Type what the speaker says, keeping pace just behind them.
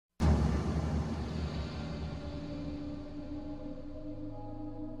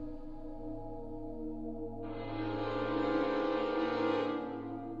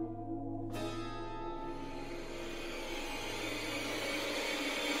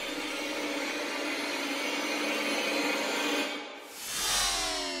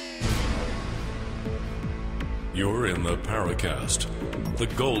You're in the Paracast, the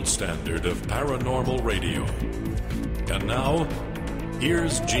gold standard of paranormal radio. And now,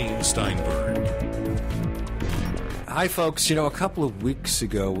 here's Gene Steinberg. Hi, folks. A couple of weeks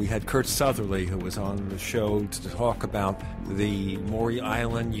ago, we had Kurt Southerly, who was on the show to talk about the Maury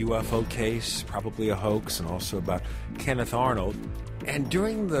Island UFO case, probably a hoax, and also about Kenneth Arnold. And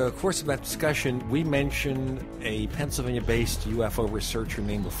during the course of that discussion, we mentioned a Pennsylvania-based UFO researcher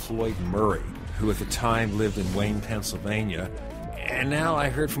named Floyd Murray, who at the time lived in Wayne, Pennsylvania. And now I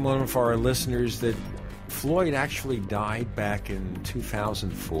heard from one of our listeners that Floyd actually died back in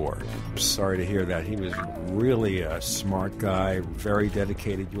 2004. I'm sorry to hear that. He was really a smart guy, very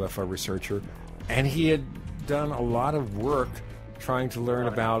dedicated UFO researcher, and he had done a lot of work trying to learn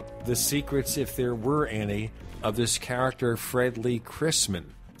about the secrets, if there were any, of this character, Fred Lee Chrisman,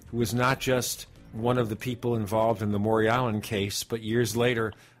 who was not just one of the people involved in the Maury Island case, but years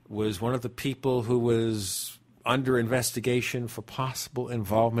later was one of the people who was under investigation for possible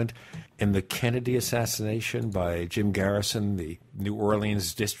involvement in the Kennedy assassination by Jim Garrison, the New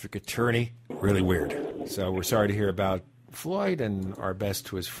Orleans district attorney. Really weird. So we're sorry to hear about Floyd, and our best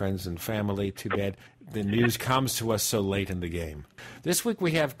to his friends and family. Too bad the news comes to us so late in the game. This week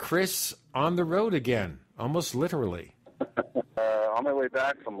we have Chris on the road again, almost literally. On my way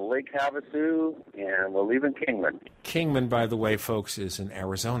back from Lake Havasu, and we're leaving Kingman. Kingman, by the way, folks, is in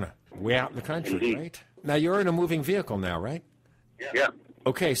Arizona, way out in the country, Indeed. right? Now, you're in a moving vehicle now, right? Yeah.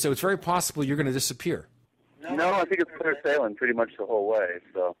 Okay, so it's very possible you're going to disappear. No, I think it's clear sailing pretty much the whole way,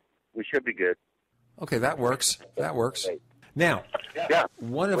 so we should be good. Okay, that works. That works. Now, Yeah.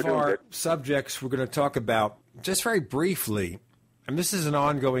 one of our subjects we're going to talk about, just very briefly, and this is an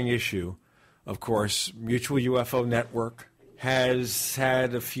ongoing issue, of course, Mutual UFO Network has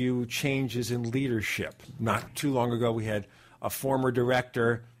had a few changes in leadership. Not too long ago, we had a former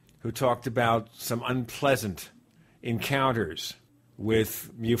director who talked about some unpleasant encounters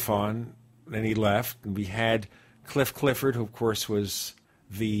with MUFON, then he left. And we had Cliff Clifford, who, of course, was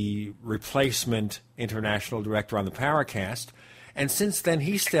the replacement international director on the Paracast. And since then,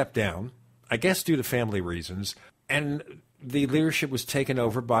 he stepped down, I guess due to family reasons, and the leadership was taken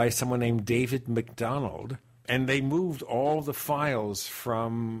over by someone named David McDonald, and they moved all the files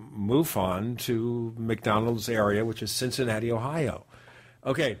from MUFON to McDonald's area, which is Cincinnati, Ohio.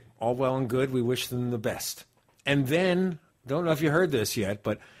 Okay, all well and good. We wish them the best. And then, don't know if you heard this yet,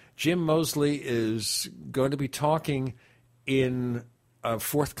 but Jim Moseley is going to be talking in a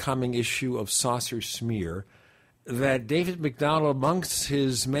forthcoming issue of Saucer Smear that David McDonald, amongst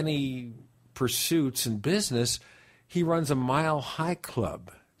his many pursuits in business, he runs a Mile High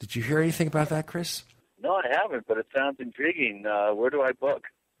Club. Did you hear anything about that, Chris? No, I haven't, but it sounds intriguing. Where do I book?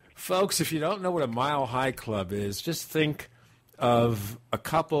 Folks, if you don't know what a Mile High Club is, just think of a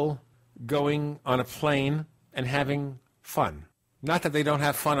couple going on a plane and having fun. Not that they don't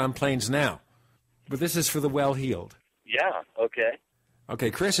have fun on planes now, but this is for the well-heeled. Yeah, okay. Okay,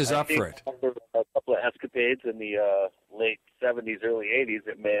 Chris is up for it. After a couple of escapades in the late 70s, early 80s,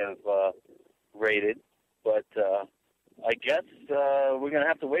 it may have rated, but I guess we're going to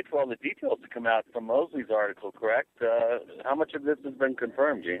have to wait for all the details to come out from Mosley's article, correct? How much of this has been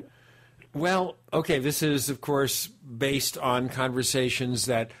confirmed, Gene? Well, okay, this is, of course, based on conversations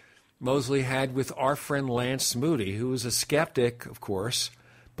that Mosley had with our friend Lance Moody, who was a skeptic, of course.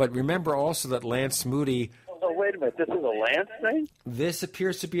 But remember also that Lance Moody... Oh, wait a minute, this is a Lance thing? This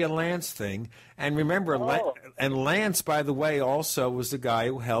appears to be a Lance thing. And remember, and Lance, by the way, also was the guy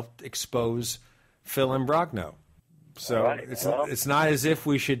who helped expose Phil Imbrogno. So right, it's not as if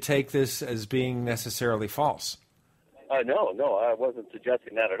we should take this as being necessarily false. No, I wasn't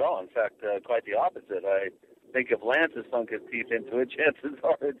suggesting that at all. In fact, quite the opposite. I think if Lance has sunk his teeth into it, chances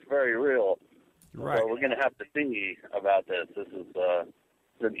are it's very real. Right. So we're going to have to see about this. This is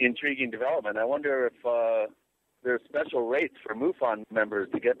an intriguing development. I wonder if there are special rates for MUFON members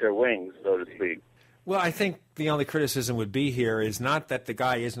to get their wings, so to speak. Well, I think the only criticism would be here is not that the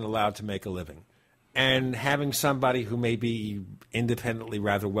guy isn't allowed to make a living. And having somebody who may be independently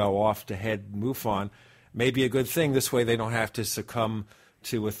rather well off to head MUFON may be a good thing. This way they don't have to succumb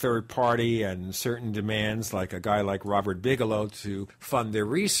to a third party and certain demands like a guy like Robert Bigelow to fund their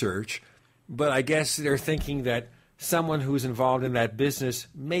research. But I guess they're thinking that someone who's involved in that business,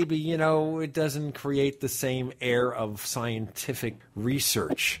 maybe, it doesn't create the same air of scientific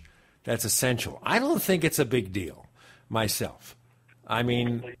research that's essential. I don't think it's a big deal myself. I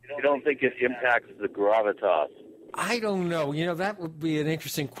mean... You don't think it impacts the gravitas? I don't know. That would be an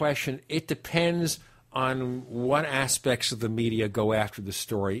interesting question. It depends on what aspects of the media go after the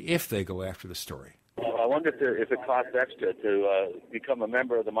story, if they go after the story. I wonder if it costs extra to become a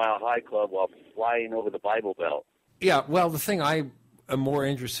member of the Mile High Club while flying over the Bible Belt. Yeah, well, the thing I am more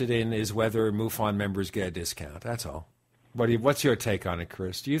interested in is whether MUFON members get a discount. That's all. What's your take on it,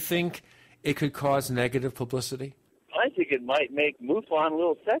 Chris? Do you think it could cause negative publicity? I think it might make MUFON a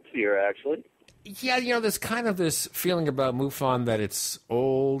little sexier, actually. Yeah, there's kind of this feeling about MUFON that it's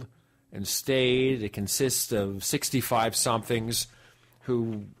old and staid. It consists of 65-somethings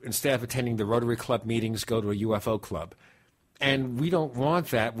who, instead of attending the Rotary Club meetings, go to a UFO club. And we don't want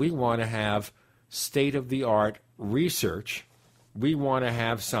that. We want to have state-of-the-art research. We want to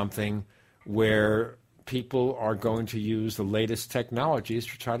have something where people are going to use the latest technologies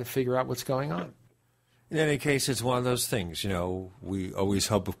to try to figure out what's going on. In any case, it's one of those things. We always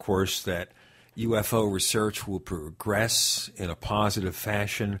hope, of course, that UFO research will progress in a positive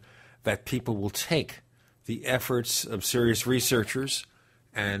fashion, that people will take the efforts of serious researchers,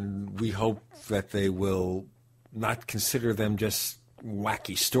 and we hope that they will not consider them just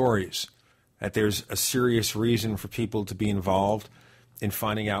wacky stories, that there's a serious reason for people to be involved in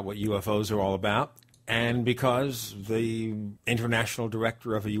finding out what UFOs are all about. And because the international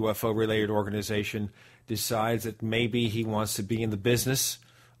director of a UFO-related organization decides that maybe he wants to be in the business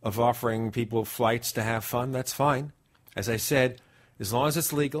of offering people flights to have fun, that's fine. As I said, as long as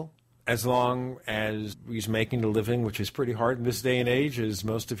it's legal, as long as he's making a living, which is pretty hard in this day and age, as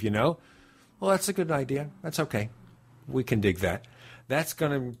most of you know, well, that's a good idea. That's okay. We can dig that. That's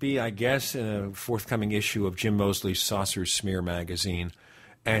going to be, I guess, in a forthcoming issue of Jim Moseley's Saucer Smear magazine.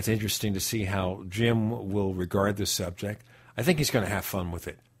 And it's interesting to see how Jim will regard this subject. I think he's going to have fun with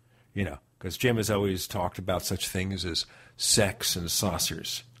it, because Jim has always talked about such things as sex and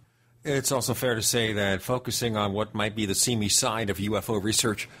saucers. It's also fair to say that focusing on what might be the seamy side of UFO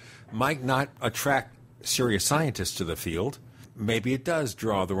research might not attract serious scientists to the field. Maybe it does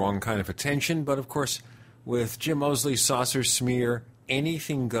draw the wrong kind of attention, but of course, with Jim Moseley's Saucer Smear,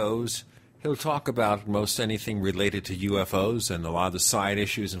 anything goes. He'll talk about most anything related to UFOs and a lot of the side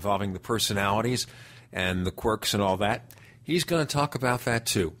issues involving the personalities and the quirks and all that. He's going to talk about that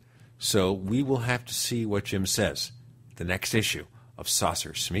too. So we will have to see what Jim says. The next issue of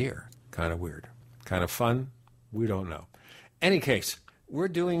Saucer Smear. Kind of weird. Kind of fun? We don't know. Any case, we're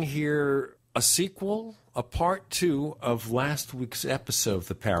doing here a sequel, a part 2 of last week's episode of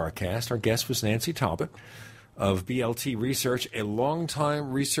the Paracast. Our guest was Nancy Talbott of BLT Research, a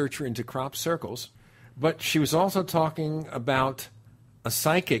longtime researcher into crop circles. But she was also talking about a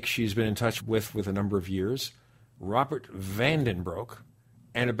psychic she's been in touch with a number of years, Robbert Vandenbroek,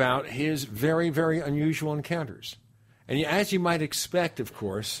 and about his very, very unusual encounters. And as you might expect, of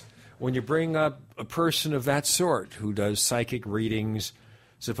course, when you bring up a person of that sort who does psychic readings,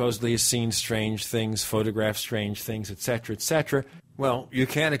 supposedly has seen strange things, photographed strange things, etc., well, you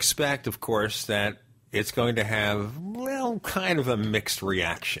can't expect, of course, that it's going to have, well, kind of a mixed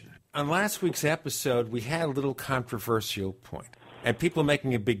reaction. On last week's episode, we had a little controversial point, and people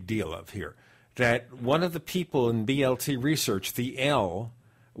making a big deal of here, that one of the people in BLT Research, the L,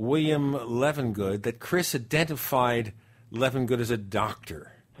 William Levengood, that Chris identified Levengood as a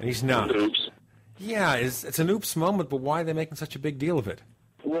doctor, and he's not. Oops. Yeah, it's an oops moment, but why are they making such a big deal of it?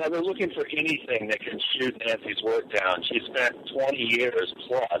 Well, they're looking for anything that can shoot Nancy's work down. She spent 20 years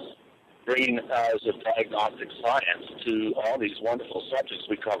plus bringing the powers of diagnostic science to all these wonderful subjects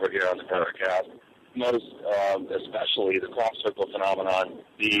we cover here on the Paracast, most especially the crop circle phenomenon,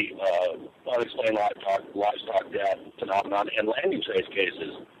 the unexplained livestock death phenomenon, and landing trace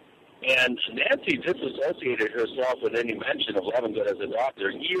cases. And Nancy disassociated herself with any mention of Levengood as a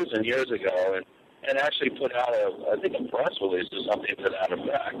doctor years and years ago, and actually put out a press release or something to that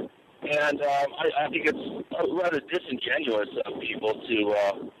effect. And I think it's rather disingenuous of people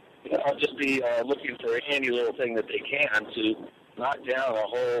to just be looking for any little thing that they can to knock down a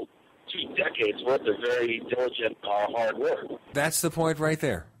whole 2 decades worth of very diligent, hard work. That's the point right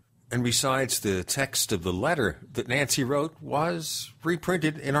there. And besides, the text of the letter that Nancy wrote was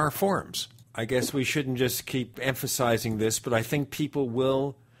reprinted in our forums. I guess we shouldn't just keep emphasizing this, but I think people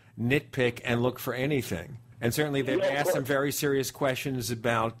will nitpick and look for anything. And certainly they've asked some very serious questions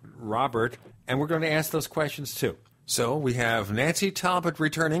about Robbert, and we're going to ask those questions too. So we have Nancy Talbott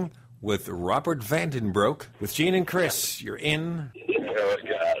returning with Robbert Vandenbroek. With Gene and Chris, you're in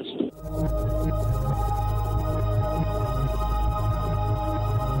Paracast.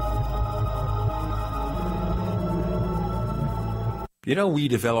 You know, we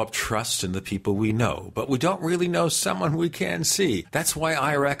develop trust in the people we know, but we don't really know someone we can see. That's why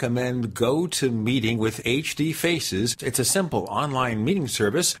I recommend GoToMeeting with HD Faces. It's a simple online meeting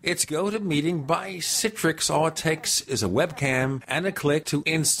service. It's GoToMeeting by Citrix. All it takes is a webcam and a click to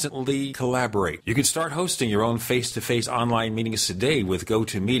instantly collaborate. You can start hosting your own face-to-face online meetings today with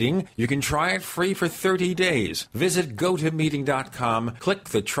GoToMeeting. You can try it free for 30 days. Visit GoToMeeting.com, click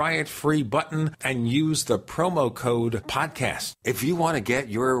the Try It Free button, and use the promo code PODCAST. If you want to get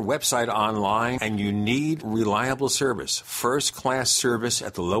your website online and you need reliable service, first-class service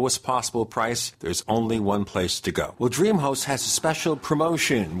at the lowest possible price, there's only one place to go. Well, DreamHost has a special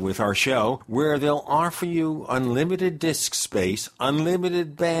promotion with our show where they'll offer you unlimited disk space,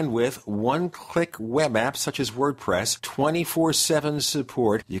 unlimited bandwidth, one-click web apps such as WordPress, 24/7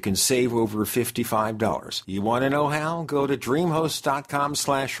 support. You can save over $55. You want to know how? Go to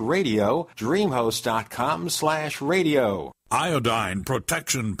dreamhost.com/radio, dreamhost.com/radio. Iodine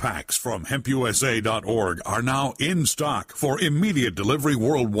protection packs from hempusa.org are now in stock for immediate delivery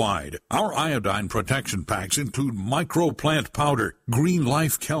worldwide. Our iodine protection packs include microplant powder, green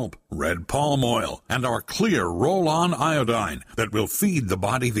life kelp, red palm oil, and our clear roll-on iodine that will feed the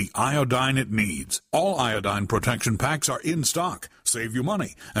body the iodine it needs. All iodine protection packs are in stock. Save you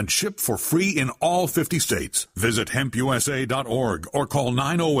money and ship for free in all 50 states. Visit hempusa.org or call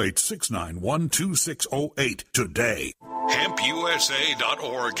 908-691-2608 today.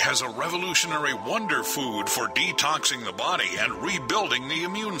 HempUSA.org has a revolutionary wonder food for detoxing the body and rebuilding the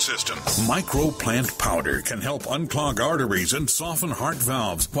immune system. Microplant powder can help unclog arteries and soften heart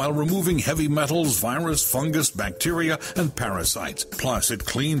valves while removing heavy metals, virus, fungus, bacteria, and parasites. Plus, it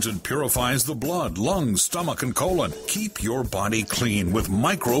cleans and purifies the blood, lungs, stomach, and colon. Keep your body clean with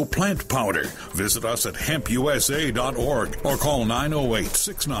microplant powder. Visit us at HempUSA.org or call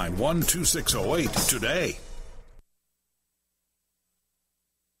 908-691-2608 today.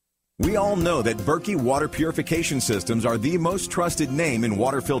 We all know that Berkey water purification systems are the most trusted name in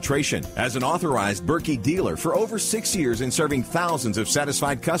water filtration. As an authorized Berkey dealer for over 6 years and serving thousands of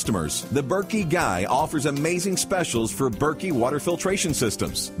satisfied customers, the Berkey Guy offers amazing specials for Berkey water filtration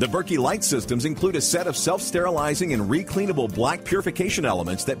systems. The Berkey Light systems include a set of self-sterilizing and recleanable black purification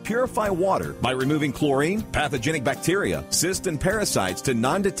elements that purify water by removing chlorine, pathogenic bacteria, cysts, and parasites to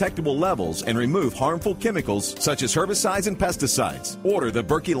non-detectable levels and remove harmful chemicals such as herbicides and pesticides. Order the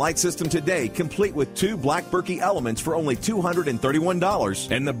Berkey Light system today, complete with 2 black Berkey elements for only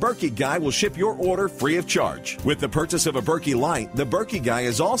 $231, and the Berkey Guy will ship your order free of charge. With the purchase of a Berkey Light, the Berkey Guy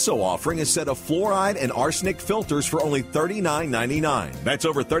is also offering a set of fluoride and arsenic filters for only $39.99. That's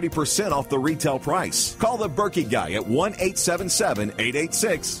over 30% off the retail price. Call the Berkey Guy at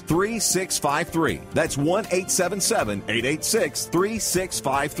 1-877-886-3653. That's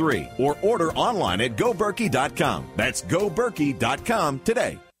 1-877-886-3653. Or order online at GoBerkey.com. That's GoBerkey.com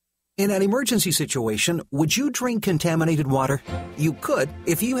today. In an emergency situation, would you drink contaminated water? You could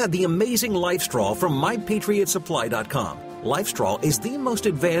if you had the amazing LifeStraw from MyPatriotSupply.com. LifeStraw is the most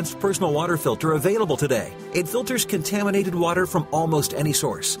advanced personal water filter available today. It filters contaminated water from almost any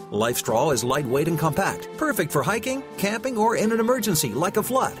source. LifeStraw is lightweight and compact, perfect for hiking, camping, or in an emergency like a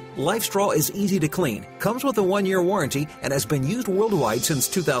flood. LifeStraw is easy to clean, comes with a 1-year warranty, and has been used worldwide since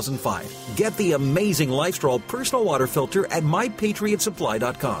 2005. Get the amazing LifeStraw personal water filter at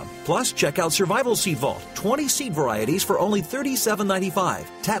MyPatriotSupply.com. Plus, check out Survival Seed Vault, 20 seed varieties for only $37.95.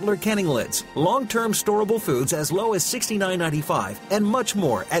 Tattler canning lids, long-term storable foods as low as $69.95, and much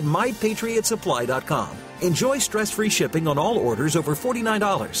more at MyPatriotSupply.com. Enjoy stress-free shipping on all orders over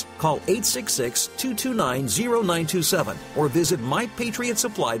 $49. Call 866-229-0927 or visit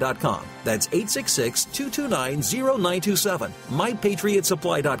MyPatriotSupply.com. That's 866-229-0927.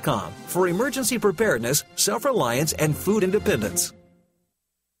 MyPatriotSupply.com for emergency preparedness, self-reliance, and food independence.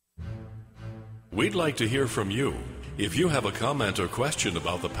 We'd like to hear from you. If you have a comment or question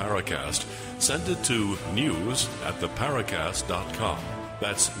about the Paracast, send it to news@theparacast.com.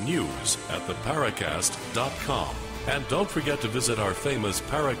 That's news@theparacast.com. And don't forget to visit our famous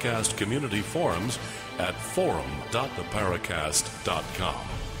Paracast community forums at forum.theparacast.com.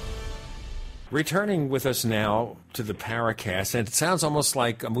 Returning with us now to the Paracast, and it sounds almost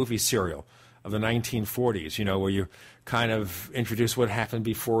like a movie serial of the 1940s, you know, where you kind of introduce what happened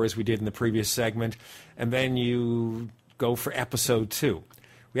before, as we did in the previous segment, and then you go for episode 2.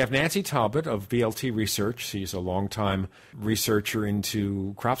 We have Nancy Talbott of BLT Research. She's a longtime researcher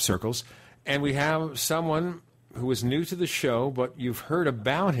into crop circles. And we have someone who is new to the show, but you've heard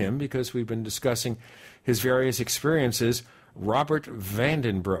about him because we've been discussing his various experiences, Robbert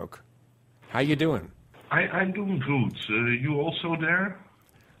Vandenbroek. How you doing? I'm doing good. You also there?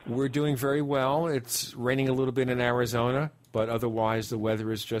 We're doing very well. It's raining a little bit in Arizona. but otherwise the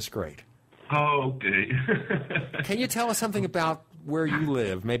weather is just great. Oh, okay. Can you tell us something about where you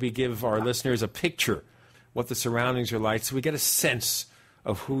live? Maybe give our listeners a picture, what the surroundings are like, so we get a sense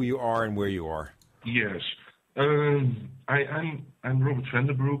of who you are and where you are. Yes. I'm Robbert van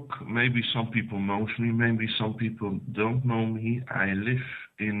der Broek. Maybe some people know me, maybe some people don't know me. I live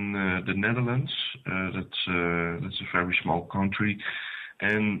in the Netherlands. That's a very small country.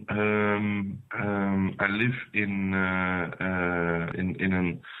 And I live in a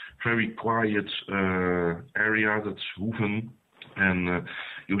very quiet area. That's Hoeven, and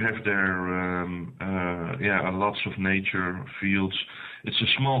you have there lots of nature, fields. It's a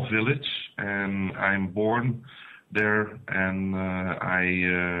small village, and I'm born there, and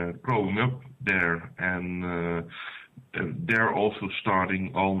I growing up there, and there also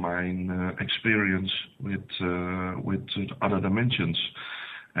starting all my experience with other dimensions.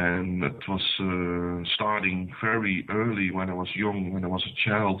 And it was starting very early when I was young, when I was a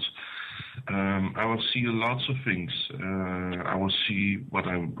child. I will see lots of things. I will see what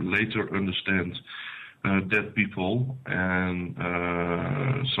I later understand, dead people and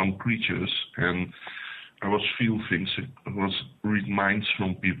some creatures. And I was feel things, I was read minds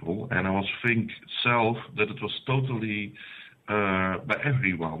from people, and I was think self that it was totally by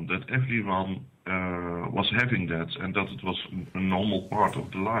everyone, that everyone was having that, and that it was a normal part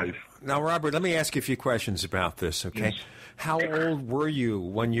of the life. Now, Robert, let me ask you a few questions about this, okay? Yes. How old were you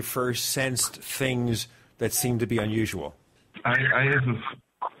when you first sensed things that seemed to be unusual? I have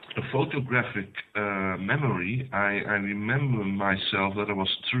a photographic memory. I remember myself that I was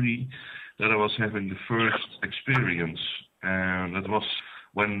 3, that I was having the first experience, and that was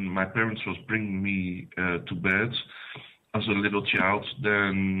when my parents was bringing me to bed as a little child.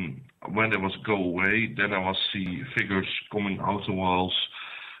 Then when they was go away, then I was see figures coming out the walls,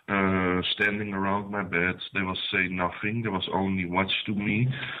 standing around my bed. They was say nothing. They was only watch to me,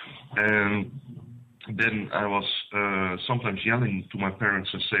 and then I was sometimes yelling to my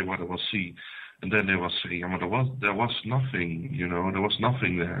parents and say what I was see. And then they was saying, there was nothing, there was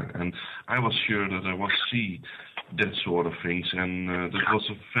nothing there. And I was sure that I was see that sort of things. And that was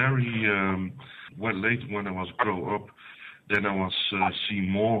a very, later when I was grow up, then I was see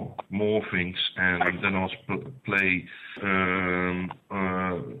more things, and then I was play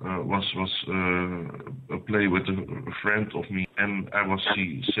play with a friend of me, and I was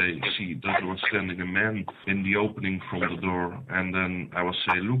see that there was standing a man in the opening from the door, and then I was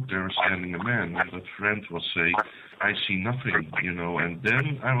say, look, there is standing a man, and that friend was say, I see nothing, and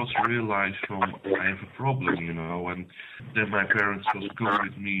then I was realized I have a problem, and then my parents was go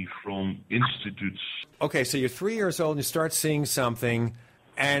with me from institutes. Okay, so you're 3 years old and you start seeing something,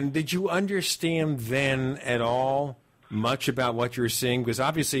 and did you understand then at all much about what you're seeing? Because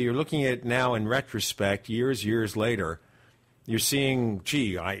obviously you're looking at it now in retrospect, years later, you're seeing,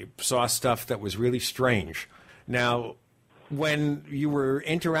 I saw stuff that was really strange. Now, when you were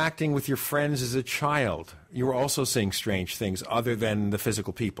interacting with your friends as a child, you were also seeing strange things other than the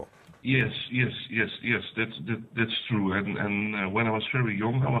physical people. Yes. That's true. And when I was very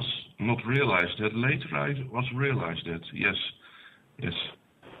young, I was not realized that. Later, I was realized that. Yes.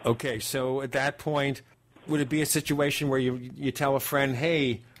 Okay, so at that point, would it be a situation where you tell a friend,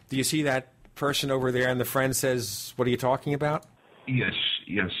 "Hey, do you see that person over there?" And the friend says, "What are you talking about?" Yes.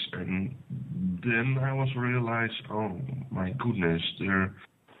 And then I was realized, oh my goodness,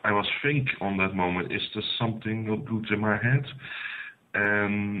 I was think on that moment, is there something not good in my head?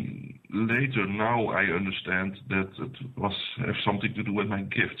 And later, now I understand that it have something to do with my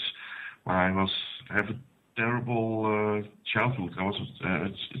gifts. I have a terrible childhood.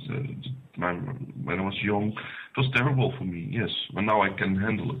 When I was young, it was terrible for me. Yes, but now I can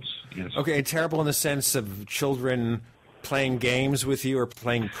handle it. Yes. Okay, terrible in the sense of children playing games with you, or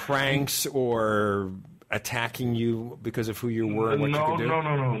playing pranks, or attacking you because of who you were and what you could do?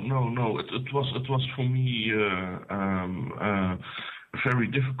 No. It was for me very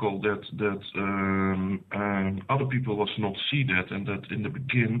difficult that other people was not see that, and that in the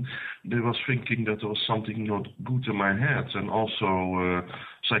beginning they was thinking that there was something not good in my head, and also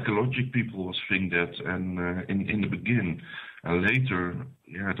psychological people was thinking that, and in the beginning. And later,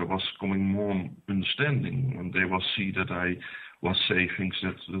 there was coming more understanding, and they will see that I was say things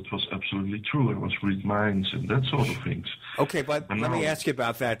that was absolutely true. I was read minds and that sort of things. Okay, but let me ask you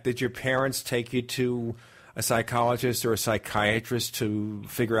about that. Did your parents take you to a psychologist or a psychiatrist to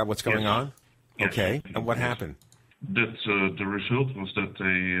figure out what's going on? Yes. Okay, and what happened? That the result was that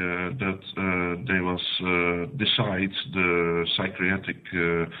they was decide, the psychiatric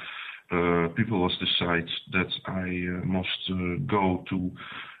people was decide that I must go to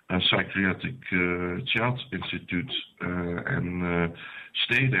psychiatric child institute and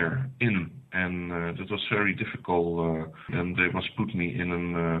stay there and that was very difficult. And they must put me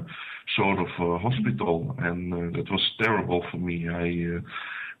in a sort of hospital, and that was terrible for me.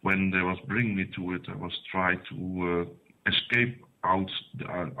 When they was bringing me to it, I was trying to escape out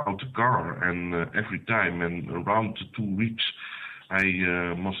the car, and every time, and around 2 weeks, I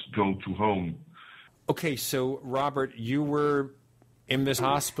must go to home. Okay, so Robbert, you were in this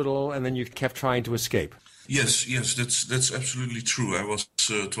hospital, and then you kept trying to escape. Yes, that's absolutely true. I was.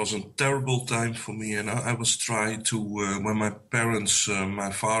 It was a terrible time for me, and I was trying to. When my parents,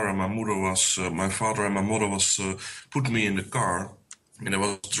 my father and my mother was put me in the car, and they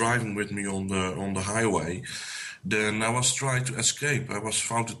was driving with me on the highway. Then I was trying to escape. I was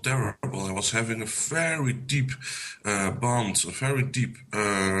found it terrible. I was having a very deep bond, a very deep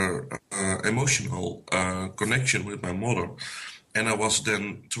emotional connection with my mother, and I was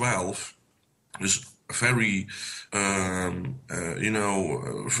then 12. Just very, very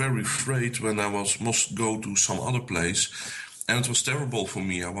afraid when I must go to some other place, and it was terrible for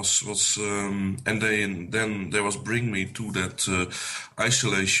me. I was, and then they was bring me to that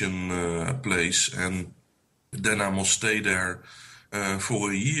isolation place, and then I must stay there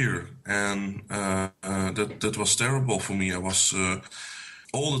for a year, and that was terrible for me. I was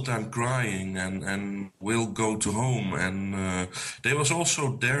all the time crying and will go to home, and they was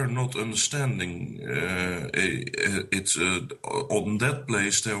also there not understanding it. On that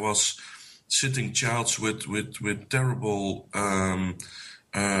place there was sitting childs with terrible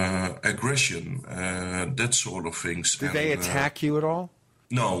aggression, that sort of things. Did they attack you at all?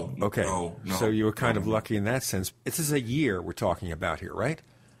 No. Okay. No. So you were kind of lucky in that sense. This is a year we're talking about here, right?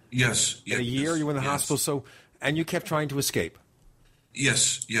 Yes. A year you were in the hospital, and you kept trying to escape.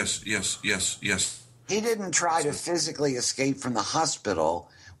 Yes. He didn't try to physically escape from the hospital.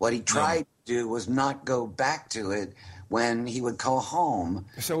 What he tried to do was not go back to it when he would go home.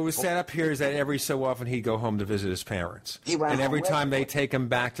 So what was set up here is that every so often he'd go home to visit his parents. And every time they take him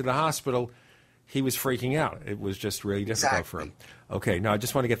back to the hospital, he was freaking out. It was just really difficult for him. Okay, now I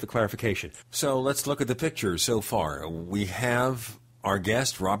just want to get the clarification. So let's look at the pictures so far. We have our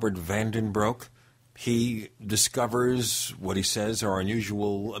guest, Robbert van den Broeke. He discovers what he says are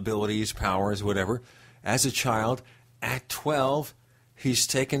unusual abilities, powers, whatever. As a child, at 12, he's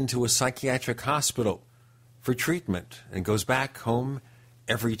taken to a psychiatric hospital for treatment and goes back home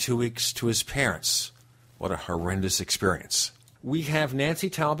every 2 weeks to his parents. What a horrendous experience. We have Nancy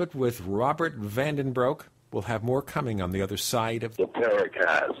Talbott with Robbert van den Broeke. We'll have more coming on the other side of the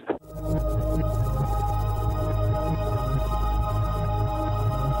Paracast.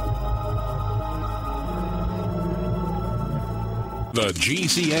 The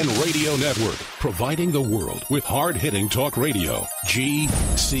GCN Radio Network, providing the world with hard-hitting talk radio.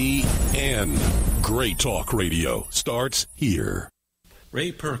 GCN. Great talk radio starts here.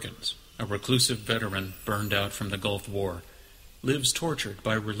 Ray Perkins, a reclusive veteran burned out from the Gulf War, lives tortured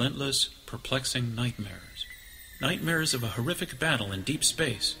by relentless, perplexing nightmares. Nightmares of a horrific battle in deep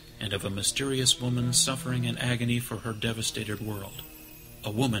space and of a mysterious woman suffering in agony for her devastated world.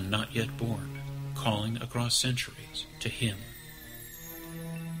 A woman not yet born, calling across centuries to him.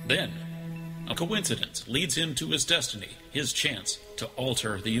 Then, a coincidence leads him to his destiny, his chance to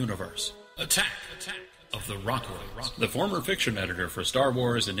alter the universe. Attack of the Rockoids. The former fiction editor for Star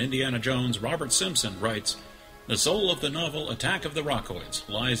Wars and Indiana Jones, Robert Simpson, writes, "The soul of the novel Attack of the Rockoids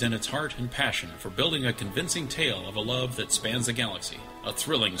lies in its heart and passion for building a convincing tale of a love that spans the galaxy. A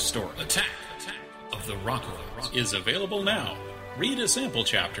thrilling story. Attack of the Rockoids is available now. Read a sample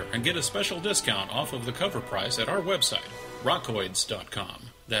chapter and get a special discount off of the cover price at our website, rockoids.com.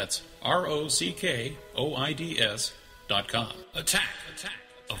 That's ROCKOIDS.com. Attack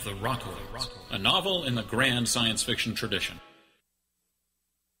of the Rockoids, a novel in the grand science fiction tradition.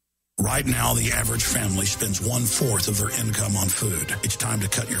 Right now, the average family spends 1/4 of their income on food. It's time to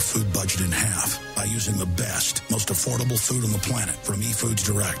cut your food budget in half by using the best, most affordable food on the planet from eFoods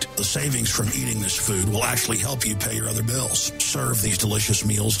Direct. The savings from eating this food will actually help you pay your other bills. Serve these delicious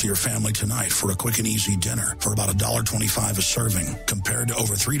meals to your family tonight for a quick and easy dinner for about $1.25 a serving, compared to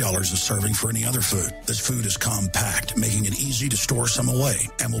over $3 a serving for any other food. This food is compact, making it easy to store some away,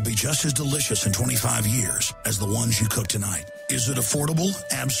 and will be just as delicious in 25 years as the ones you cook tonight. Is it affordable?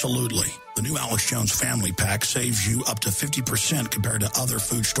 Absolutely. The new Alex Jones Family Pack saves you up to 50% compared to other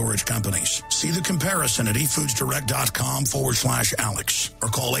food storage companies. See the comparison at efoodsdirect.com/Alex or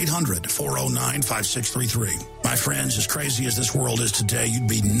call 800-409-5633. My friends, as crazy as this world is today, you'd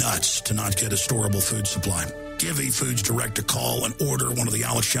be nuts to not get a storable food supply. Give eFoods Direct a call and order one of the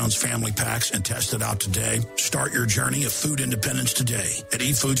Alex Jones family packs and test it out today. Start your journey of food independence today at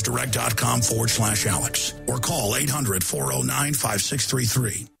efoodsdirect.com/Alex or call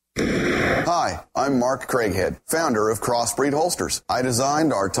 800-409-5633. Hi, I'm Mark Craighead, founder of Crossbreed Holsters. I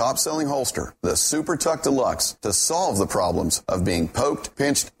designed our top-selling holster, the Super Tuck Deluxe, to solve the problems of being poked,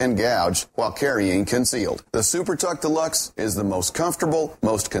 pinched, and gouged while carrying concealed. The Super Tuck Deluxe is the most comfortable,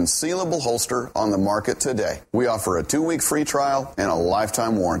 most concealable holster on the market today. We offer a 2-week free trial and a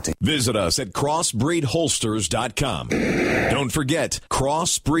lifetime warranty. Visit us at crossbreedholsters.com. Don't forget,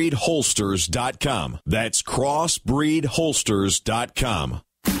 crossbreedholsters.com. That's crossbreedholsters.com.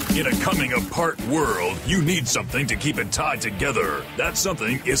 In a coming-apart world, you need something to keep it tied together. That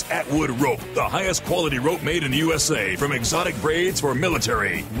something is Atwood Rope, the highest quality rope made in the USA, from exotic braids for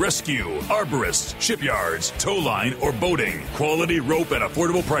military, rescue, arborists, shipyards, tow line, or boating. Quality rope at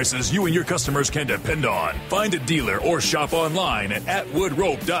affordable prices you and your customers can depend on. Find a dealer or shop online at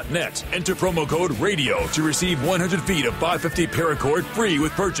atwoodrope.net. Enter promo code RADIO to receive 100 feet of 550 paracord free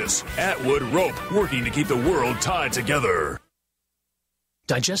with purchase. Atwood Rope, working to keep the world tied together.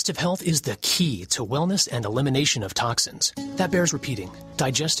 Digestive health is the key to wellness and elimination of toxins. That bears repeating.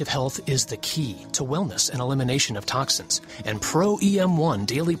 Digestive health is the key to wellness and elimination of toxins. And Pro EM1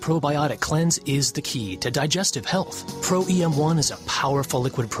 Daily Probiotic Cleanse is the key to digestive health. Pro EM1 is a powerful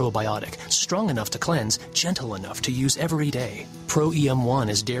liquid probiotic, strong enough to cleanse, gentle enough to use every day. Pro EM1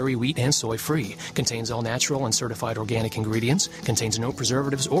 is dairy, wheat, and soy-free, contains all natural and certified organic ingredients, contains no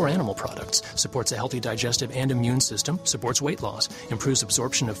preservatives or animal products, supports a healthy digestive and immune system, supports weight loss, improves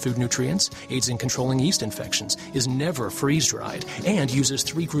absorption of food nutrients, aids in controlling yeast infections, is never freeze-dried, and uses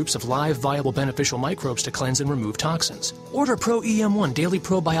 3 groups of live, viable, beneficial microbes to cleanse and remove toxins. Order Pro EM1 Daily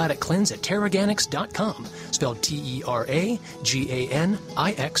Probiotic Cleanse at Terraganics.com, spelled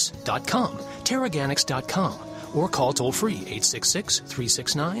TerraGanix.com, Terraganics.com, or call toll-free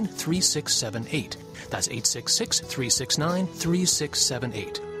 866-369-3678. That's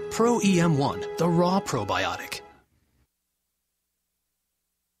 866-369-3678. Pro EM1, the raw probiotic.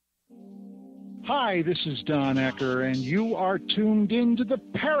 Hi, this is Don Ecker, and you are tuned in to the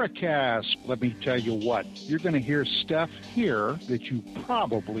Paracast. Let me tell you what, you're going to hear stuff here that you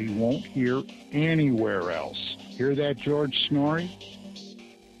probably won't hear anywhere else. Hear that, George Snorri?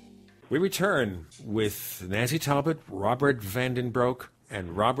 We return with Nancy Talbott, Robbert Vandenbroek,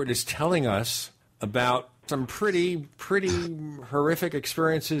 and Robbert is telling us about some pretty horrific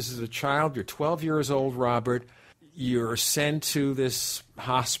experiences as a child. You're 12 years old, Robbert. You're sent to this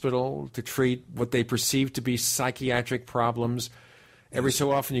hospital to treat what they perceive to be psychiatric problems. Every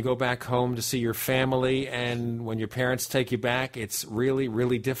so often you go back home to see your family, and when your parents take you back, it's really,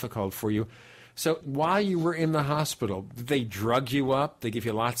 really difficult for you. So while you were in the hospital, did they drug you up? They give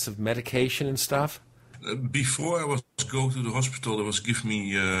you lots of medication and stuff? Before I was go to the hospital, they was give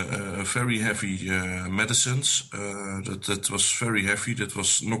me very heavy medicines. That was very heavy. That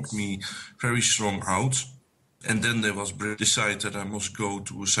was knocked me very strong out. And then they was decided that I must go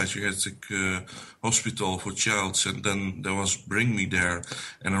to a psychiatric hospital for childs, and then they was bring me there.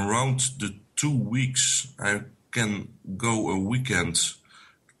 And around the 2 weeks, I can go a weekend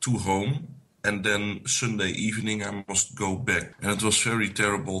to home. And then Sunday evening I must go back. And it was very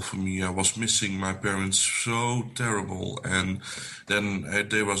terrible for me. I was missing my parents so terrible. And then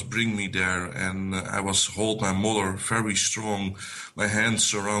they was bring me there, and I was hold my mother very strong, my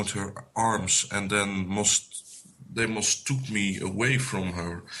hands around her arms, and then they must took me away from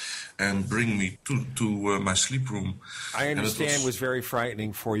her and bring me to my sleep room. I understand it was very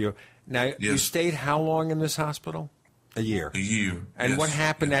frightening for you. Now, yes. You stayed how long in this hospital? A year. A year. And yes. what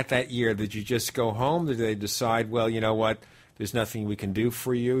happened at that year? Did you just go home? Did they decide, well, you know what, there's nothing we can do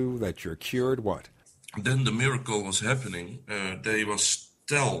for you, that you're cured? What? Then the miracle was happening. They was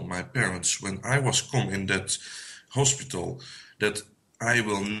tell my parents when I was come in that hospital that I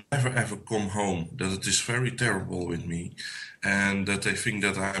will never ever come home, that it is very terrible with me, and that they think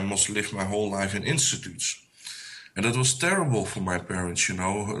that I must live my whole life in institutes. And that was terrible for my parents, you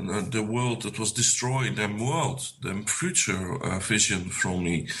know, the world that was destroyed, their world, their future vision from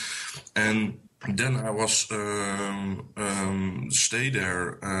me. And then I was stay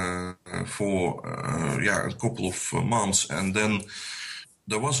there for a couple of months, and then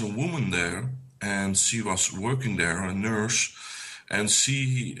there was a woman there, and she was working there, a nurse, and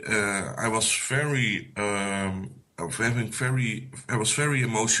I was very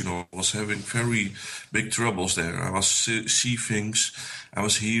emotional. I was having very big troubles there. I was see things, I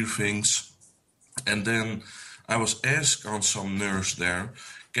was hear things, and then I was asked on some nurse there,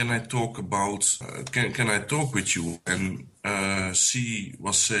 can I talk about? Can I talk with you? And she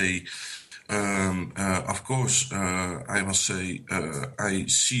was say, of course, I must say, I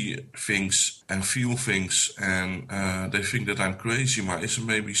see things and feel things, and they think that I'm crazy. But is there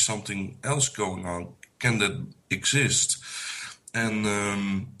maybe something else going on? Can that exist? And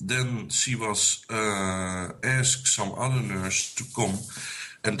then she was asked some other nurse to come,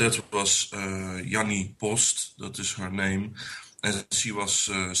 and that was Jannie Post, that is her name. And she was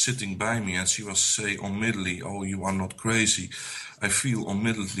sitting by me, and she was saying immediately, "Oh, you are not crazy. I feel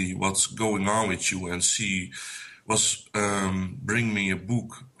immediately what's going on with you." And she was bringing me a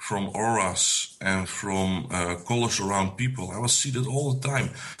book from auras and from colors around people. I was see that all the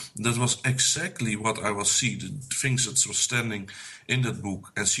time. That was exactly what I was see, the things that were standing in that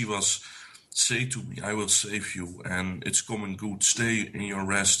book. And she was say to me, "I will save you, and it's coming good. Stay in your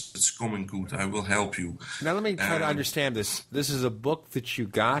rest. It's coming good. I will help you." Now let me try to understand this. This is a book that you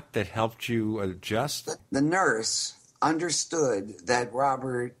got that helped you adjust? The nurse understood that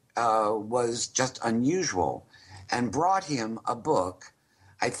Robbert was just unusual and brought him a book.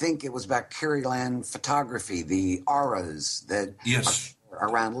 I think it was about Curie-Land photography, the auras that are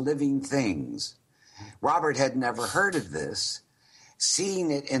around living things. Robbert had never heard of this.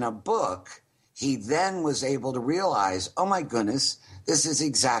 Seeing it in a book, he then was able to realize, oh my goodness, this is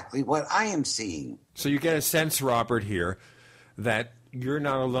exactly what I am seeing. So you get a sense, Robbert, here, that you're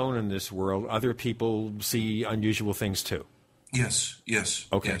not alone in this world. Other people see unusual things too. Yes.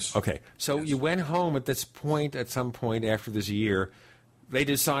 Okay. Yes. Okay. So you went home at some point after this year. They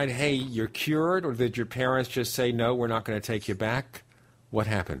decide, hey, you're cured, or did your parents just say, no, we're not going to take you back? What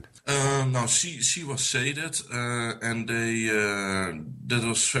happened? No, she was say that, and they that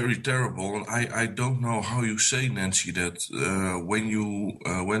was very terrible. And I don't know how you say, Nancy, that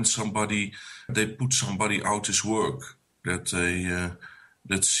when somebody they put somebody out his work, that they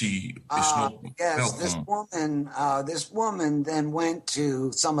that she is not welcome. This woman then went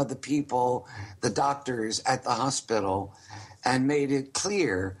to some of the people, the doctors at the hospital, and made it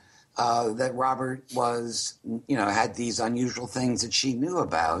clear that Robbert was, had these unusual things that she knew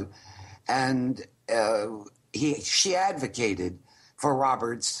about, and she advocated for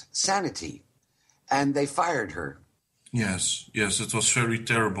Robbert's sanity, and they fired her. Yes, it was very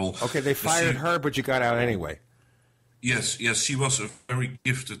terrible. Okay, they fired her, but you got out anyway. Yes, she was a very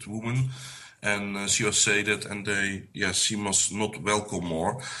gifted woman, and she was say that, and she was not welcome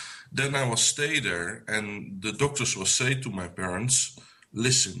more. Then I was stay there, and the doctors will say to my parents,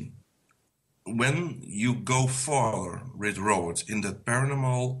 "Listen, when you go farther with Robbert in that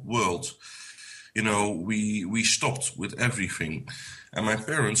paranormal world, we stopped with everything." And my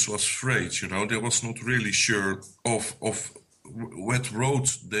parents was afraid, they was not really sure of what road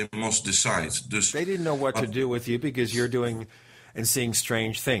they must decide. They didn't know what to do with you because you're doing and seeing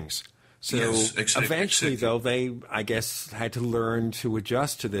strange things. So eventually, though, they, I guess, had to learn to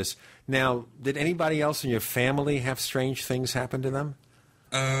adjust to this. Now, did anybody else in your family have strange things happen to them?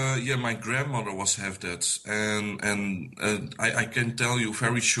 My grandmother have that, and I can tell you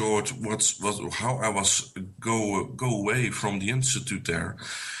very short how I was go away from the institute there.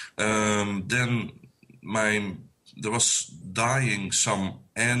 Then there was dying some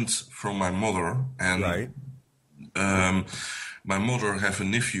aunt from my mother, and my mother have a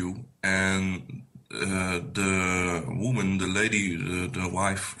nephew, and the woman, the lady, the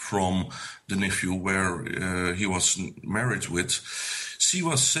wife from the nephew where he was married with, she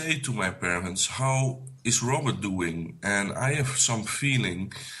was say to my parents, "How is Robbert doing?" And I have some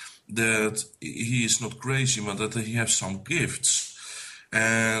feeling that he is not crazy, but that he has some gifts.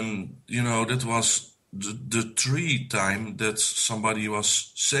 And, that was the three time that somebody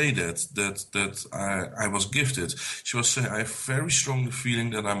was say that I was gifted. She was saying, "I have very strong feeling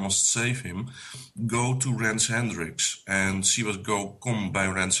that I must save him. Go to Rens Hendricks." And she was come by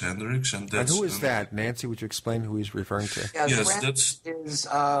Rens Hendricks. And who is that? Nancy, would you explain who he's referring to? Rens is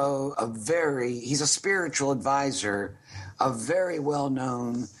he's a spiritual advisor, a very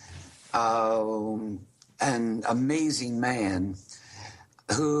well-known and amazing man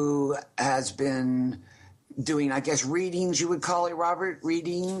who has been doing, I guess, readings, you would call it, Robbert?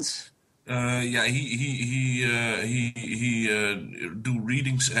 Readings? He do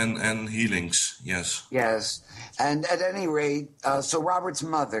readings and healings, yes. Yes, and at any rate, so Robbert's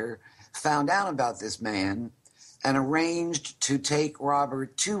mother found out about this man and arranged to take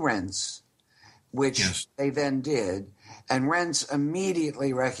Robbert to Rens, which they then did, and Rens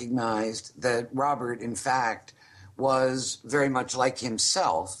immediately recognized that Robbert, in fact, was very much like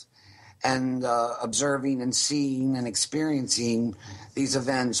himself, and observing and seeing and experiencing these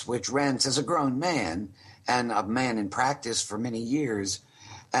events, which Rens, as a grown man and a man in practice for many years.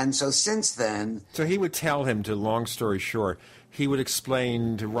 And so since then... So he would tell him, to long story short, he would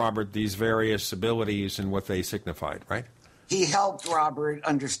explain to Robbert these various abilities and what they signified, right? He helped Robbert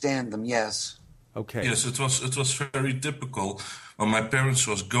understand them, yes. Okay. Yes, it was very typical when my parents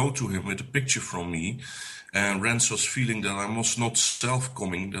was go to him with a picture from me, and Rens was feeling that I was not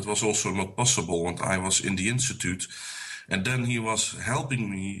self-coming. That was also not possible when I was in the institute. And then he was helping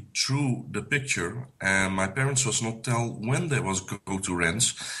me through the picture, and my parents was not tell when they was go to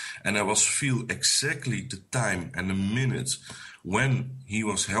Rens, and I was feel exactly the time and the minute when he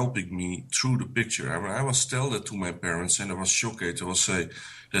was helping me through the picture. I was tell that to my parents, and I was shocked. I was say,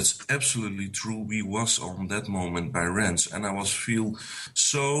 that's absolutely true. We was on that moment by Rens, and I was feel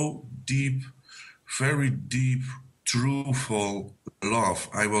so deep, very deep, truthful love.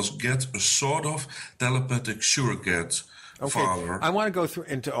 I was get a sort of telepathic surrogate. Okay, father. I want to go through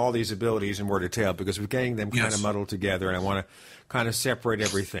into all these abilities in more detail because we're getting them kind of muddled together, and I want to kind of separate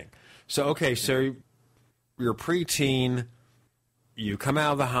everything. So you're preteen, you come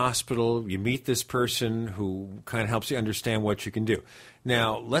out of the hospital, you meet this person who kind of helps you understand what you can do.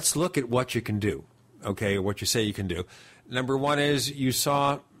 Now, let's look at what you can do, okay, what you say you can do. Number one is you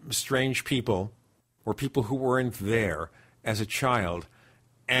saw strange people or people who weren't there as a child,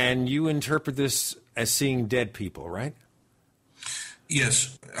 and you interpret this as seeing dead people, right?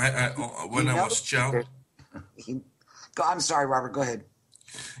 Yes, when I was a child. I'm sorry, Robert. Go ahead.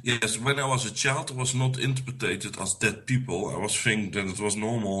 Yes, when I was a child, it was not interpreted as dead people. I was thinking that it was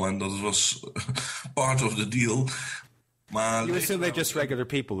normal and that it was part of the deal. You assume they're just regular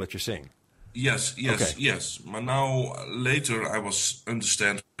people that you're seeing? Yes. But now, later, I was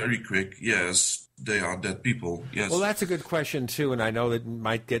understand very quick, yes, they are dead people, yes. Well, that's a good question, too, and I know that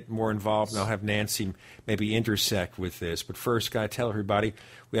might get more involved, and I'll have Nancy maybe intersect with this. But first, got to tell everybody,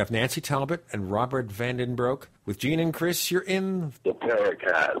 we have Nancy Talbott and Robbert Vandenbroek. With Gene and Chris, you're in the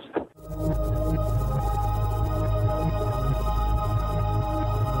Paracast.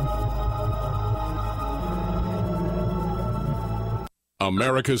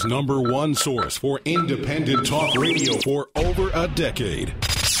 America's #1 source for independent talk radio for over a decade.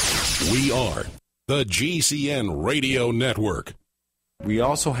 We are the GCN Radio Network. We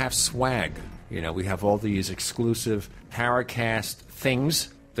also have swag. You know, we have all these exclusive Paracast things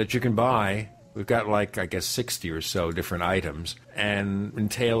that you can buy. We've got 60 or so different items, and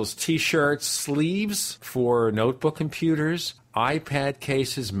entails T-shirts, sleeves for notebook computers, iPad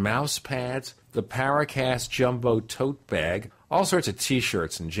cases, mouse pads, the Paracast Jumbo tote bag, all sorts of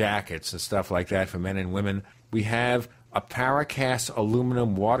T-shirts and jackets and stuff like that for men and women. We have a Paracast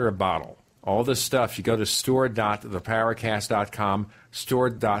aluminum water bottle. All this stuff, you go to store.theparacast.com,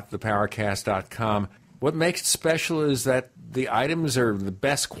 store.theparacast.com. What makes it special is that the items are the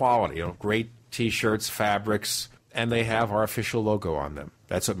best quality, great T-shirts, fabrics, and they have our official logo on them.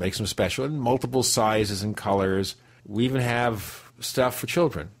 That's what makes them special, in multiple sizes and colors. We even have stuff for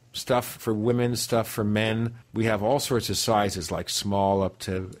children, stuff for women, stuff for men. We have all sorts of sizes, like small up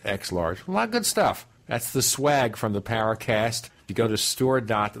to X large. A lot of good stuff. That's the swag from the Paracast. You go to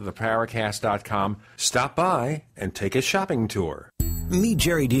store.theparacast.com, stop by, and take a shopping tour. Meet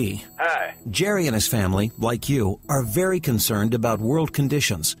Jerry D. Hi. Jerry and his family, like you, are very concerned about world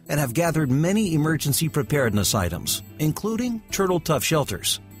conditions and have gathered many emergency preparedness items, including Turtle Tough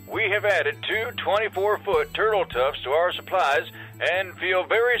shelters. We have added 2 24-foot Turtle Toughs to our supplies and feel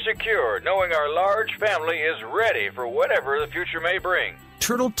very secure knowing our large family is ready for whatever the future may bring.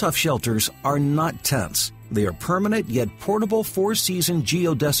 Turtle Tough shelters are not tents. They are permanent yet portable 4-season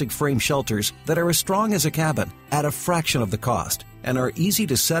geodesic frame shelters that are as strong as a cabin at a fraction of the cost and are easy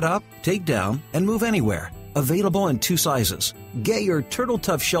to set up, take down, and move anywhere. Available in 2 sizes. Get your Turtle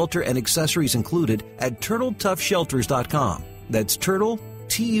Tough shelter and accessories included at TurtleToughShelters.com. That's Turtle,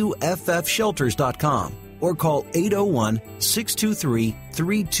 TUFF Shelters.com. Or call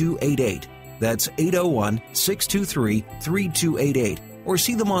 801-623-3288. That's 801-623-3288. Or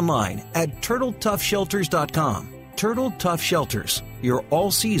see them online at TurtleToughShelters.com. Turtle Tough Shelters, your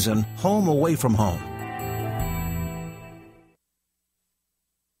all-season home away from home.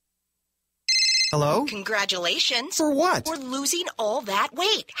 Hello? Congratulations. For what? For losing all that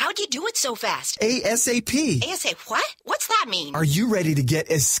weight. How'd you do it so fast? ASAP. ASAP what? What's that mean? Are you ready to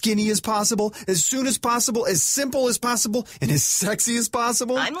get as skinny as possible, as soon as possible, as simple as possible, and as sexy as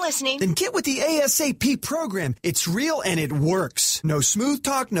possible? I'm listening. Then get with the ASAP program. It's real and it works. No smooth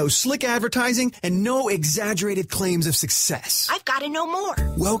talk, no slick advertising, and no exaggerated claims of success. I've got to know more.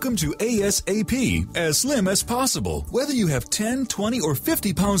 Welcome to ASAP, as slim as possible. Whether you have 10, 20, or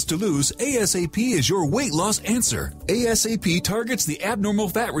 50 pounds to lose, ASAP ASAP is your weight loss answer. ASAP targets the abnormal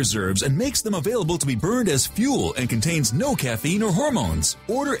fat reserves and makes them available to be burned as fuel and contains no caffeine or hormones.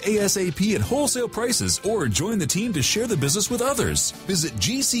 Order ASAP at wholesale prices or join the team to share the business with others. Visit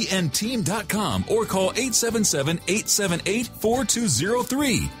GCNteam.com or call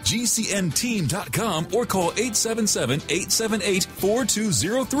 877-878-4203. GCNteam.com or call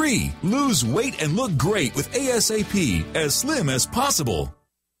 877-878-4203. Lose weight and look great with ASAP, as slim as possible.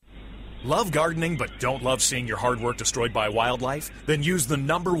 Love gardening but don't love seeing your hard work destroyed by wildlife? Then use the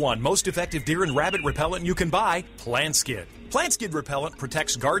 #1 most effective deer and rabbit repellent you can buy, Plant Skid. Plant Skid repellent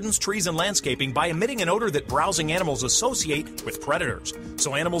protects gardens, trees, and landscaping by emitting an odor that browsing animals associate with predators.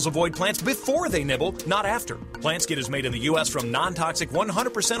 So animals avoid plants before they nibble, not after. Plant Skid is made in the U.S. from non-toxic,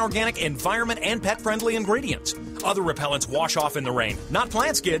 100% organic, environment, and pet-friendly ingredients. Other repellents wash off in the rain. Not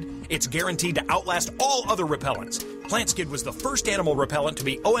Plant Skid. It's guaranteed to outlast all other repellents. Plant Skid was the first animal repellent to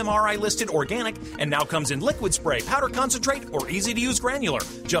be OMRI listed organic and now comes in liquid spray, powder concentrate, or easy-to-use granular.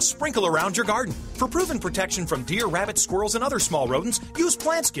 Just sprinkle around your garden. For proven protection from deer, rabbits, squirrels, and other small rodents, use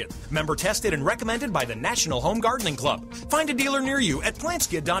Plant Skid. Member tested and recommended by the National Home Gardening Club. Find a dealer near you at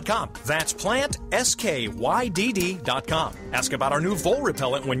plantskid.com. That's plantskydd.com. Ask about our new vole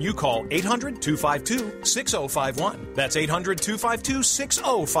repellent when you call 800-252-6051. That's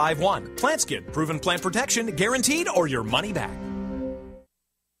 800-252-6051. Plant Skid, proven plant protection, guaranteed, or your money back.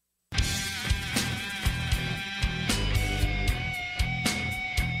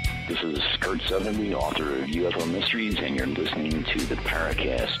 This is Kurt Sotheby, author of UFO Mysteries, and you're listening to the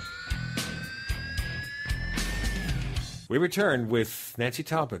Paracast. We return with Nancy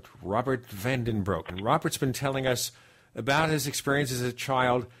Talbott, Robbert Vandenbroek. And Robert's been telling us about his experience as a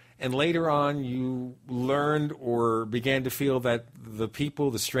child, and later on you learned or began to feel that the people,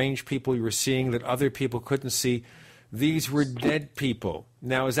 the strange people you were seeing that other people couldn't see, these were dead people.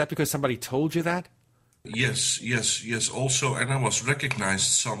 Now, is that because somebody told you that? Yes. Also, and I was recognized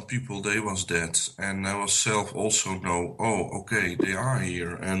some people, they was dead. And I was self also know, oh, okay, they are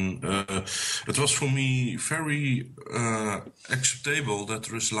here. And it was for me very acceptable that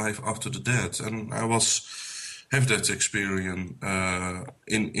there is life after the death. And I have that experience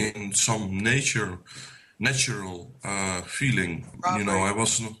in some natural feeling. Robert, you know, I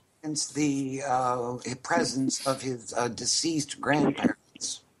was not... the presence of his deceased grandparents.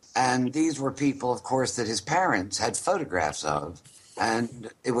 And these were people, of course, that his parents had photographs of. And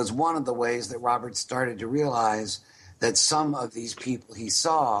it was one of the ways that Robert started to realize that some of these people he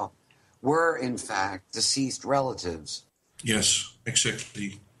saw were, in fact, deceased relatives. Yes,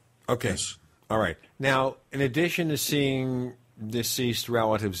 exactly. Okay. Yes. All right. Now, in addition to seeing deceased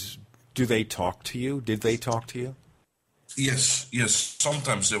relatives, do they talk to you? Did they talk to you? Yes.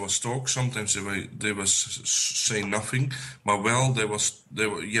 Sometimes they was talk. Sometimes they was say nothing. But well, they was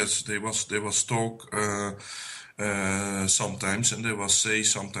talk. Sometimes, and they was say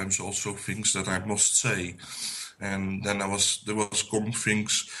sometimes also things that I must say, and then there was come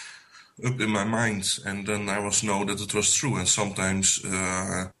things up in my mind, and then I was know that it was true. And sometimes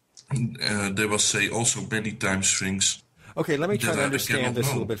they was say also many times things. Okay, let me try to understand this a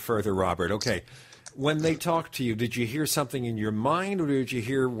little know. bit further, Robert. Okay. When they talked to you, did you hear something in your mind, or did you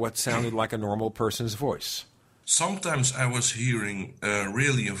hear what sounded like a normal person's voice? Sometimes I was hearing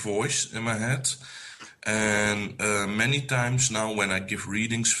really a voice in my head, and many times now when I give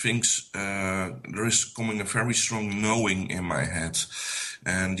readings, there is coming a very strong knowing in my head,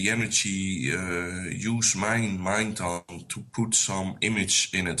 and the energy use my mind to put some image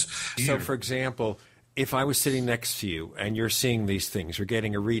in it. So, for example, if I was sitting next to you and you're seeing these things, you're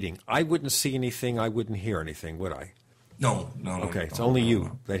getting a reading, I wouldn't see anything, I wouldn't hear anything, would I? No. Okay, it's only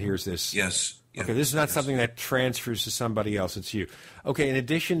you that hears this. Yes. Okay, this is not something that transfers to somebody else, it's you. Okay, in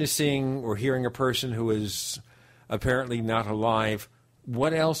addition to seeing or hearing a person who is apparently not alive,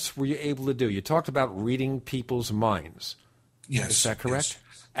 what else were you able to do? You talked about reading people's minds. Yes. Is that correct?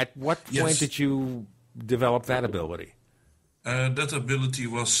 Yes. At what point did you develop that ability? That ability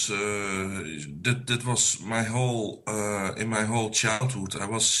was that was my whole in my whole childhood. I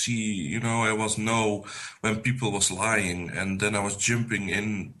was know when people was lying, and then I was jumping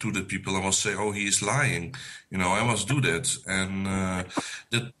into the people. I was say, "Oh, he is lying," I was do that, and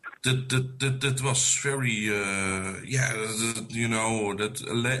that was very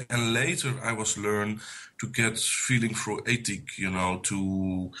and later I was learn to get feeling through ethic,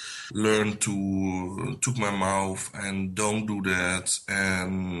 to learn to took my mouth and don't do that.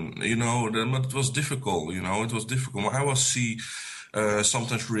 And, then it was difficult, it was difficult. I was see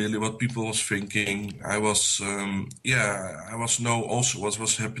sometimes really what people was thinking. I was know also what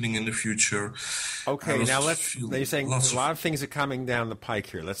was happening in the future. Okay, now they're saying a lot of things are coming down the pike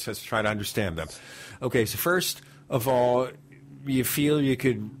here. Let's just try to understand them. Okay, so first of all, you feel you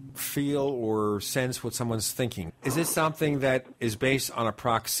could feel or sense what someone's thinking. Is this something that is based on a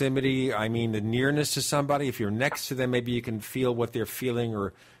proximity? I mean, the nearness to somebody. If you're next to them, maybe you can feel what they're feeling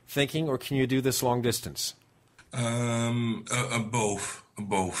or thinking, or can you do this long distance?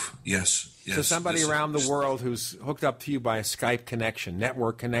 Both. Yes. So somebody around the world who's hooked up to you by a Skype connection,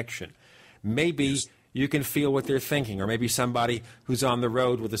 network connection, maybe you can feel what they're thinking, or maybe somebody who's on the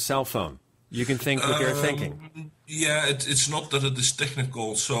road with a cell phone. You can think what they're thinking. Yeah, it's not that it is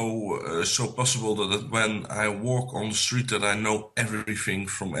technical, so possible that when I walk on the street that I know everything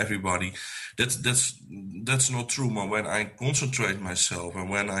from everybody. That's not true. But when I concentrate myself and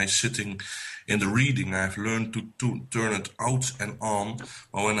when I'm sitting in the reading, I've learned to turn it out and on.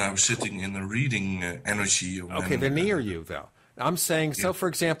 But when I'm sitting in the reading energy, okay, they're near you though. I'm saying so. For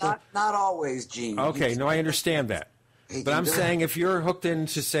example, not always, Gene. Okay, no, I understand that. But I'm saying if you're hooked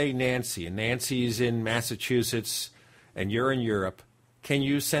into, say, Nancy, and Nancy's in Massachusetts, and you're in Europe, can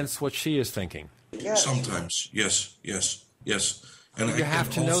you sense what she is thinking? Yes. Sometimes, yes. And you have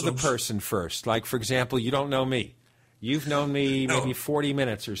to know the person first. Like, for example, you don't know me. You've known me maybe 40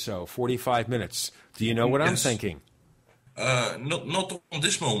 minutes or so, 45 minutes. Do you know what I'm thinking? Not on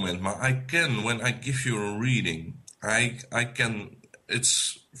this moment, but I can, when I give you a reading, I can...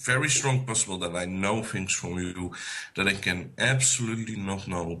 It's very strong possible that I know things from you that I can absolutely not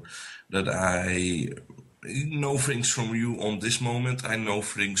know. That I know things from you on this moment. I know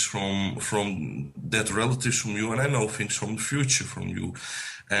things from that relatives from you, and I know things from the future from you.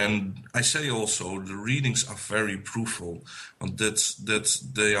 And I say also the readings are very proofful, and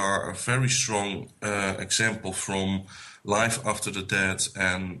that they are a very strong example from life after the death.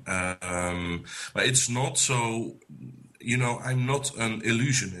 And but it's not so. You know, I'm not an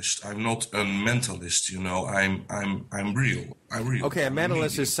illusionist. I'm not a mentalist. You know, I'm real. I'm real. Okay, a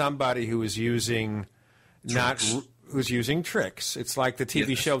mentalist is somebody who is using who's using tricks. It's like the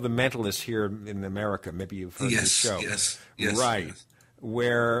TV show The Mentalist here in America. Maybe you've heard of the show. Yes. Right. Yes.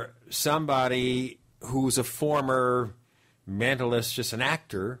 Where somebody who's a former mentalist, just an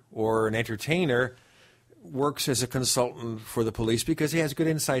actor or an entertainer, works as a consultant for the police because he has good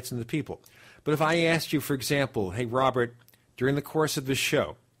insights into people. But if I asked you, for example, hey, Robbert, during the course of the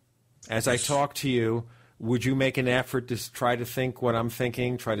show, as I talk to you, would you make an effort to try to think what I'm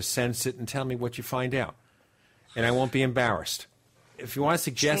thinking, try to sense it, and tell me what you find out? And I won't be embarrassed. If you want to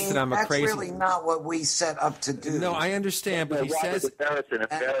suggest that I'm a crazy... That's really not what we set up to do. No, I understand, but he says...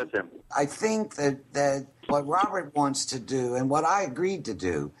 Embarrass him. I think that what Robbert wants to do, and what I agreed to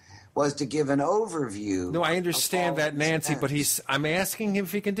do, was to give an overview. No, I understand that, Nancy, but I'm asking him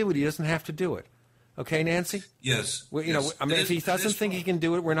if he can do it. He doesn't have to do it. Okay, Nancy? Yes. Well, if he doesn't think he can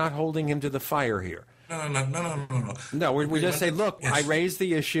do it, we're not holding him to the fire here. No. No, we just say, look, I raised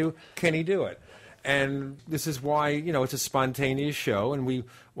the issue. Can he do it? And this is why, it's a spontaneous show, and we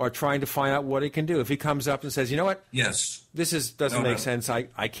are trying to find out what he can do. If he comes up and says, you know what? Yes. This doesn't make sense.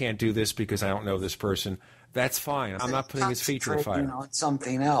 I can't do this because I don't know this person. That's fine. I'm not putting his feet to the fire. On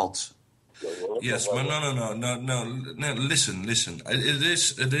something else. Yes, but no. Listen. It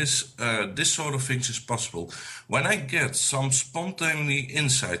is. This sort of things is possible. When I get some spontaneous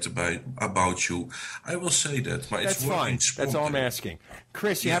insight about you, I will say that. But that's fine. That's all I'm asking.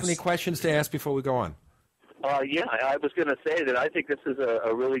 Chris, you have any questions to ask before we go on? Yeah, I was going to say that I think this is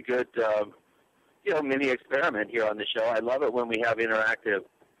a really good, mini experiment here on the show. I love it when we have interactive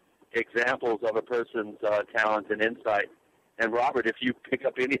examples of a person's talent and insight. And Robbert, if you pick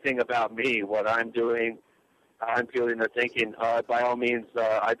up anything about me, what I'm doing, I'm feeling or thinking, by all means,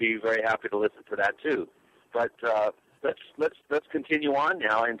 I'd be very happy to listen to that too. But let's continue on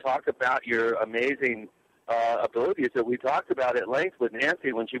now and talk about your amazing abilities that we talked about at length with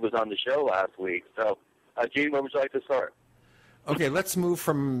Nancy when she was on the show last week. So, Gene, where would you like to start? Okay, let's move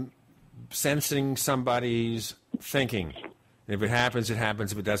from sensing somebody's thinking. If it happens, it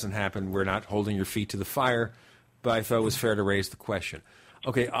happens. If it doesn't happen, we're not holding your feet to the fire. But I thought it was fair to raise the question.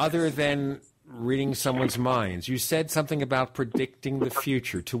 Okay, other than reading someone's minds, you said something about predicting the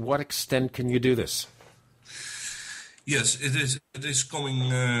future. To what extent can you do this? Yes, it is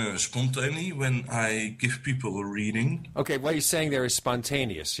coming spontaneously when I give people a reading. Okay, what you're saying there is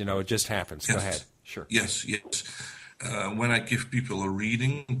spontaneous. It just happens. Yes. Go ahead. Sure. Yes. When I give people a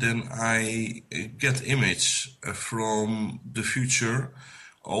reading, then I get image from the future,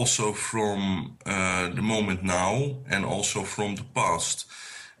 also from the moment now, and also from the past.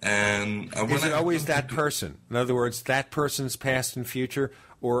 And is it always that person? In other words, that person's past and future,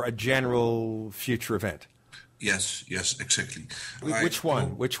 or a general future event? Yes, exactly. Which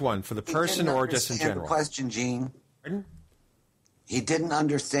one? Which one? For the person or just in general? The question, Gene. Pardon? He didn't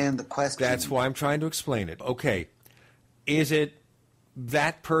understand the question. That's why I'm trying to explain it. Okay. Is it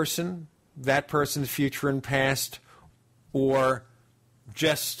that person's future and past, or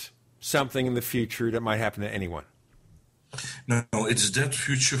just something in the future that might happen to anyone? No, it's that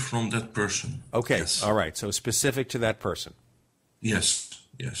future from that person. Okay, yes. All right, so specific to that person. Yes.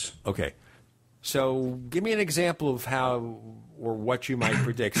 Okay, so give me an example of how or what you might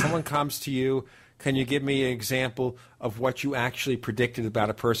predict. Someone comes to you, can you give me an example of what you actually predicted about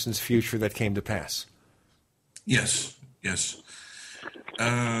a person's future that came to pass? Yes.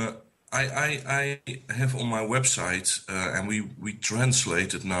 I have on my website, and we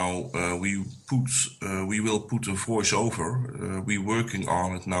translate it now. We will put a voiceover. We're working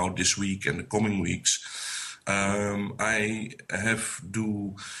on it now this week and the coming weeks. I have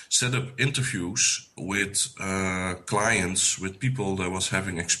to set up interviews with clients, with people that was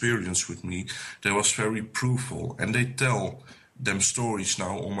having experience with me. That was very proofful, and they tell them stories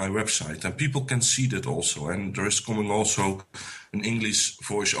now on my website, and people can see that also. And there is coming also an English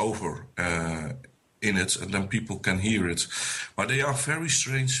voiceover in it, and then people can hear it. But there are very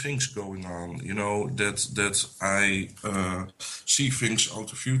strange things going on, that I see things out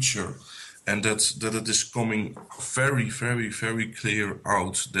the future, and that it is coming very, very, very clear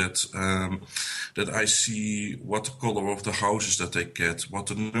out that I see what the color of the houses that they get, what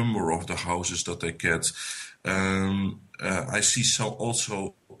the number of the houses that they get. I see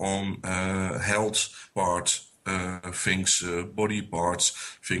also on health part things, body parts,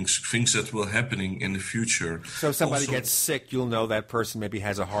 things that will happening in the future. So if somebody also, gets sick, you'll know that person maybe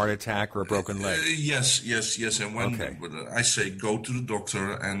has a heart attack or a broken leg. Yes. And when I say go to the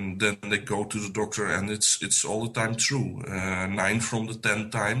doctor, and then they go to the doctor, and it's all the time true. 9 from the 10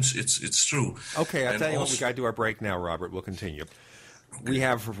 times, it's true. Okay, I'll tell you what, we got to do our break now, Robert. We'll continue. Okay. We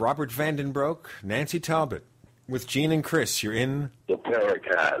have Robert Vandenbroek, Nancy Talbott, with Gene and Chris. You're in the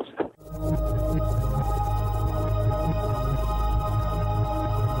Paracast.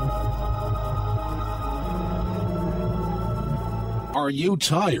 Are you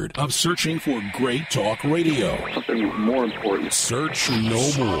tired of searching for great talk radio? Something more important. Search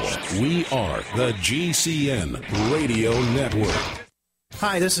no more. We are the GCN Radio Network.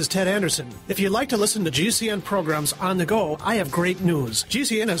 Hi, this is Ted Anderson. If you'd like to listen to GCN programs on the go, I have great news.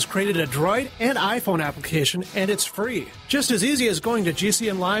 GCN has created a Droid and iPhone application, and it's free. Just as easy as going to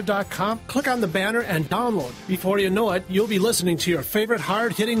GCNlive.com, click on the banner, and download. Before you know it, you'll be listening to your favorite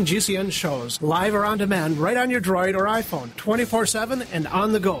hard-hitting GCN shows, live or on demand, right on your Droid or iPhone, 24/7 and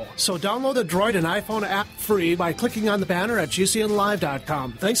on the go. So download the Droid and iPhone app free by clicking on the banner at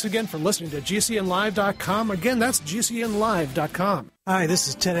GCNlive.com. Thanks again for listening to GCNlive.com. Again, that's GCNlive.com. Hi, this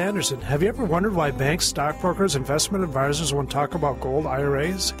is Ted Anderson. Have you ever wondered why banks, stockbrokers, investment advisors won't talk about gold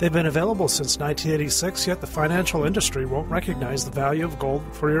IRAs? They've been available since 1986, yet the financial industry won't recognize the value of gold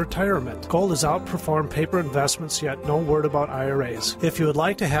for your retirement. Gold has outperformed paper investments, yet no word about IRAs. If you would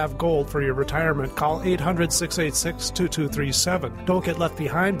like to have gold for your retirement, call 800-686-2237. Don't get left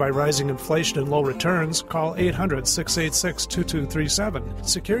behind by rising inflation and low returns. Call 800-686-2237.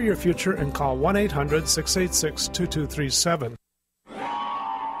 Secure your future and call 1-800-686-2237.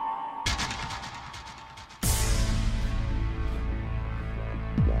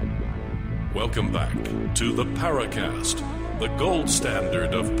 Welcome back to the Paracast, the gold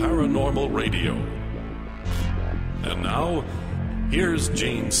standard of paranormal radio. And now, here's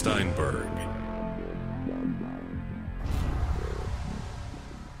Gene Steinberg.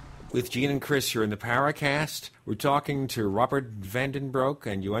 With Gene and Chris, you're in the Paracast. We're talking to Robert Vandenbroek,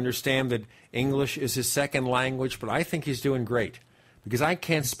 and you understand that English is his second language, but I think he's doing great, because I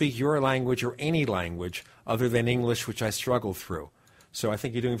can't speak your language or any language other than English, which I struggle through. So I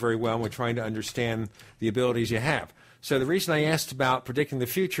think you're doing very well, and we're trying to understand the abilities you have. So the reason I asked about predicting the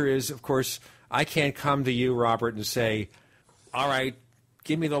future is, of course, I can't come to you, Robert, and say, all right,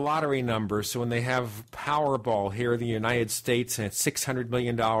 give me the lottery number. So when they have Powerball here in the United States and it's $600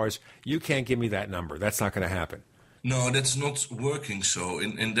 million, you can't give me that number. That's not going to happen. No, that's not working. So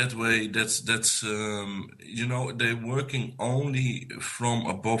in that way, that's they're working only from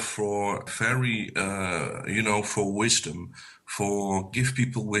above for very, for wisdom, for give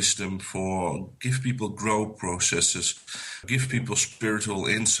people wisdom, for give people growth processes, give people spiritual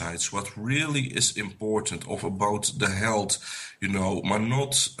insights. What really is important of about the health, but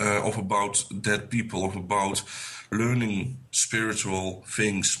not of about dead people, of about learning spiritual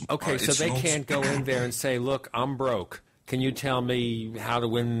things. Okay, so they can't go in there and say, look, I'm broke. can you tell me how to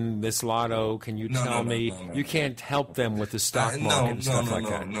win this lotto? Can you tell me? You can't help them with the stock market and stuff like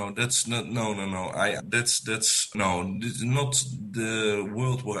that. No, that's not. No. This is not the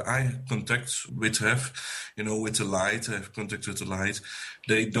world where I have contact with. With the light. I have contact with the light.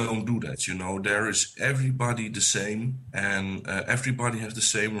 They don't do that. There is everybody the same, and everybody has the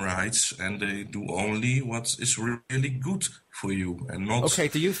same rights, and they do only what is really good for you, and not. Okay,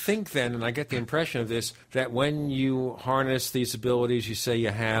 do you think then, and I get the impression of this, that when you harness these abilities you say you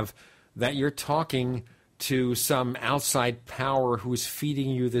have, that you're talking to some outside power who's feeding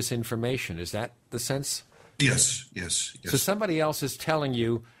you this information? Is that the sense? Yes. So somebody else is telling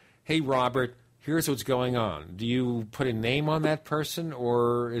you, hey, Robbert, here's what's going on. Do you put a name on that person,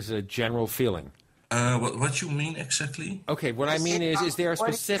 or is it a general feeling? What you mean exactly? Okay, what I mean is there a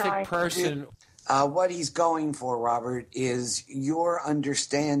specific person... What he's going for, Robbert, is your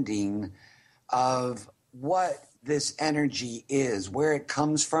understanding of what this energy is, where it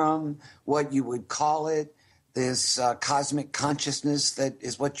comes from, what you would call it, this cosmic consciousness that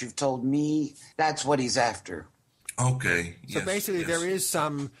is what you've told me. That's what he's after. Okay. So basically there is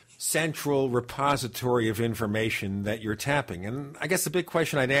some central repository of information that you're tapping. And I guess the big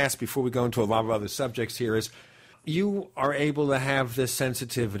question I'd ask before we go into a lot of other subjects here is, you are able to have this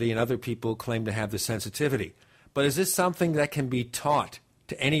sensitivity, and other people claim to have this sensitivity. But is this something that can be taught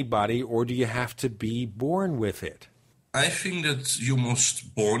to anybody, or do you have to be born with it? I think that you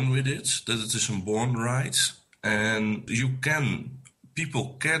must born with it, that it is a born right, and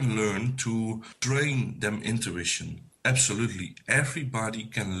people can learn to train them intuition. Absolutely. Everybody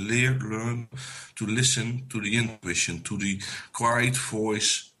can learn to listen to the intuition, to the quiet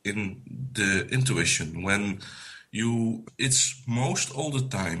voice in the intuition. It's most all the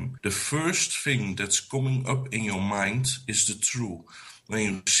time, the first thing that's coming up in your mind is the truth. When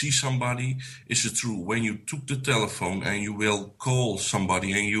you see somebody, it's the truth. When you took the telephone and you will call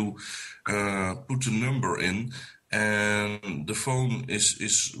somebody and you put the number in and the phone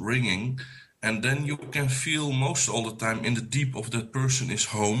is ringing, and then you can feel most all the time in the deep of that person is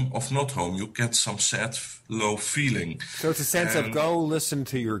home or not home. You get some sad, low feeling. So it's a sense of go listen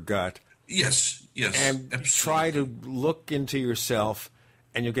to your gut. Yes. And absolutely. Try to look into yourself,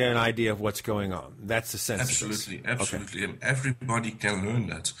 and you'll get an idea of what's going on. That's the sense. Absolutely. Okay. And everybody can learn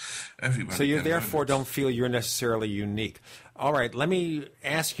that. So you therefore don't feel you're necessarily unique. All right, let me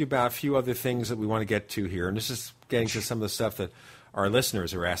ask you about a few other things that we want to get to here, and this is getting to some of the stuff that our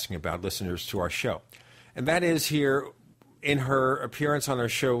listeners are asking about, listeners to our show. And that is here, in her appearance on our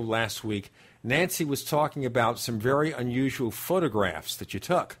show last week, Nancy was talking about some very unusual photographs that you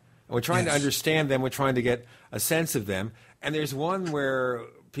took. And we're trying to understand them. We're trying to get a sense of them. And there's one where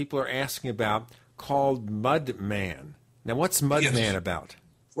people are asking about called Mud Man. Now, what's Mud Man about?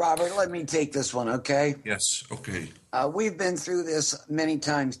 Robbert, let me take this one, okay? Yes, okay. We've been through this many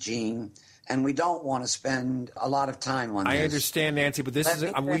times, Gene, and we don't want to spend a lot of time on this. I understand, Nancy, but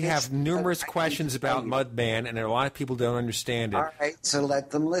we have numerous questions about Mud Man, and a lot of people don't understand it. All right, so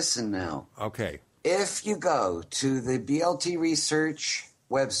let them listen now. Okay. If you go to the BLT Research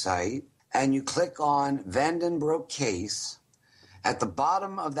website and you click on Vandenbroek case, at the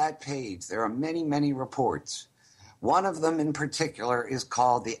bottom of that page there are many, many reports. One of them in particular is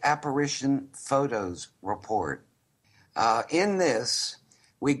called the Apparition Photos Report. In this,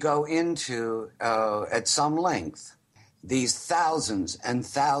 we go into, at some length, these thousands and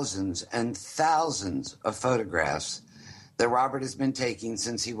thousands and thousands of photographs that Robbert has been taking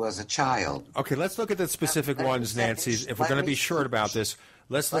since he was a child. Okay, let's look at the specific ones, Nancy. If we're going to be short about this,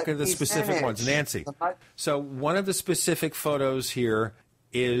 let's look at the specific ones. Nancy, so one of the specific photos here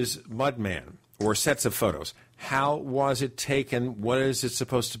is Mudman, or sets of photos. How was it taken? What is it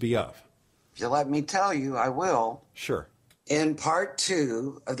supposed to be of? If you let me tell you, I will. Sure. In part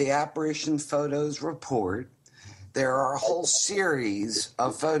 2 of the Apparition Photos Report, there are a whole series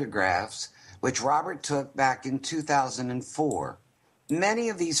of photographs which Robbert took back in 2004. Many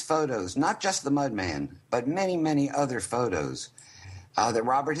of these photos, not just the Mudman, but many, many other photos that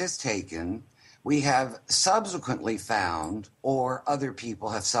Robbert has taken, we have subsequently found, or other people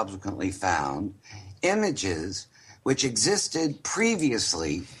have subsequently found, images which existed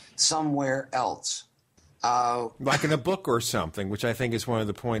previously somewhere else. Like in a book or something, which I think is one of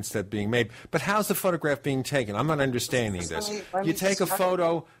the points that being made. But how's the photograph being taken? I'm not understanding this. You take a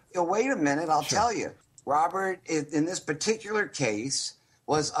photo... Wait a minute, I'll tell you. Robbert, in this particular case,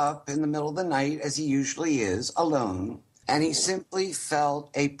 was up in the middle of the night, as he usually is, alone, and he simply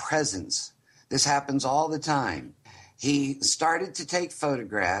felt a presence. This happens all the time. He started to take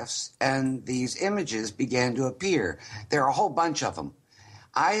photographs, and these images began to appear. There are a whole bunch of them.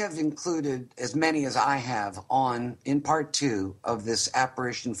 I have included as many as I have in part 2 of this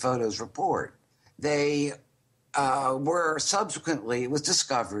apparition photos report. They were subsequently, it was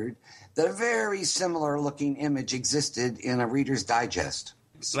discovered that a very similar looking image existed in a Reader's Digest.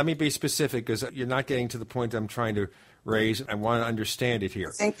 Let me be specific, because you're not getting to the point I'm trying to raise. I want to understand it here.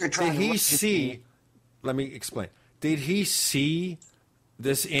 I think you're trying Did he see, let me explain, did he see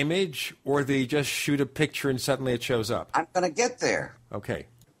this image, or did he just shoot a picture and suddenly it shows up? I'm going to get there. Okay.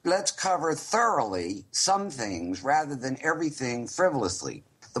 Let's cover thoroughly some things rather than everything frivolously.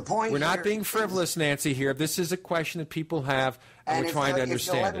 The point We're not being frivolous, Nancy, here. This is a question that people have, and we're trying to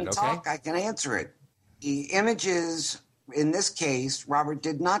understand it, okay? Talk, I can answer it. The images, in this case, Robbert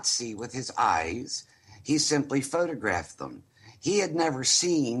did not see with his eyes. He simply photographed them. He had never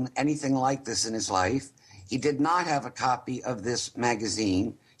seen anything like this in his life. He did not have a copy of this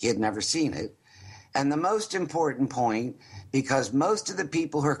magazine. He had never seen it. And the most important point, because most of the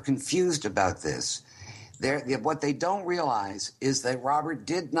people who are confused about this, what they don't realize is that Robbert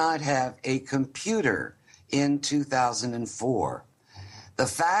did not have a computer in 2004. The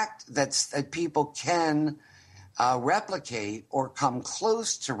fact that people can replicate or come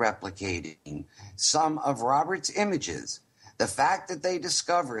close to replicating some of Robbert's images, the fact that they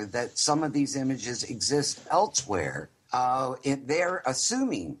discover that some of these images exist elsewhere, they're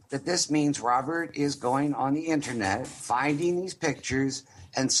assuming that this means Robbert is going on the internet, finding these pictures,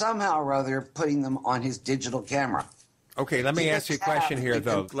 and somehow or other putting them on his digital camera. Okay, let me ask you a question here,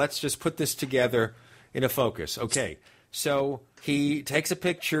 though. Let's just put this together in a focus. Okay, so he takes a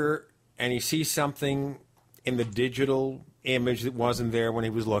picture and he sees something in the digital image that wasn't there when he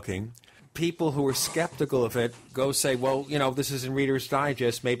was looking. People who are skeptical of it go say, well, this is in Reader's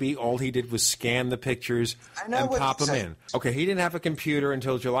Digest. Maybe all he did was scan the pictures and pop them in. Okay, he didn't have a computer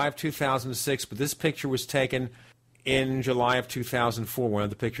until July of 2006, but this picture was taken in July of 2004, one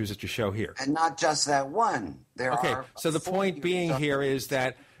of the pictures that you show here. And not just that one. So the point being here is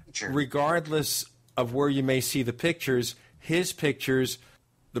that regardless of where you may see the pictures,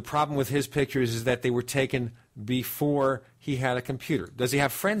 the problem with his pictures is that they were taken before he had a computer. Does he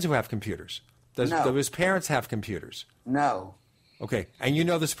have friends who have computers? Do his parents have computers? No. Okay, and you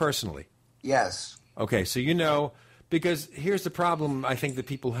know this personally? Yes. Okay, so because here's the problem I think that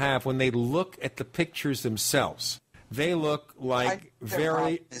people have when they look at the pictures themselves. They look like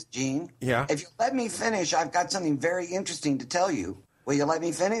Gene. Yeah. If you let me finish, I've got something very interesting to tell you. Will you let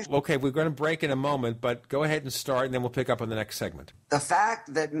me finish? Okay, we're going to break in a moment, but go ahead and start, and then we'll pick up on the next segment. The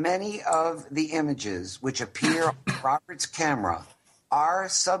fact that many of the images which appear on Robert's camera are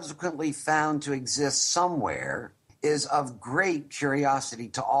subsequently found to exist somewhere is of great curiosity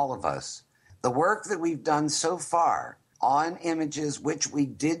to all of us. The work that we've done so far on images which we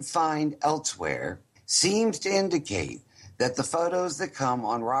did find elsewhere seems to indicate that the photos that come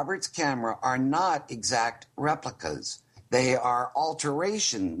on Robert's camera are not exact replicas. They are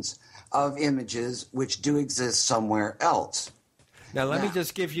alterations of images which do exist somewhere else. Now, let me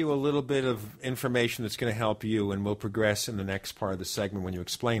just give you a little bit of information that's going to help you, and we'll progress in the next part of the segment when you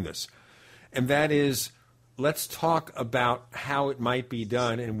explain this. And that is, let's talk about how it might be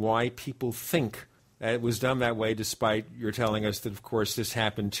done and why people think that it was done that way, despite you're telling us that, of course, this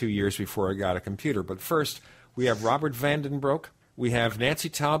happened 2 years before I got a computer. But first, we have Robbert Vandenbroek. We have Nancy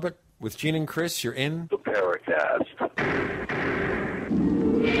Talbott with Gene and Chris. You're in the Paracast.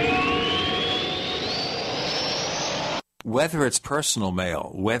 Whether it's personal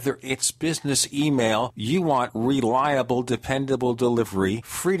mail, whether it's business email, you want reliable, dependable delivery,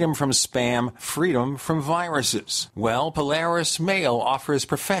 freedom from spam, freedom from viruses. Well, Polaris Mail offers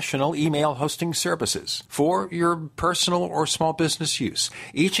professional email hosting services for your personal or small business use.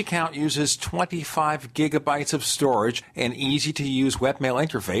 Each account uses 25 gigabytes of storage, an easy-to-use webmail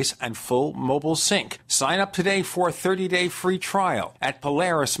interface, and full mobile sync. Sign up today for a 30-day free trial at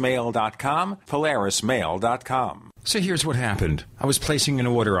polarismail.com, polarismail.com. So here's what happened. I was placing an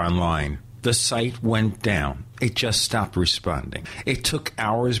order online. The site went down. It just stopped responding. It took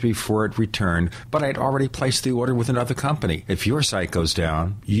hours before it returned, but I'd already placed the order with another company. If your site goes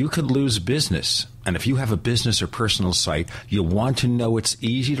down, you could lose business. And if you have a business or personal site, you'll want to know it's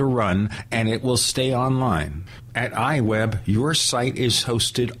easy to run and it will stay online. At iWeb, your site is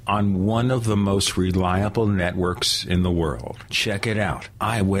hosted on one of the most reliable networks in the world. Check it out.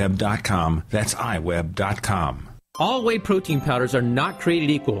 iWeb.com. That's iWeb.com. All whey protein powders are not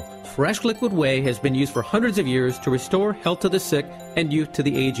created equal. Fresh liquid whey has been used for hundreds of years to restore health to the sick and youth to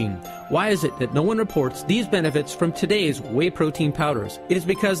the aging. Why is it that no one reports these benefits from today's whey protein powders? It is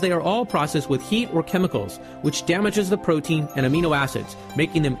because they are all processed with heat or chemicals, which damages the protein and amino acids,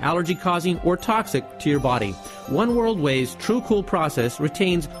 making them allergy-causing or toxic to your body. One World Whey's True Cool process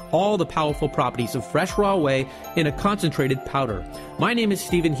retains all the powerful properties of fresh raw whey in a concentrated powder. My name is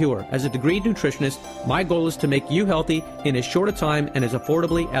Stephen Hewer. As a degreed nutritionist, my goal is to make you healthy in as short a time and as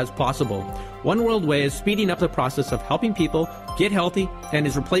affordably as possible. One World Whey is speeding up the process of helping people get healthy and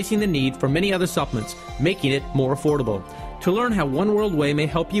is replacing the need for many other supplements, making it more affordable. To learn how One World Whey may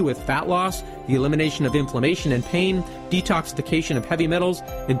help you with fat loss, the elimination of inflammation and pain, detoxification of heavy metals,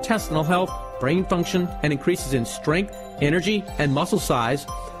 intestinal health, brain function, and increases in strength, energy, and muscle size,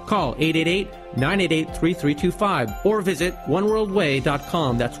 call 888-988-3325 or visit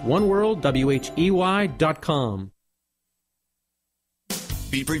oneworldwhey.com. That's oneworld.com.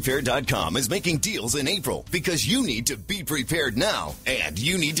 BePrepared.com is making deals in April because you need to be prepared now and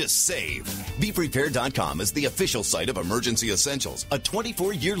you need to save. BePrepared.com is the official site of Emergency Essentials, a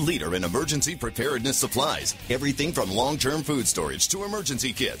 24-year leader in emergency preparedness supplies. Everything from long-term food storage to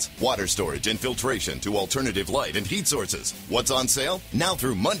emergency kits, water storage and filtration to alternative light and heat sources. What's on sale? Now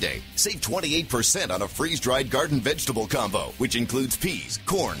through Monday, save 28% on a freeze-dried garden vegetable combo, which includes peas,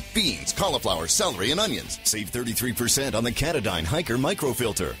 corn, beans, cauliflower, celery, and onions. Save 33% on the Catadyne Hiker microfilter.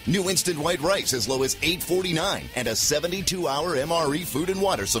 New instant white rice as low as $8.49 and a 72-hour MRE food and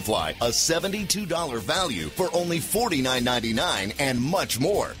water supply, a $72 value for only $49.99 and much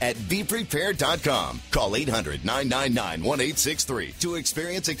more at BePrepared.com. Call 800-999-1863 to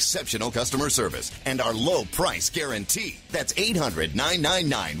experience exceptional customer service and our low price guarantee. That's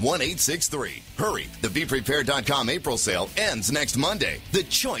 800-999-1863. Hurry, the BePrepared.com April sale ends next Monday. The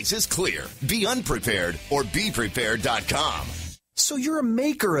choice is clear. Be unprepared or BePrepared.com. So you're a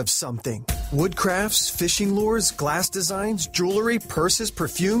maker of something. Woodcrafts, fishing lures, glass designs, jewelry, purses,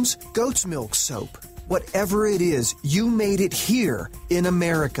 perfumes, goat's milk soap. Whatever it is, you made it here in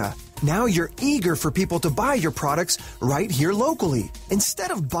America. Now you're eager for people to buy your products right here locally, instead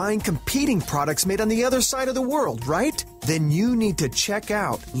of buying competing products made on the other side of the world, right? Then you need to check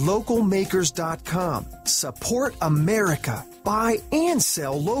out localmakers.com. Support America. Buy and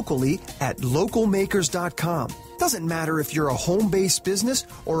sell locally at localmakers.com. Doesn't matter if you're a home-based business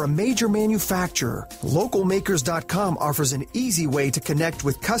or a major manufacturer. Localmakers.com offers an easy way to connect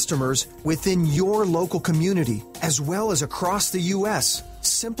with customers within your local community, as well as across the U.S.,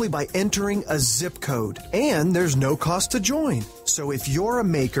 simply by entering a zip code. And there's no cost to join. So if you're a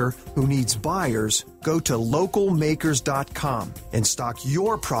maker who needs buyers, go to localmakers.com and stock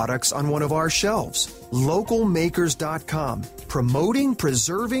your products on one of our shelves. Localmakers.com, promoting,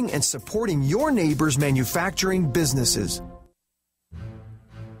 preserving, and supporting your neighbors' manufacturing businesses.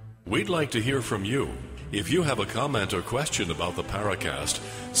 We'd like to hear from you. If you have a comment or question about the Paracast,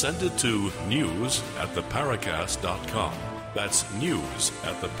 send it to news@theparacast.com. That's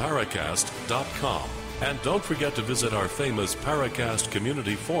news@theparacast.com. And don't forget to visit our famous Paracast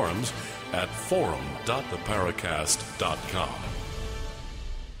community forums at forum.theparacast.com.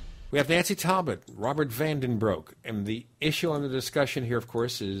 We have Nancy Talbott, Robbert Vandenbroek, and the issue on the discussion here, of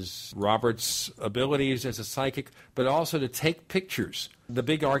course, is Robert's abilities as a psychic, but also to take pictures. The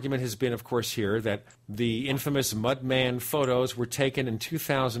big argument has been, of course, here that the infamous Mudman photos were taken in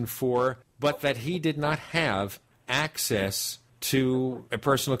 2004, but that he did not have access to a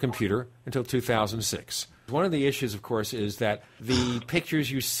personal computer until 2006. One of the issues, of course, is that the pictures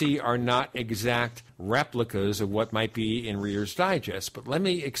you see are not exact replicas of what might be in Reader's Digest. But let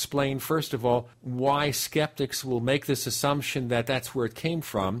me explain, first of all, why skeptics will make this assumption that that's where it came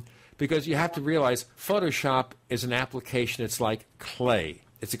from, because you have to realize Photoshop is an application. It's like clay.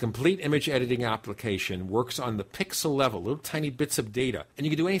 It's a complete image editing application, works on the pixel level, little tiny bits of data, and you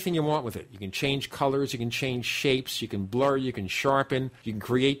can do anything you want with it. You can change colors, you can change shapes, you can blur, you can sharpen, you can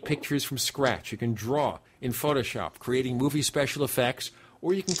create pictures from scratch, you can draw in Photoshop, creating movie special effects,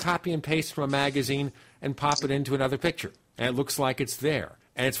 or you can copy and paste from a magazine and pop it into another picture, and it looks like it's there.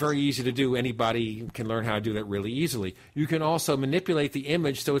 And it's very easy to do. Anybody can learn how to do that really easily. You can also manipulate the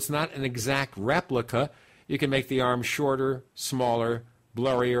image so it's not an exact replica. You can make the arm shorter, smaller,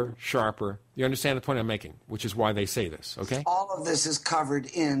 blurrier, sharper. You understand the point I'm making, which is why they say this, okay? All of this is covered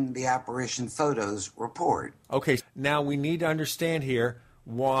in the Apparition Photos report. Okay, now we need to understand here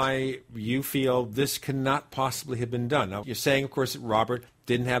why you feel this cannot possibly have been done. Now, you're saying, of course, that Robbert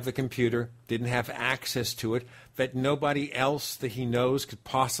didn't have the computer, didn't have access to it, that nobody else that he knows could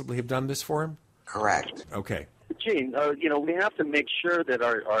possibly have done this for him? Correct. Okay. Gene, we have to make sure that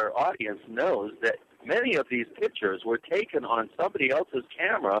our audience knows that many of these pictures were taken on somebody else's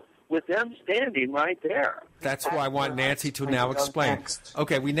camera with them standing right there. That's why I want Nancy to now explain.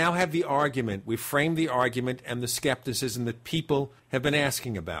 Okay, we now have the argument. We framed the argument and the skepticism that people have been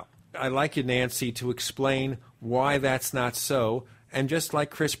asking about. I'd like you, Nancy, to explain why that's not so. And just like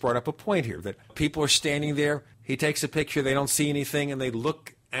Chris brought up a point here, that people are standing there, he takes a picture, they don't see anything, and they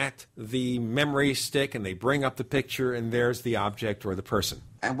look at the memory stick and they bring up the picture, and there's the object or the person.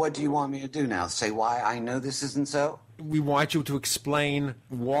 And what do you want me to do now? Say why I know this isn't so? We want you to explain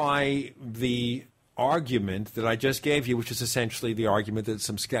why the argument that I just gave you, which is essentially the argument that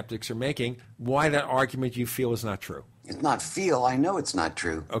some skeptics are making, why that argument you feel is not true. It's not feel. I know it's not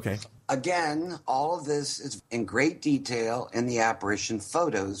true. Okay. Again, all of this is in great detail in the apparition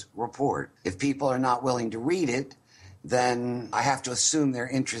photos report. If people are not willing to read it, then I have to assume their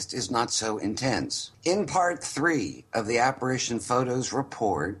interest is not so intense. In part 3 of the apparition photos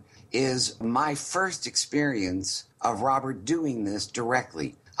report is my first experience of Robbert doing this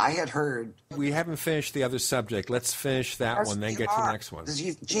directly. I had heard... We haven't finished the other subject. Let's finish that one, then get to the next one.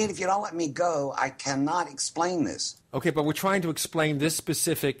 Gene, if you don't let me go, I cannot explain this. Okay, but we're trying to explain this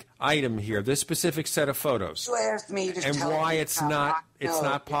specific item here, this specific set of photos. You asked me to and tell why me it's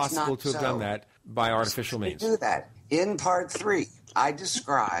not possible to have done that by artificial means. Do that. In part 3, I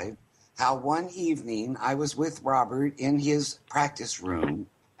describe how one evening I was with Robbert in his practice room,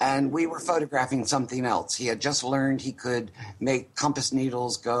 and we were photographing something else. He had just learned he could make compass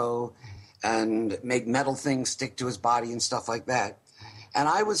needles go and make metal things stick to his body and stuff like that. And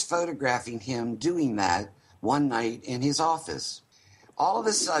I was photographing him doing that one night in his office. All of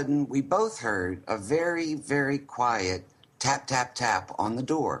a sudden, we both heard a very, very quiet tap, tap, tap on the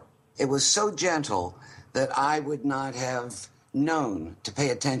door. It was so gentle that I would not have known to pay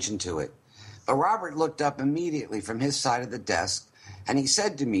attention to it. But Robbert looked up immediately from his side of the desk, and he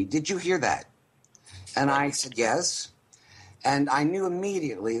said to me, "Did you hear that?" And I said, "Yes." And I knew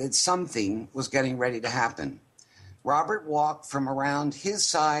immediately that something was getting ready to happen. Robbert walked from around his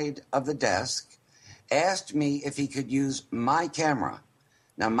side of the desk, asked me if he could use my camera.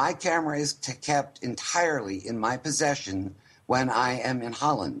 Now, my camera is kept entirely in my possession when I am in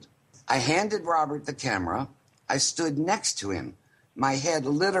Holland. I handed Robbert the camera. I stood next to him, my head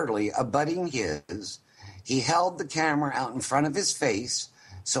literally abutting his. He held the camera out in front of his face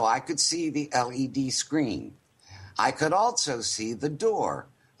so I could see the LED screen. I could also see the door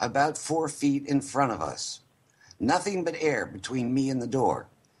about 4 feet in front of us. Nothing but air between me and the door.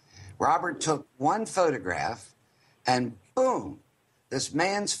 Robbert took one photograph, and boom, this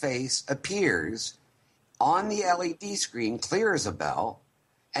man's face appears on the LED screen, clear as a bell,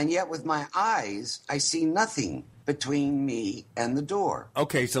 and yet with my eyes, I see nothing between me and the door.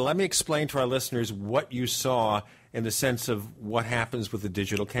 Okay, so let me explain to our listeners what you saw in the sense of what happens with the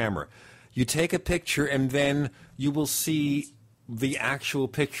digital camera. You take a picture, and then you will see the actual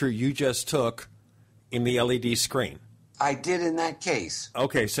picture you just took in the LED screen. I did in that case.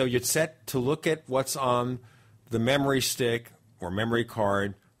 Okay, so you're set to look at what's on the memory stick or memory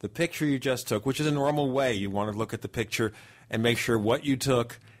card, the picture you just took, which is a normal way. You want to look at the picture and make sure what you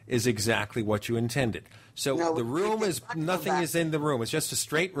took is exactly what you intended. So the room is, nothing is in the room. It's just a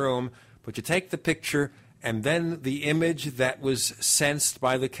straight room, but you take the picture, and then the image that was sensed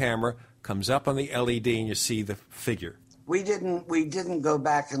by the camera comes up on the LED, and you see the figure. We didn't go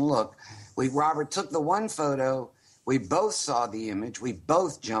back and look. Robbert took the one photo. We both saw the image. We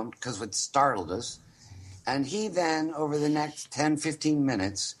both jumped because it startled us. And he then, over the next 10, 15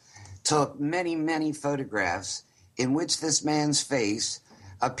 minutes, took many, many photographs in which this man's face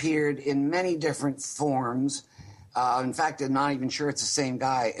appeared in many different forms. In fact, I'm not even sure it's the same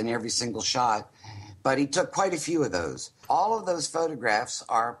guy in every single shot. But he took quite a few of those. All of those photographs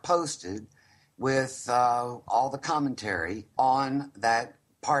are posted with all the commentary on that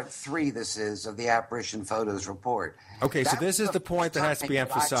Part 3, this is, of the apparition photos report. Okay, so this is the point that has to be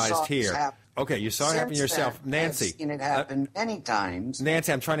emphasized here. Okay, you saw it happen yourself. Nancy. I've seen it happen many times.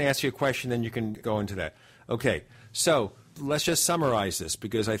 Nancy, I'm trying to ask you a question, then you can go into that. Okay, so let's just summarize this,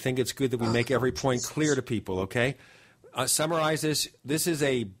 because I think it's good that we make every point clear to people, okay? Summarize this. This is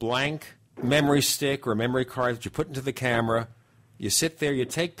a blank memory stick or memory card that you put into the camera. You sit there, you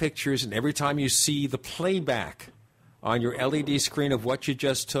take pictures, and every time you see the playback on your LED screen of what you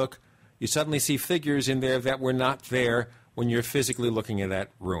just took, you suddenly see figures in there that were not there when you're physically looking at that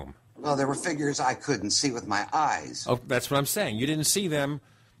room. Well, there were figures I couldn't see with my eyes. Oh, that's what I'm saying. You didn't see them.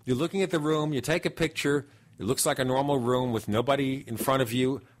 You're looking at the room. You take a picture. It looks like a normal room with nobody in front of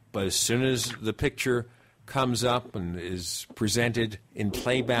you, but as soon as the picture comes up and is presented in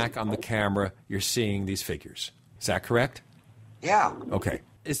playback on the camera, you're seeing these figures. Is that correct? Yeah. Okay.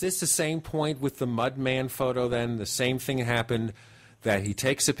 Is this the same point with the Mudman photo then? The same thing happened, that he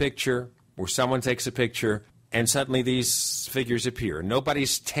takes a picture or someone takes a picture and suddenly these figures appear.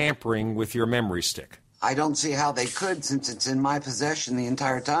 Nobody's tampering with your memory stick. I don't see how they could, since it's in my possession the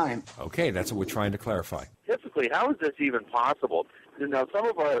entire time. Okay, that's what we're trying to clarify. Typically, how is this even possible? Now, some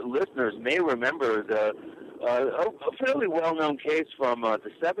of our listeners may remember a fairly well-known case from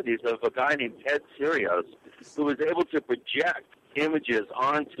the 70s of a guy named Ted Sirios who was able to project images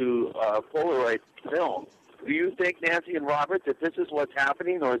onto Polaroid film. Do you think, Nancy and Robert, that this is what's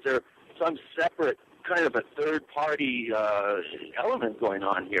happening, or is there some separate kind of a third-party element going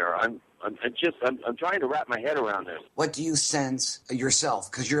on here? I'm trying to wrap my head around this. What do you sense yourself,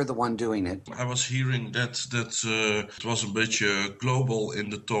 because you're the one doing it? I was hearing that it was a bit global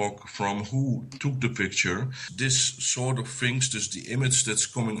in the talk from who took the picture. This sort of things, just the image that's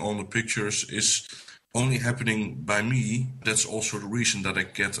coming on the pictures is only happening by me. That's also the reason that I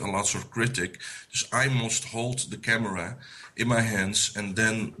get a lot of critic. Because I must hold the camera in my hands and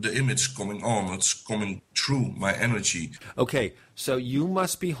then the image coming on. It's coming through my energy. Okay, so you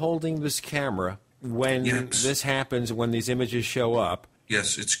must be holding this camera when this happens, when these images show up.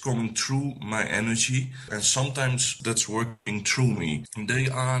 Yes, it's coming through my energy, and sometimes that's working through me. And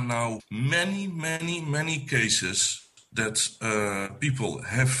there are now many cases that people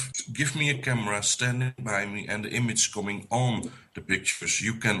have give me a camera standing by me and the image coming on the pictures.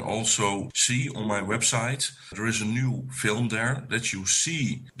 You can also see on my website, there is a new film there that you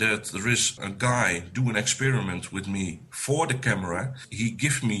see that there is a guy do an experiment with me for the camera. He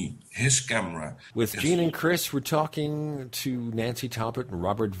give me his camera. With Gene and Chris, we're talking to Nancy Talbott and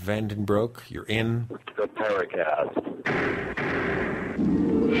Robert Vandenbroek. You're in the Paracast.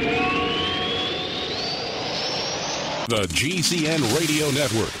 The GCN Radio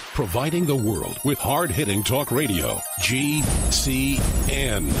Network, providing the world with hard-hitting talk radio.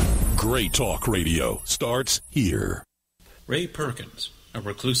 GCN. Great talk radio starts here. Ray Perkins, a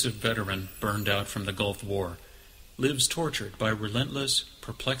reclusive veteran burned out from the Gulf War, lives tortured by relentless,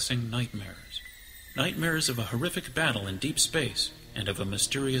 perplexing nightmares. Nightmares of a horrific battle in deep space and of a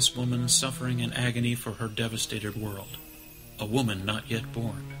mysterious woman suffering in agony for her devastated world. A woman not yet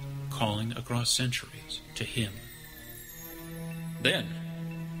born, calling across centuries to him. Then,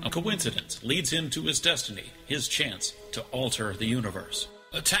 a coincidence leads him to his destiny, his chance to alter the universe.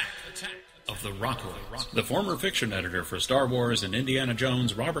 Attack of the Rockoids. The former fiction editor for Star Wars and Indiana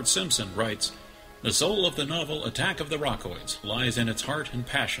Jones, Robert Simpson, writes, "The soul of the novel Attack of the Rockoids lies in its heart and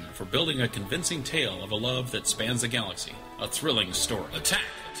passion for building a convincing tale of a love that spans the galaxy. A thrilling story. Attack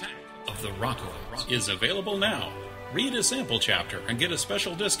of the Rockoids is available now. Read a sample chapter and get a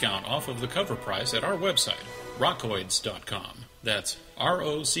special discount off of the cover price at our website, rockoids.com. That's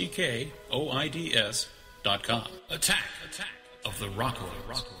ROCKOIDS.com. Attack of the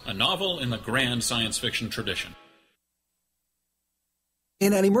Rockoids, a novel in the grand science fiction tradition.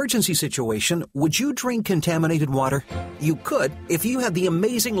 In an emergency situation, would you drink contaminated water? You could if you had the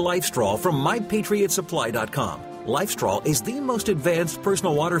amazing LifeStraw from MyPatriotSupply.com. LifeStraw is the most advanced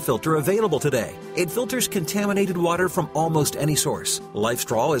personal water filter available today. It filters contaminated water from almost any source.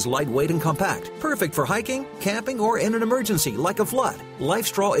 LifeStraw is lightweight and compact, perfect for hiking, camping, or in an emergency like a flood.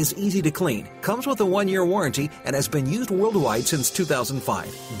 LifeStraw is easy to clean, comes with a 1-year warranty, and has been used worldwide since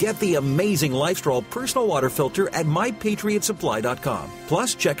 2005. Get the amazing LifeStraw personal water filter at MyPatriotSupply.com.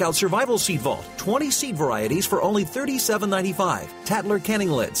 Plus, check out Survival Seed Vault, 20 seed varieties for only $37.95. Tattler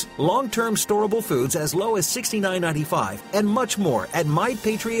canning lids, long-term storable foods as low as $69.95, and much more at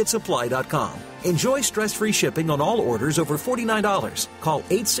MyPatriotSupply.com. Enjoy stress-free shipping on all orders over $49. Call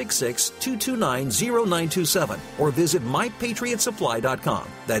 866-229-0927 or visit MyPatriotSupply.com.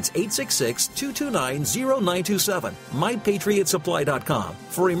 That's 866-229-0927. MyPatriotSupply.com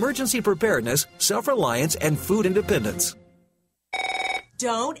for emergency preparedness, self-reliance, and food independence.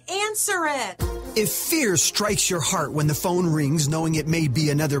 Don't answer it. If fear strikes your heart when the phone rings knowing it may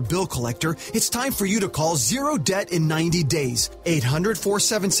be another bill collector, it's time for you to call Zero Debt in 90 days.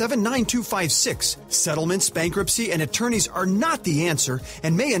 800-477-9256. Settlements, bankruptcy, and attorneys are not the answer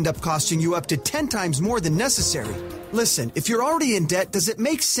and may end up costing you up to 10 times more than necessary. Listen, if you're already in debt, does it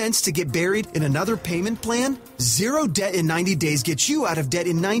make sense to get buried in another payment plan? Zero Debt in 90 days gets you out of debt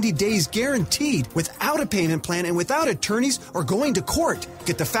in 90 days guaranteed, without a payment plan and without attorneys or going to court.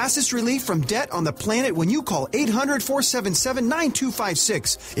 Get the fastest relief from debt on the planet when you call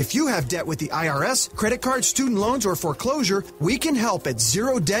 800-477-9256. If you have debt with the IRS, credit cards, student loans, or foreclosure, we can help at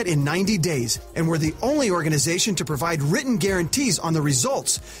Zero Debt in 90 days. And we're the only organization to provide written guarantees on the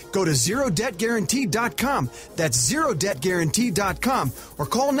results. Go to ZeroDebtGuarantee.com. That's ZeroDebtGuarantee.com or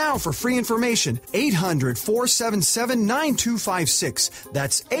call now for free information. 800-477-9256.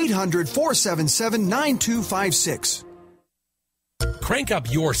 That's 800-477-9256. Crank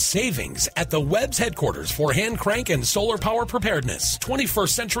up your savings at the Webb's headquarters for hand crank and solar power preparedness.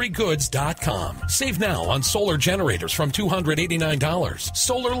 21stCenturyGoods.com. Save now on solar generators from $289.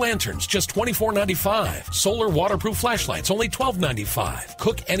 Solar lanterns just $24.95. Solar waterproof flashlights only $12.95.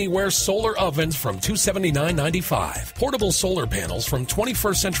 Cook Anywhere solar ovens from $279.95. Portable solar panels from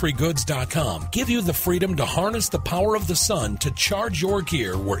 21stCenturyGoods.com give you the freedom to harness the power of the sun to charge your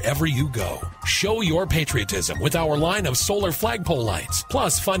gear wherever you go. Show your patriotism with our line of solar flagpole lights.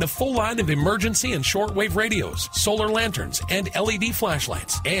 Plus, find a full line of emergency and shortwave radios, solar lanterns, and LED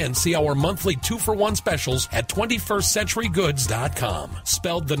flashlights. And see our monthly 2-for-1 specials at 21stCenturyGoods.com.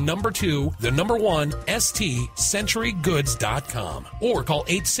 Spelled the number 2, the number 1, ST, CenturyGoods.com. Or call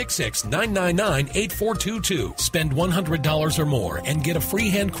 866-999-8422. Spend $100 or more and get a free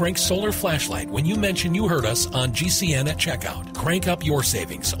hand crank solar flashlight when you mention you heard us on GCN at checkout. Crank up your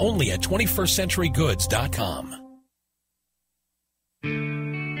savings only at 21stCenturyGoods.com.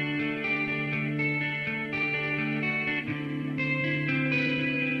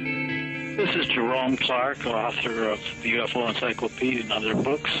 This is Jerome Clark, author of the UFO Encyclopedia and other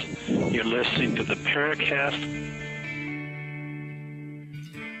books. You're listening to the Paracast.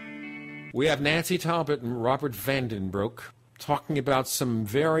 We have Nancy Talbott and Robert Vandenbroek talking about some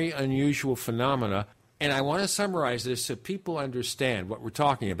very unusual phenomena, and I want to summarize this so people understand what we're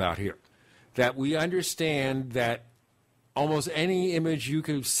talking about here. That we understand that almost any image you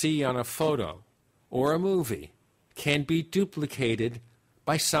can see on a photo or a movie can be duplicated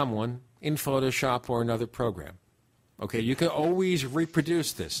by someone in Photoshop or another program. Okay, you can always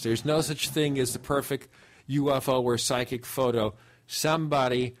reproduce this. There's no such thing as the perfect UFO or psychic photo.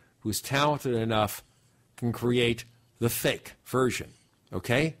 Somebody who's talented enough can create the fake version.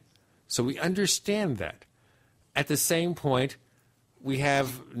 Okay? So we understand that. At the same point, we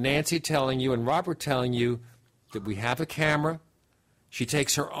have Nancy telling you and Robert telling you that we have a camera. She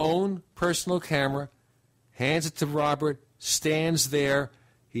takes her own personal camera, hands it to Robert, stands there.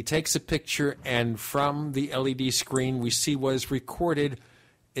 He takes a picture, and from the LED screen, we see what is recorded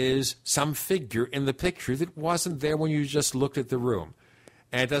is some figure in the picture that wasn't there when you just looked at the room.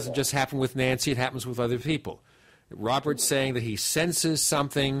 And it doesn't just happen with Nancy, it happens with other people. Robert's saying that he senses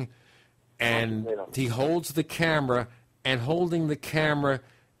something, and he holds the camera, and holding the camera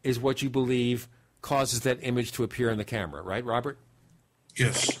is what you believe causes that image to appear in the camera, right, Robert?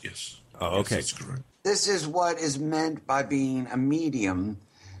 Yes. Oh, okay. Yes, that's correct. This is what is meant by being a medium.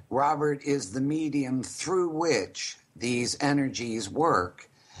 Robert is the medium through which these energies work,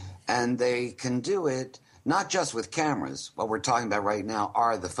 and they can do it not just with cameras. What we're talking about right now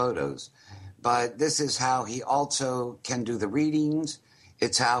are the photos, but this is how he also can do the readings.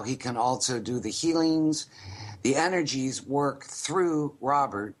 It's how he can also do the healings. The energies work through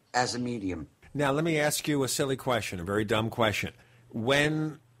Robert as a medium. Now, let me ask you a silly question, a very dumb question.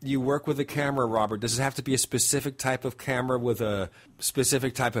 When you work with a camera, Robert, does it have to be a specific type of camera with a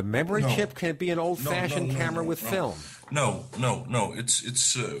specific type of memory chip? Can it be an old-fashioned camera with film? No.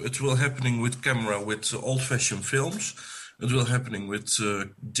 It will happening with camera with old-fashioned films. It will happening with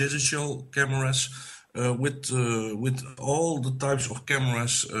digital cameras. With all the types of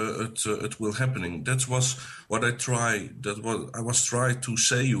cameras, it will happening. That was what I try. I was trying to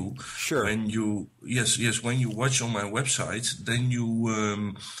say you. Sure. When you when you watch on my website, then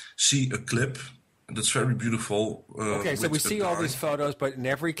you see a clip. That's very beautiful. Okay, so we see all these photos, but in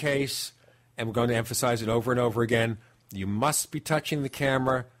every case, and we're going to emphasize it over and over again, you must be touching the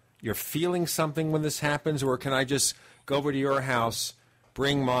camera. You're feeling something when this happens, or can I just go over to your house,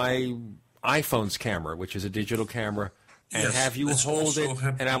 bring my iPhone's camera, which is a digital camera, and have you hold it,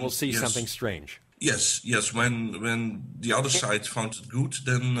 and I will see something strange? Yes. When the other side found it good,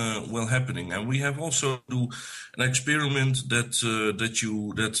 then will happening. And we have also do an experiment that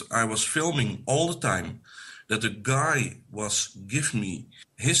I was filming all the time. That a guy was give me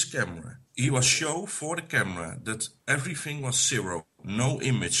his camera. He was show for the camera that everything was zero, no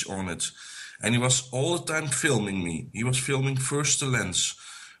image on it, and he was all the time filming me. He was filming first the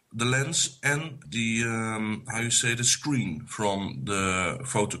lens and the the screen from the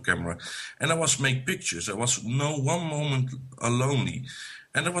photo camera, and I was make pictures. I was no one moment alone,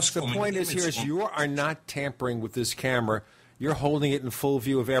 and I was. The point is here is you are not tampering with this camera. You're holding it in full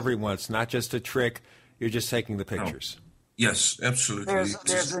view of everyone. It's not just a trick. You're just taking the pictures. No. Yes, absolutely.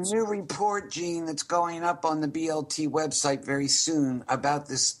 There's a new report, Gene, that's going up on the BLT website very soon about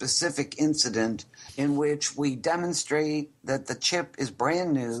this specific incident in which we demonstrate that the chip is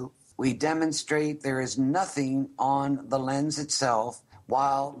brand new. We demonstrate there is nothing on the lens itself.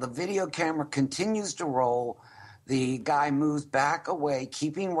 While the video camera continues to roll, the guy moves back away,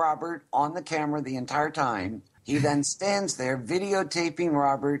 keeping Robbert on the camera the entire time. He then stands there videotaping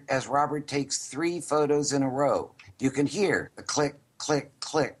Robbert as Robbert takes 3 photos in a row. You can hear the click, click,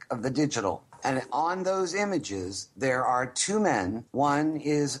 click of the digital. And on those images, there are 2 men. One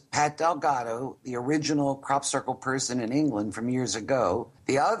is Pat Delgado, the original crop circle person in England from years ago.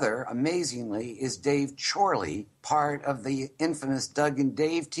 The other, amazingly, is Dave Chorley, part of the infamous Doug and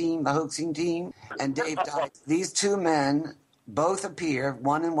Dave team, the hoaxing team. And Dave died. These 2 men both appear,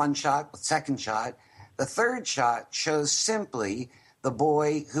 one in one shot, second shot. The third shot shows simply the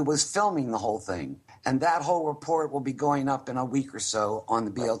boy who was filming the whole thing. And that whole report will be going up in a week or so on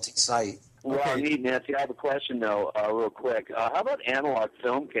the BLT site. Well, neat, Nancy. I have a question, though, real quick. How about analog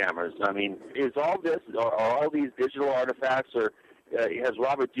film cameras? I mean, is all this, or are all these digital artifacts, or has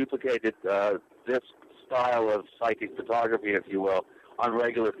Robbert duplicated this style of psychic photography, if you will, on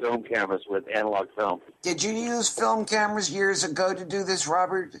regular film cameras with analog film? Did you use film cameras years ago to do this,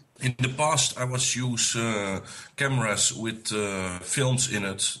 Robbert? In the past, I was use cameras with films in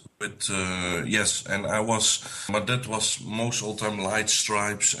it. Yes, and but that was most of the time light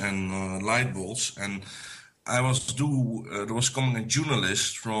stripes and light balls. And there was coming a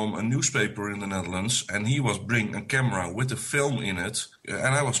journalist from a newspaper in the Netherlands, and he was bringing a camera with a film in it,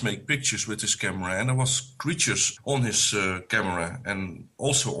 and I was making pictures with his camera, and there was creatures on his camera and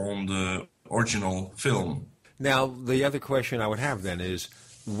also on the original film. Now, the other question I would have then is,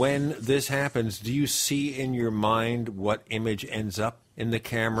 when this happens, do you see in your mind what image ends up in the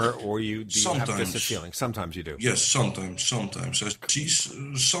camera, or do you have just a feeling? Sometimes you do. Yes, sometimes. I see,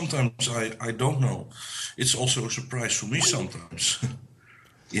 sometimes I don't know. It's also a surprise for me sometimes.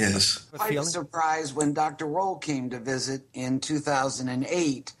 Yes. Quite surprised when Dr. Roll came to visit in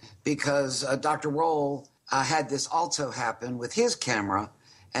 2008, because Dr. Roll had this also happen with his camera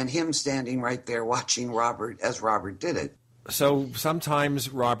and him standing right there watching Robbert as Robbert did it. So sometimes,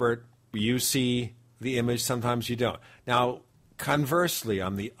 Robbert, you see the image, sometimes you don't. Now, conversely,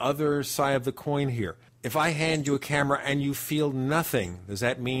 on the other side of the coin here, if I hand you a camera and you feel nothing, does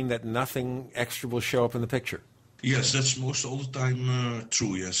that mean that nothing extra will show up in the picture? Yes, that's most all the time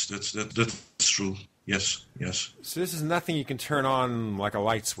true. Yes, that's true. Yes. So this is nothing you can turn on like a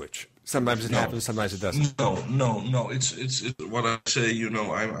light switch. Sometimes it happens, sometimes it doesn't. No. It's what I say.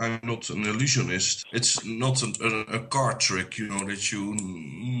 I'm not an illusionist. It's not a card trick. That you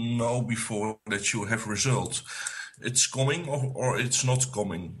know before that you have results. It's coming or it's not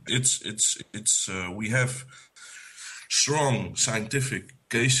coming. We have strong scientific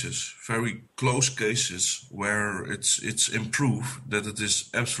cases, very close cases, where it's improved that it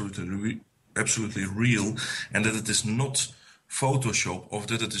is absolutely real, and that it is not Photoshop, or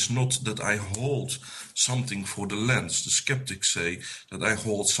that it is not that I hold something for the lens. The skeptics say that I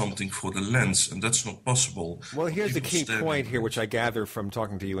hold something for the lens, and that's not possible. Well, here's the key point here, which I gather from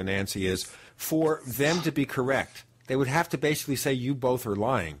talking to you and Nancy, is for them to be correct, they would have to basically say you both are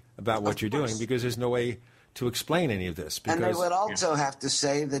lying about what you're doing, because there's no way to explain any of this. Because, and they would also have to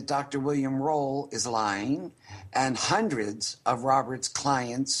say that Dr. William Roll is lying, and hundreds of Robbert's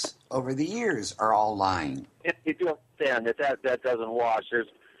clients over the years are all lying. You do understand that doesn't wash.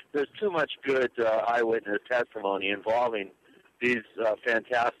 There's too much good eyewitness testimony involving these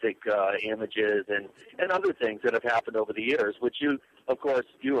fantastic images and other things that have happened over the years, which you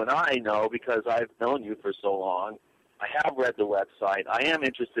and I know because I've known you for so long. I have read the website. I am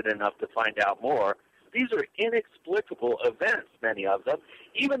interested enough to find out more. These are inexplicable events, many of them,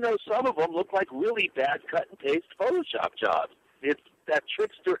 even though some of them look like really bad cut-and-paste Photoshop jobs. It's that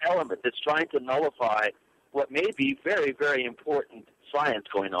trickster element that's trying to nullify what may be very, very important science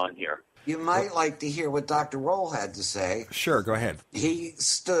going on here. You might like to hear what Dr. Roll had to say. Sure, go ahead. He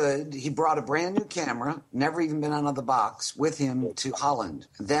brought a brand new camera, never even been out of the box, with him to Holland.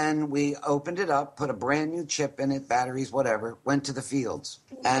 Then we opened it up, put a brand new chip in it, batteries, whatever, went to the fields.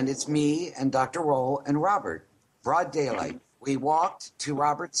 And it's me and Dr. Roll and Robbert. Broad daylight. We walked to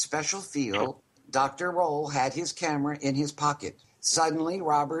Robbert's special field. Dr. Roll had his camera in his pocket. Suddenly,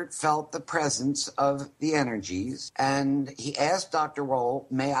 Robbert felt the presence of the energies, and he asked Dr. Roll,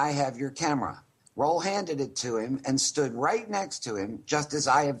 "May I have your camera?" Roll handed it to him and stood right next to him, just as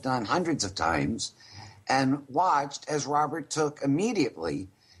I have done hundreds of times, and watched as Robbert took immediately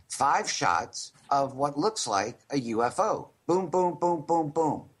 5 shots of what looks like a UFO. Boom, boom, boom, boom,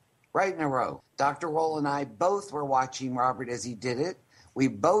 boom, right in a row. Dr. Roll and I both were watching Robbert as he did it. We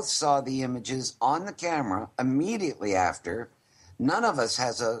both saw the images on the camera immediately after. None of us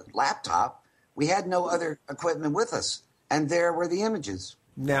has a laptop. We had no other equipment with us. And there were the images.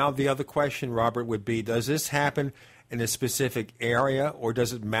 Now, the other question, Robert, would be, does this happen in a specific area, or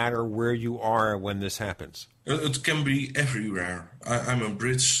does it matter where you are when this happens? It can be everywhere. I'm a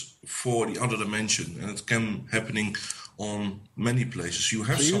bridge for the other dimension, and it can happening on many places. So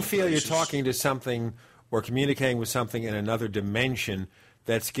you feel you're talking to something or communicating with something in another dimension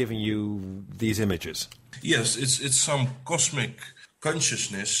that's giving you these images? Yes, it's some cosmic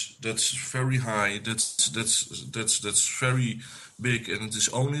consciousness that's very high, that's very big, and it is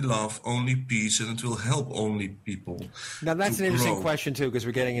only love, only peace, and it will help only people. Now that's an interesting question too, because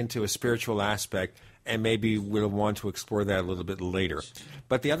we're getting into a spiritual aspect, and maybe we'll want to explore that a little bit later.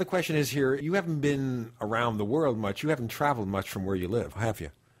 But the other question is here, you haven't been around the world much, you haven't traveled much from where you live, have you?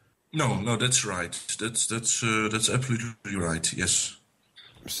 No, that's right. That's absolutely right, yes.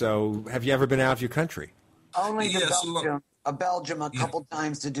 So, have you ever been out of your country? Only to Belgium a couple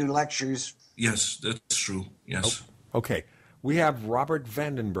times to do lectures. Yes, that's true, yes. Oh, okay. We have Robert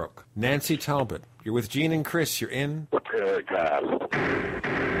Vandenbroek, Nancy Talbott. You're with Gene and Chris. You're in Paracast.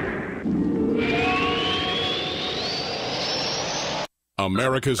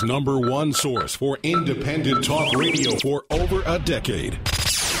 America's #1 source for independent talk radio for over a decade.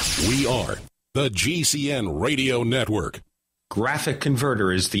 We are the GCN Radio Network. Graphic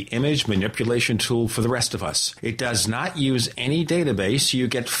Converter is the image manipulation tool for the rest of us. It does not use any database, so you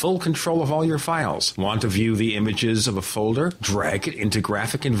get full control of all your files. Want to view the images of a folder? Drag it into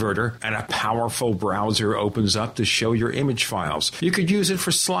Graphic Converter, and a powerful browser opens up to show your image files. You could use it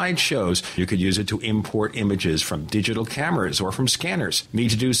for slideshows. You could use it to import images from digital cameras or from scanners.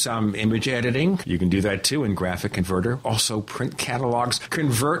 Need to do some image editing? You can do that too in Graphic Converter. Also print catalogs.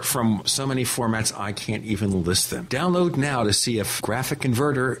 Convert from so many formats I can't even list them. Download now to see if Graphic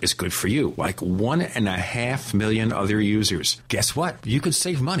Converter is good for you, like 1.5 million other users. Guess what? You could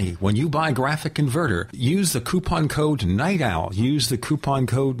save money when you buy Graphic Converter. Use the coupon code Night Owl. Use the coupon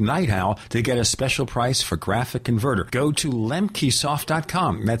code Night Owl to get a special price for Graphic Converter. Go to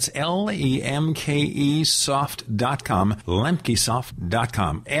lemkesoft.com. That's LEMKEsoft.com.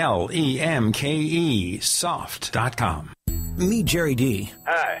 Lemkesoft.com. LEMKEsoft.com. Meet Jerry D.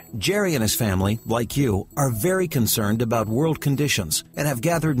 Hi. Jerry and his family, like you, are very concerned about world conditions and have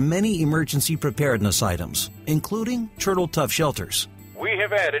gathered many emergency preparedness items, including turtle tough shelters. We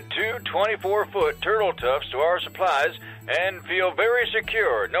have added 2 24-foot turtle tufts to our supplies and feel very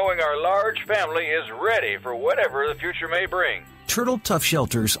secure knowing our large family is ready for whatever the future may bring. Turtle tough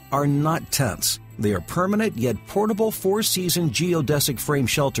shelters are not tents. They are permanent yet portable 4-season geodesic frame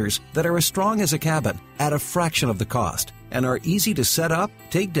shelters that are as strong as a cabin at a fraction of the cost and are easy to set up,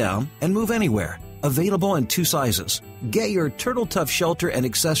 take down, and move anywhere. Available in 2 sizes. Get your Turtle Tough shelter and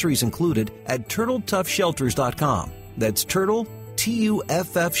accessories included at TurtleToughShelters.com. That's Turtle,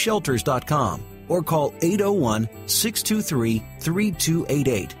 TUFF Shelters.com. Or call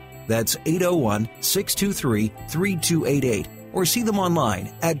 801-623-3288. That's 801-623-3288. Or see them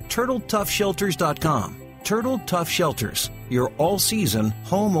online at TurtleToughShelters.com. Turtle Tough Shelters, your all-season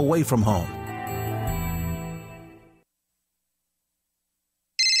home away from home.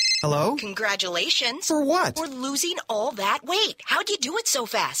 Hello? Congratulations. For what? For losing all that weight. How'd you do it so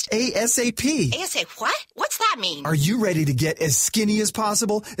fast? ASAP. ASAP what? What's that mean? Are you ready to get as skinny as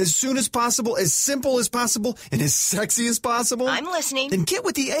possible, as soon as possible, as simple as possible, and as sexy as possible? I'm listening. Then get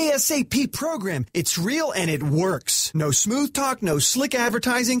with the ASAP program. It's real and it works. No smooth talk, no slick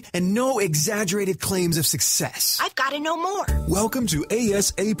advertising, and no exaggerated claims of success. I've got to know more. Welcome to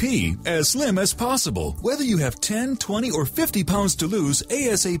ASAP, as slim as possible. Whether you have 10, 20, or 50 pounds to lose,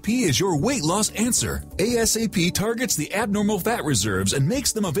 ASAP is your weight loss answer. ASAP targets the abnormal fat reserves and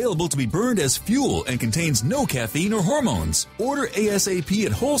makes them available to be burned as fuel and contains no caffeine or hormones. Order ASAP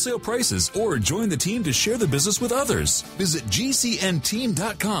at wholesale prices or join the team to share the business with others. Visit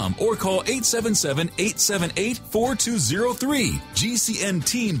GCNteam.com or call 877-878-4203.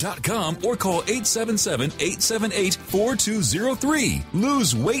 GCNteam.com or call 877-878-4203.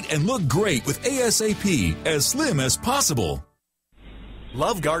 Lose weight and look great with ASAP, as slim as possible.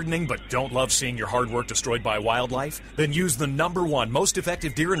 Love gardening but don't love seeing your hard work destroyed by wildlife? Then use the #1 most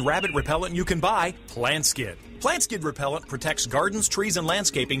effective deer and rabbit repellent you can buy, Plant Skid. Plant Skid repellent protects gardens, trees, and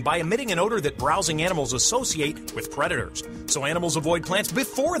landscaping by emitting an odor that browsing animals associate with predators. So animals avoid plants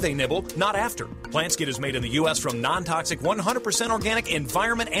before they nibble, not after. Plant Skid is made in the U.S. from non-toxic, 100% organic,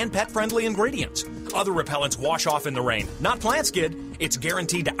 environment, and pet-friendly ingredients. Other repellents wash off in the rain. Not Plant Skid. It's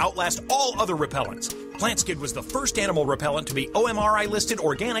guaranteed to outlast all other repellents. Plant Skid was the first animal repellent to be OMRI listed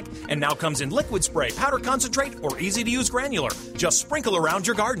organic and now comes in liquid spray, powder concentrate, or easy-to-use granular. Just sprinkle around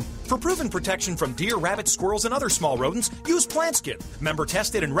your garden. For proven protection from deer, rabbits, squirrels, and other small rodents, use Plant Skid. Member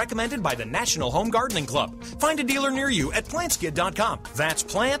tested and recommended by the National Home Gardening Club. Find a dealer near you at plantskid.com. That's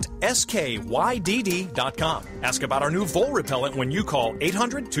plantskydd.com. Ask about our new vole repellent when you call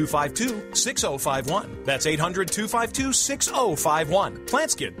 800-252-6051. That's 800-252-6051.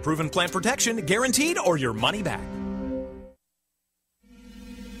 Plant Skid, proven plant protection, guaranteed, or your money back.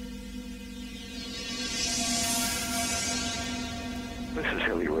 This is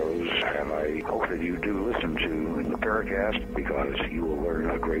Hilly Rose, and I hope that you do listen to the Paracast because you will learn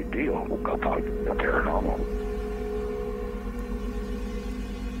a great deal about the paranormal.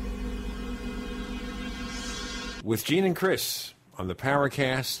 With Gene and Chris on the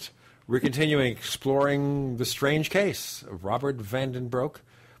Paracast, we're continuing exploring the strange case of Robbert Van Broeke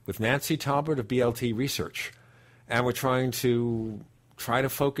with Nancy Talbott of BLT Research. And we're trying to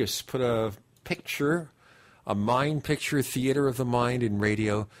focus, put a picture, a mind picture, theater of the mind in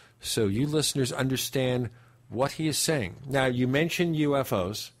radio, so you listeners understand what he is saying. Now, you mentioned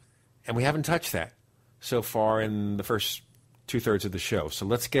UFOs, and we haven't touched that so far in the first two-thirds of the show. So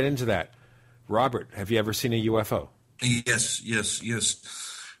let's get into that. Robbert, have you ever seen a UFO? Yes.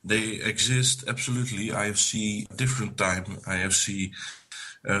 They exist, absolutely. I have seen different time. I have seen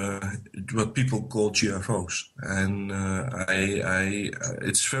what people call UFOs, and I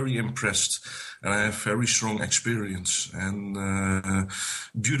it's very impressed, and I have very strong experience and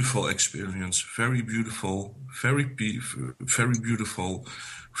beautiful experience, very beautiful, very beautiful,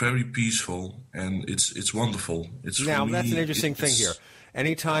 very peaceful, and it's wonderful. Now that's an interesting thing here.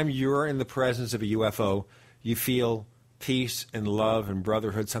 Anytime you're in the presence of a UFO, you feel peace and love and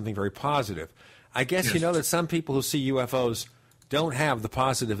brotherhood, something very positive. I guess yes. You know that some people who see UFOs don't have the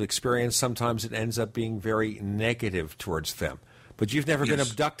positive experience. Sometimes it ends up being very negative towards them. But you've never been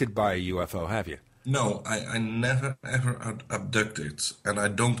abducted by a UFO, have you? No, I never, ever abducted, and I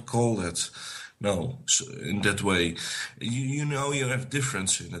don't call it, in that way. You know, you have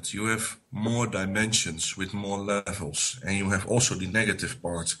difference in it. You have more dimensions with more levels, and you have also the negative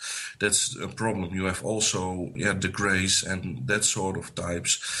part. That's a problem. You have also, the grays and that sort of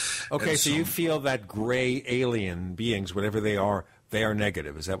types. Okay, so you feel that gray alien beings, whatever they are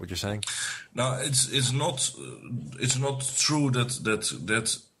negative. Is that what you're saying? No, it's not true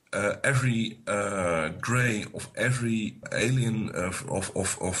that every gray of every alien of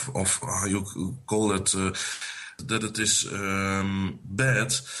how you call it that it is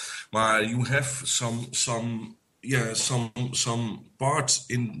bad, but you have some parts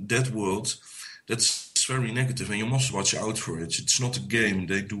in that world that's very negative, and you must watch out for it. It's not a game.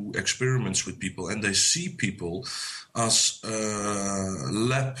 They do experiments with people, and they see people as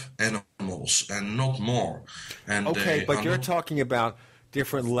lab animals and not more. And okay, but you're talking about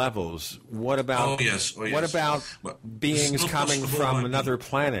different levels. What about what about beings coming from another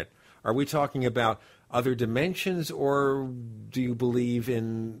planet? Are we talking about other dimensions, or do you believe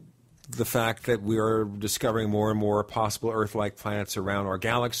in the fact that we are discovering more and more possible Earth-like planets around our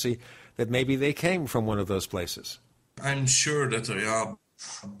galaxy, that maybe they came from one of those places? I'm sure that there are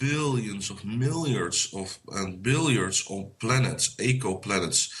billions of milliards of and billiards of planets,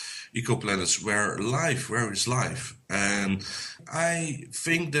 ecoplanets where is life. And I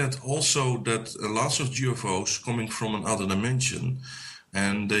think that also that lots of UFOs coming from another dimension,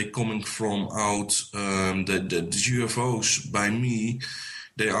 and they coming from out the UFOs by me,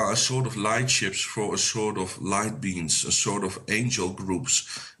 they are a sort of light ships for a sort of light beings, a sort of angel groups.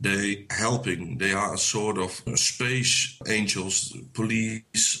 They are a sort of space angels,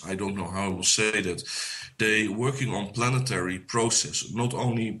 police, I don't know how I will say that. They working on planetary process, not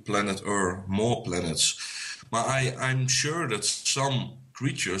only planet Earth, more planets. But I'm sure that some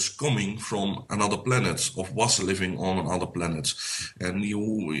creatures coming from another planet or was living on another planet, and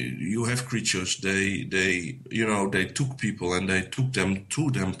you have creatures. They took people and they took them to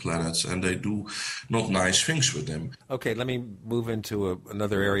them planets, and they do not nice things with them. Okay, let me move into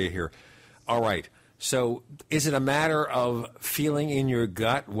another area here. All right, so is it a matter of feeling in your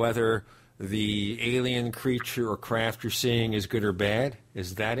gut whether the alien creature or craft you're seeing is good or bad?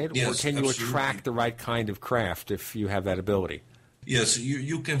 Is that it? Yes, or can you absolutely attract the right kind of craft if you have that ability? Yes,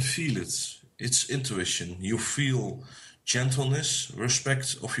 you can feel it. It's intuition. You feel gentleness,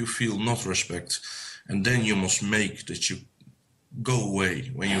 respect, or you feel not respect. And then you must make that you go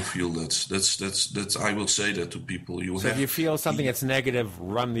away when you feel that. That's I will say that to people. If you feel something that's negative,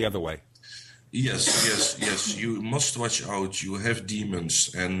 run the other way. Yes. You must watch out. You have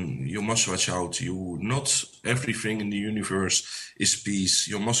demons, and you must watch out. Not everything in the universe is peace.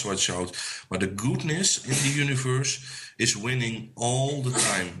 You must watch out. But the goodness in the universe is winning all the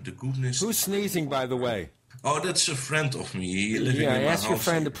time. The goodness. Who's sneezing, by the way? Oh, that's a friend of me living in my house. Ask your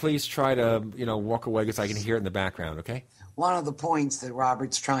friend to please try to, walk away because I can hear it in the background. Okay. One of the points that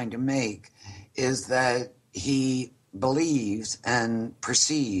Robert's trying to make is that he believes and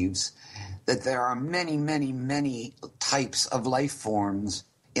perceives that there are many, many, many types of life forms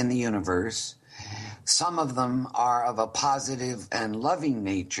in the universe. Some of them are of a positive and loving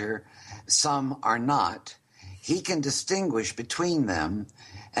nature. Some are not. He can distinguish between them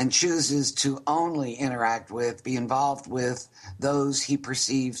and chooses to only interact with, be involved with those he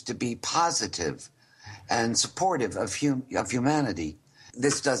perceives to be positive and supportive of humanity.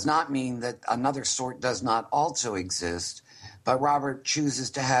 This does not mean that another sort does not also exist, but Robbert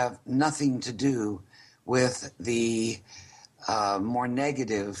chooses to have nothing to do with the more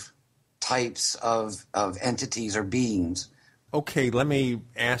negative types of entities or beings. Okay, let me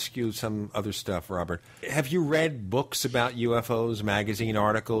ask you some other stuff, Robbert. Have you read books about UFOs, magazine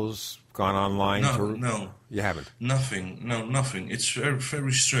articles, gone online? No. You haven't? Nothing. It's very,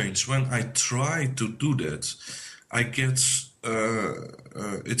 very strange. When I try to do that, I get...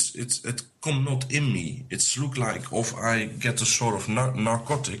 it come not in me. It's look like if I get a sort of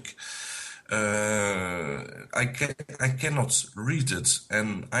narcotic. I cannot read it,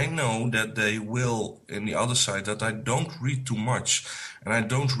 and I know that they will. In the other side, that I don't read too much, and I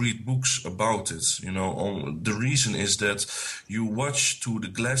don't read books about it. The reason is that you watch through the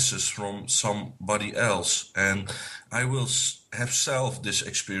glasses from somebody else, and I will have self this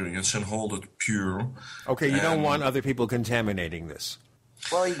experience and hold it pure. Okay, you don't want other people contaminating this.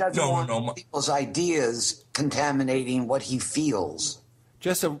 Well, he doesn't want people's ideas contaminating what he feels.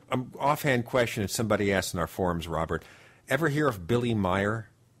 Just an offhand question that somebody asked in our forums, Robbert. Ever hear of Billy Meyer?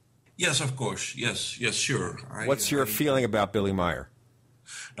 Yes, of course. Yes, sure. What's your feeling about Billy Meyer?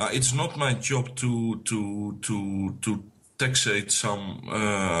 It's not my job to taxate some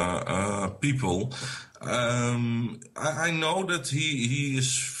people. I know that he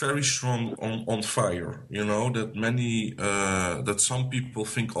is very strong on fire. That many that some people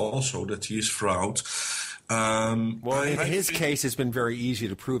think also that he is fraud. Well, in his case, it's been very easy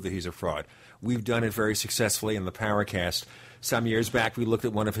to prove that he's a fraud. We've done it very successfully in the Paracast. Some years back, we looked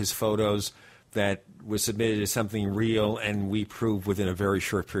at one of his photos that was submitted as something real, and we proved within a very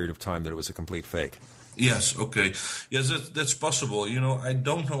short period of time that it was a complete fake. Yes, okay. Yes, that's possible. I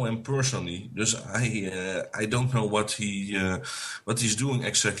don't know him personally, because I don't know what he's doing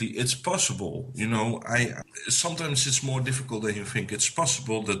exactly. It's possible, sometimes it's more difficult than you think. It's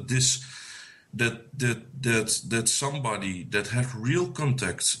possible that that somebody that have real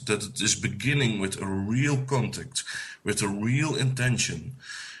contact, that it is beginning with a real contact, with a real intention,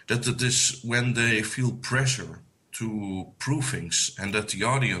 that it is when they feel pressure to prove things, and that the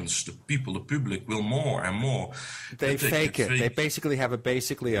audience, the people, the public will more and more. They fake it. They basically have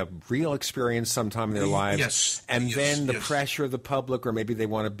a real experience sometime in their lives. Yes. And then the pressure of the public, or maybe they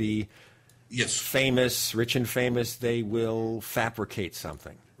want to be famous, rich and famous, they will fabricate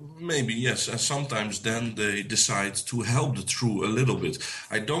something. Maybe, yes. And sometimes then they decide to help the truth a little bit.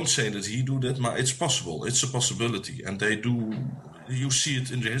 I don't say that he do that, but it's possible. It's a possibility. And they do. You see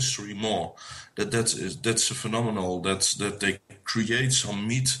it in the history more. That's a phenomenal. That they create some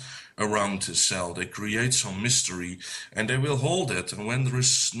meat around the cell. They create some mystery, and they will hold it. And when there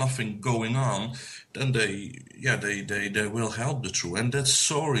is nothing going on, then they will help the truth. And that's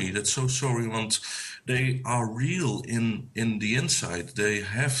so sorry. Want they are real in the inside. They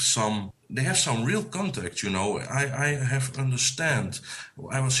have some real contact, I have understand.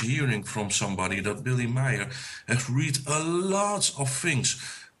 I was hearing from somebody that Billy Meyer has read a lot of things,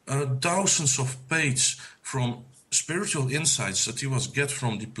 thousands of pages from spiritual insights that he was get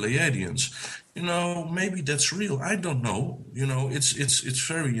from the Pleiadians. Maybe that's real. I don't know. It's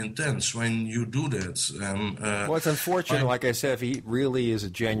very intense when you do that. Well, it's unfortunate. Like I said, if he really is a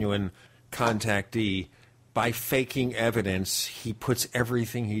genuine contactee, by faking evidence, he puts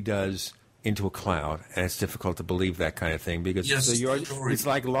everything he does into a cloud, and it's difficult to believe that kind of thing, because it's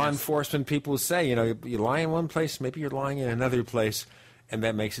like law enforcement people say, you lie in one place, maybe you're lying in another place, and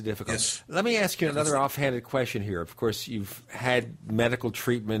that makes it difficult. Yes. Let me ask you another offhanded question here. Of course, you've had medical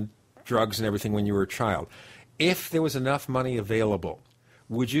treatment, drugs, and everything when you were a child. If there was enough money available,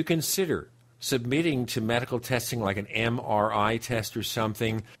 would you consider submitting to medical testing like an MRI test or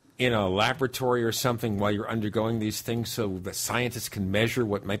something in a laboratory or something while you're undergoing these things so the scientists can measure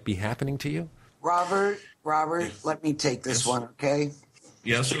what might be happening to you? Robbert, let me take this one, okay?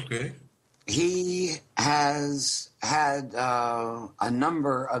 Yes, okay. He has had a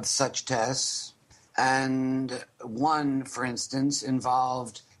number of such tests, and one, for instance,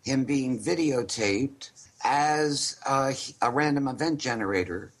 involved him being videotaped as a random event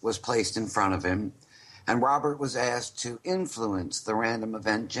generator was placed in front of him, and Robbert was asked to influence the random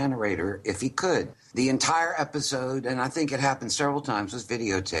event generator if he could. The entire episode, and I think it happened several times, was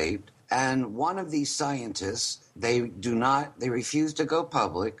videotaped, and one of these scientists, they refuse to go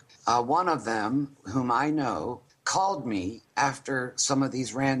public. One of them, whom I know, called me after some of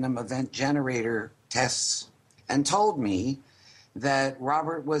these random event generator tests and told me that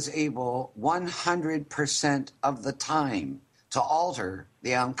Robbert was able 100% of the time to alter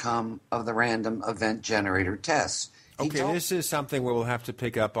the outcome of the random event generator tests. This is something we'll have to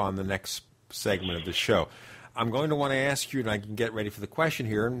pick up on the next segment of the show. I'm going to want to ask you, and I can get ready for the question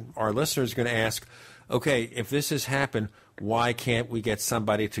here, and our listeners are going to ask, okay, if this has happened, why can't we get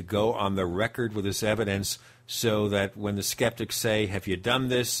somebody to go on the record with this evidence so that when the skeptics say, have you done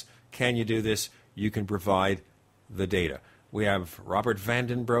this, can you do this, you can provide the data? We have Robert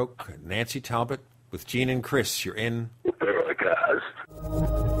Vanden Broeke, Nancy Talbott, with Gene and Chris. You're in Paracast.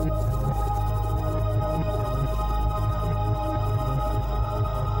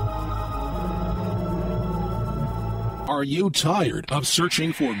 Are you tired of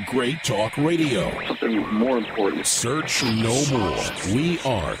searching for great talk radio? Something more important. Search no more. We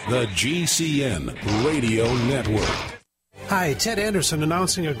are the GCN Radio Network. Hi, Ted Anderson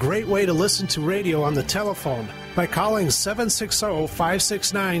announcing a great way to listen to radio on the telephone. By calling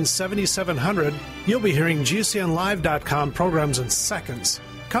 760-569-7700, you'll be hearing GCNlive.com programs in seconds.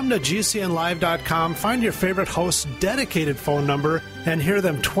 Come to GCNlive.com, find your favorite host's dedicated phone number, and hear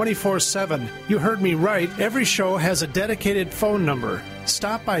them 24/7. You heard me right. Every show has a dedicated phone number.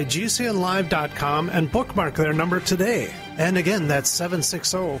 Stop by GCNlive.com and bookmark their number today. And again, that's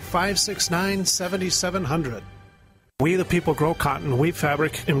 760-569-7700. We the people grow cotton, weave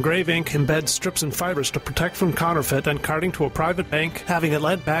fabric, engrave ink, embed strips and fibers to protect from counterfeit and carting to a private bank, having it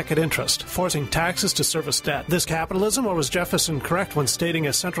lent back at interest, forcing taxes to service debt. This capitalism, or was Jefferson correct when stating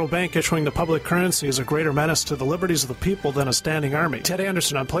a central bank issuing the public currency is a greater menace to the liberties of the people than a standing army? Ted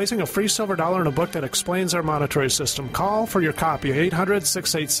Anderson, I'm placing a free silver dollar in a book that explains our monetary system. Call for your copy,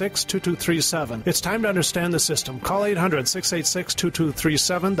 800-686-2237. It's time to understand the system. Call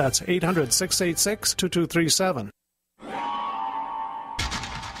 800-686-2237. That's 800-686-2237.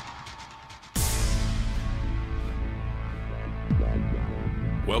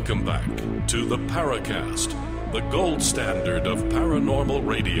 Welcome back to the Paracast, the gold standard of paranormal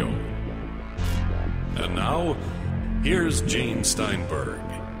radio. And now, here's Gene Steinberg.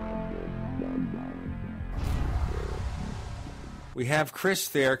 We have Chris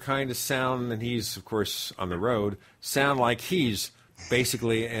there, kind of sound, and he's, of course, on the road, sound like he's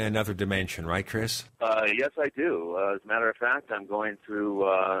basically in another dimension, right, Chris? Yes, I do. As a matter of fact, I'm going through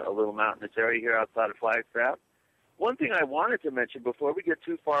a little mountainous area here outside of Flagstaff. One thing I wanted to mention before we get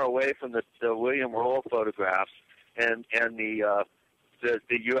too far away from the William Roll photographs and the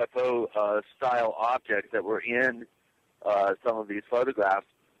UFO style objects that were in some of these photographs,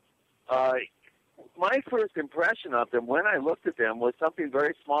 my first impression of them when I looked at them was something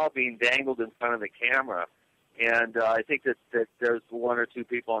very small being dangled in front of the camera. And I think that there's one or two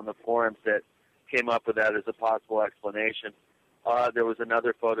people on the forums that came up with that as a possible explanation. There was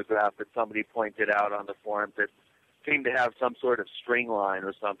another photograph that somebody pointed out on the forum that seemed to have some sort of string line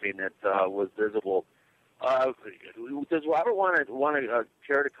or something that was visible. Does Robert want to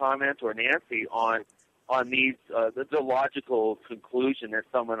care to comment, or Nancy, on these the logical conclusion that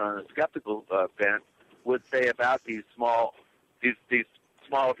someone on a skeptical bent would say about these small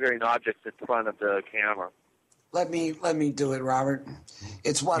appearing objects in front of the camera? Let me do it, Robert.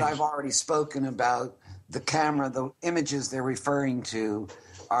 It's what I've already spoken about. The camera, the images they're referring to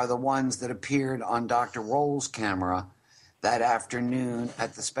are the ones that appeared on Dr. Roll's camera that afternoon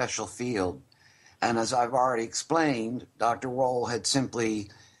at the special field. And as I've already explained, Dr. Roll had simply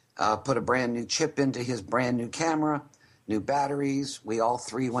put a brand new chip into his brand new camera, new batteries. We all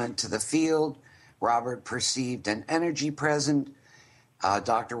three went to the field. Robert perceived an energy present.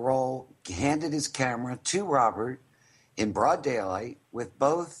 Dr. Roll handed his camera to Robert in broad daylight with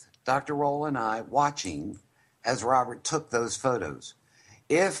both Dr. Roll and I watching as Robert took those photos.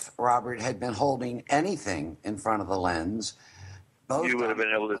 If Robert had been holding anything in front of the lens, both you would have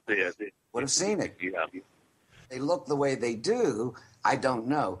been able to see it. Would have seen it. Yeah. They look the way they do. I don't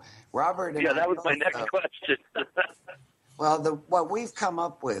know. Robert and that was my next question. Well, what we've come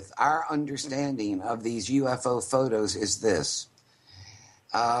up with, our understanding of these UFO photos is this.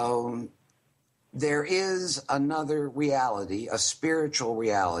 There is another reality, a spiritual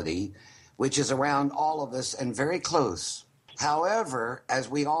reality, which is around all of us and very close. However, as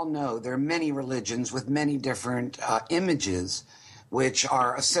we all know, there are many religions with many different images which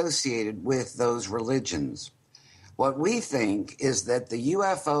are associated with those religions. What we think is that the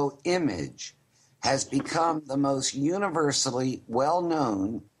UFO image has become the most universally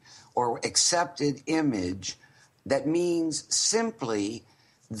well-known or accepted image that means simply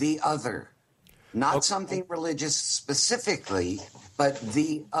the other. Not something religious specifically, but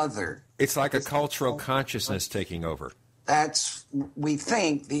the other. It's like a cultural consciousness taking over. We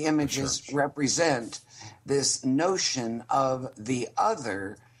think the images represent this notion of the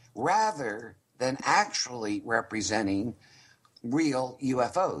other rather than actually representing real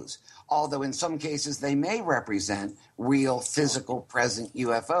UFOs. Although in some cases they may represent real physical present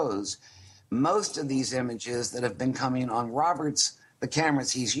UFOs. Most of these images that have been coming on Robbert's, the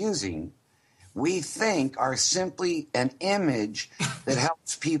cameras he's using, we think are simply an image that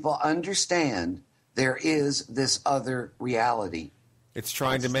helps people understand there is this other reality. It's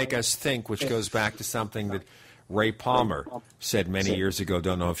trying to make us think, which goes back to something that Ray Palmer said many years ago.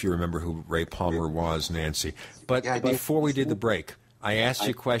 Don't know if you remember who Ray Palmer was, Nancy. But before we did the break, I asked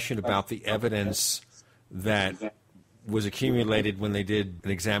you a question about the evidence that was accumulated when they did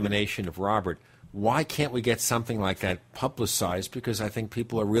an examination of Robbert. Why can't we get something like that publicized? Because I think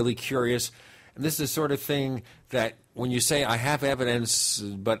people are really curious. And this is the sort of thing that when you say, I have evidence,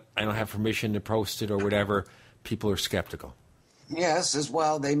 but I don't have permission to post it or whatever, people are skeptical. Yes, as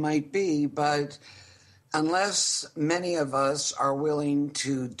well they might be, but unless many of us are willing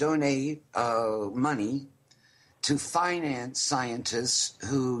to donate money to finance scientists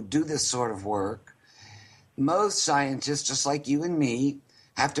who do this sort of work, most scientists, just like you and me,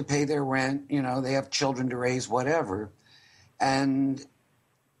 have to pay their rent. You know, they have children to raise, whatever. And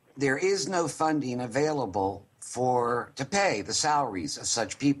there is no funding available to pay the salaries of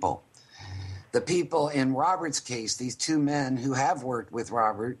such people. The people in Robert's case, these two men who have worked with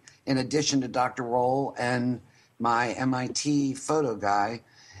Robbert, in addition to Dr. Roll and my MIT photo guy,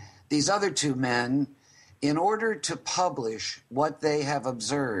 these other two men, in order to publish what they have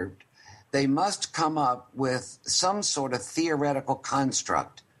observed, they must come up with some sort of theoretical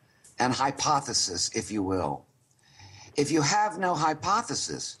construct and hypothesis, if you will. If you have no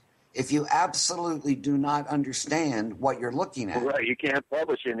hypothesis, if you absolutely do not understand what you're looking at. Right, you can't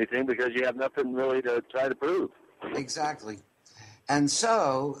publish anything because you have nothing really to try to prove. Exactly. And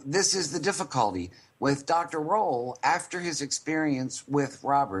so this is the difficulty. With Dr. Roll, after his experience with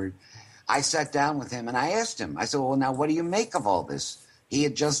Robbert, I sat down with him and I asked him, I said, well, now what do you make of all this? He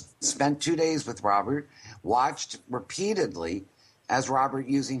had just spent 2 days with Robbert, watched repeatedly as Robbert,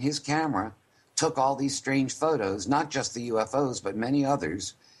 using his camera, took all these strange photos, not just the UFOs, but many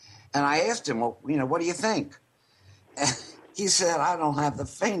others. And I asked him, well, what do you think? And he said, I don't have the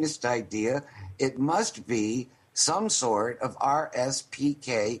faintest idea. It must be some sort of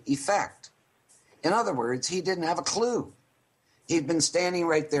RSPK effect. In other words, he didn't have a clue. He'd been standing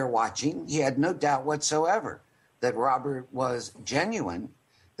right there watching. He had no doubt whatsoever that Robbert was genuine,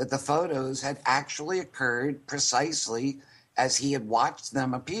 that the photos had actually occurred precisely as he had watched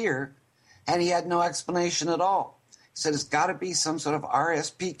them appear, and he had no explanation at all. He said, it's got to be some sort of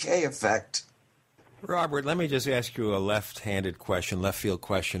RSPK effect. Robbert, let me just ask you a left-handed question, left-field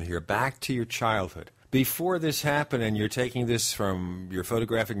question here. Back to your childhood. Before this happened, and you're taking this from your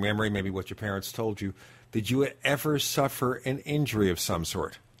photographic memory, maybe what your parents told you, did you ever suffer an injury of some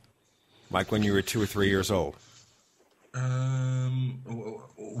sort? Like when you were 2 or 3 years old?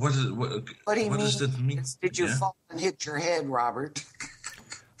 What does that mean? Did you fall and hit your head, Robbert?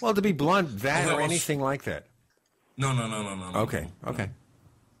 Well, to be blunt, that or anything like that? No. Okay.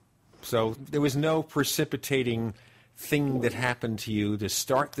 So there was no precipitating thing that happened to you to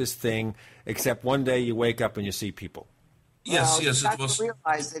start this thing, except one day you wake up and you see people. Yes, it was. You have to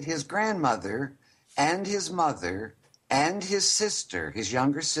realize that his grandmother and his mother and his sister, his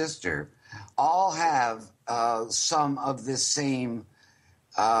younger sister, all have some of this same,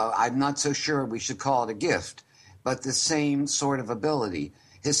 I'm not so sure we should call it a gift, but the same sort of ability.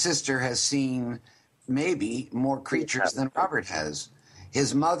 His sister has seen maybe more creatures than Robbert has.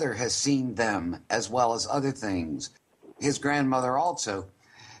 His mother has seen them as well as other things. His grandmother also.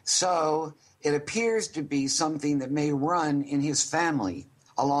 So it appears to be something that may run in his family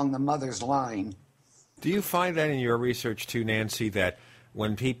along the mother's line. Do you find that in your research too, Nancy, that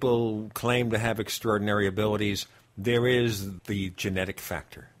when people claim to have extraordinary abilities, there is the genetic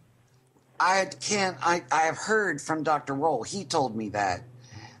factor? I have heard from Dr. Roll. He told me that.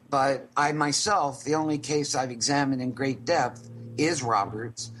 But I myself, the only case I've examined in great depth is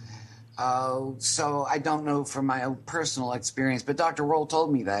Robbert's. So I don't know from my own personal experience, but Dr. Roll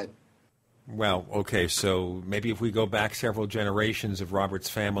told me that. Well, okay, so maybe if we go back several generations of Robert's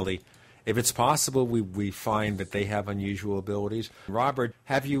family, if it's possible, we find that they have unusual abilities. Robbert,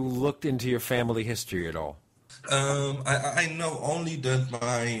 have you looked into your family history at all? I know only that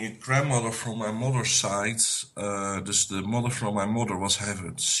my grandmother from my mother's side, dus the mother from my mother was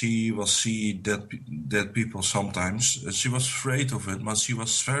heaven. She will see dead people sometimes. She was afraid of it, but she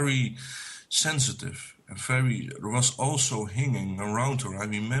was very sensitive. There was also hanging around her. I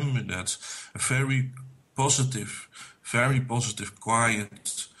remember that, a very positive,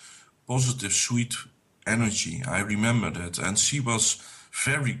 quiet, positive, sweet energy. I remember that, and she was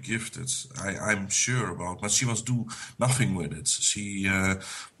very gifted. I'm sure about, but she was do nothing with it. She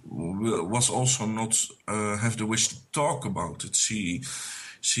was also not have the wish to talk about it.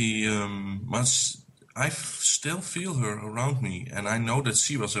 I still feel her around me, and I know that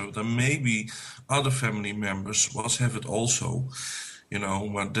she was able. And maybe other family members have it also,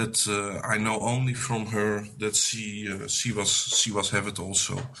 But that I know only from her that she was have it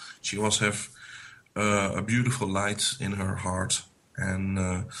also. She was have a beautiful light in her heart,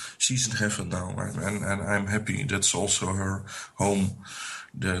 and she's in heaven now, and I'm happy. That's also her home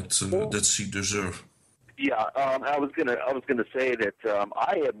that she deserves. Yeah, I was gonna say that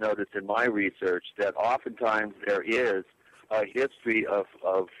I have noticed in my research that oftentimes there is a history of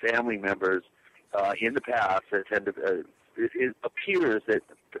family members in the past that tend to. It appears that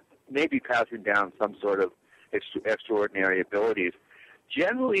may be passing down some sort of extraordinary abilities.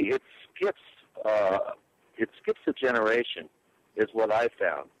 Generally, it skips a generation, is what I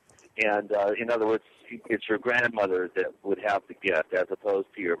found. And in other words, it's your grandmother that would have the gift as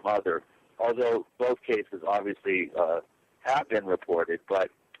opposed to your mother. Although both cases obviously have been reported, but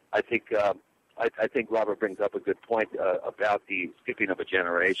I think Robbert brings up a good point about the skipping of a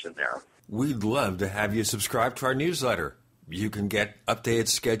generation there. We'd love to have you subscribe to our newsletter. You can get updated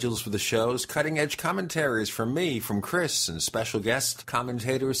schedules for the shows, cutting-edge commentaries from me, from Chris, and special guest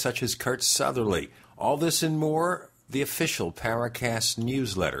commentators such as Kurt Southerly. All this and more, the official Paracast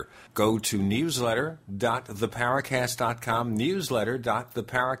newsletter. Go to newsletter.theparacast.com,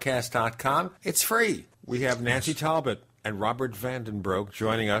 newsletter.theparacast.com. It's free. We have Nancy Talbott and Robbert Vandenbroek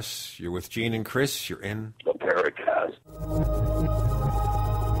joining us. You're with Gene and Chris. You're in the Paracast.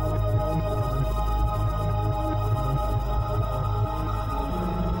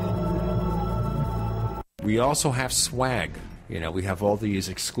 We also have swag. We have all these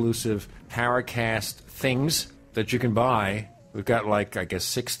exclusive Paracast things that you can buy. We've got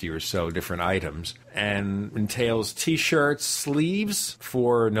 60 or so different items, and entails T-shirts, sleeves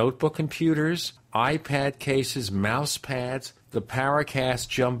for notebook computers, iPad cases, mouse pads, the Paracast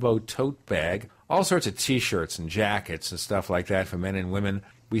Jumbo tote bag, all sorts of T-shirts and jackets and stuff like that for men and women.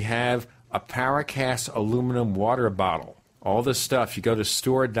 We have a Paracast aluminum water bottle. All this stuff, you go to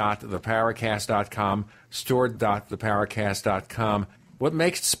store.theparacast.com, store.theparacast.com. What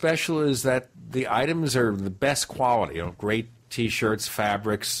makes it special is that the items are the best quality, great T-shirts,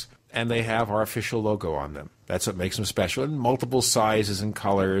 fabrics, and they have our official logo on them. That's what makes them special, in multiple sizes and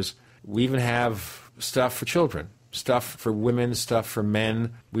colors. We even have stuff for children, stuff for women, stuff for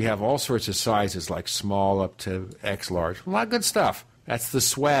men. We have all sorts of sizes, like small up to X large. A lot of good stuff. That's the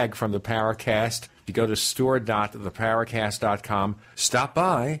swag from the Paracast. You go to store.theparacast.com, stop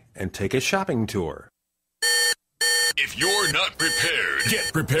by, and take a shopping tour. If you're not prepared,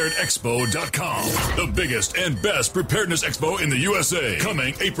 GetPreparedExpo.com. The biggest and best preparedness expo in the USA.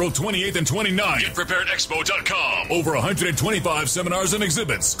 Coming April 28th and 29th. GetPreparedExpo.com. Over 125 seminars and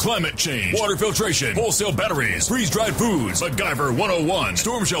exhibits. Climate change, water filtration, wholesale batteries, freeze-dried foods, MacGyver 101,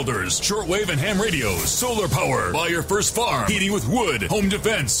 storm shelters, shortwave and ham radios, solar power, buy your first farm, heating with wood, home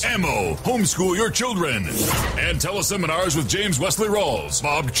defense, ammo, homeschool your children. And teleseminars with James Wesley Rawls,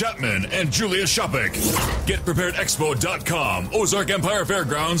 Bob Chapman, and Julia Shopik. GetPreparedExpo.com, Ozark Empire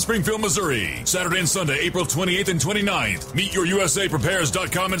Fairgrounds, Springfield, Missouri. Saturday and Sunday, April 28th and 29th. Meet your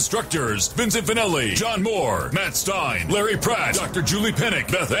USAPrepares.com instructors: Vincent Finelli, John Moore, Matt Stein, Larry Pratt, Dr. Julie Pennick,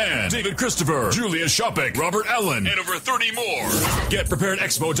 Beth Ann, David Christopher, Julia Shopik, Robert Allen, and over 30 more.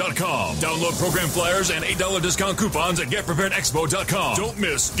 GetPreparedExpo.com. Download program flyers and $8 discount coupons at GetPreparedExpo.com. Don't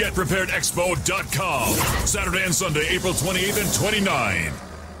miss GetPreparedExpo.com. Saturday and Sunday, April 28th and 29th.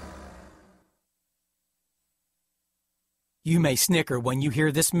 You may snicker when you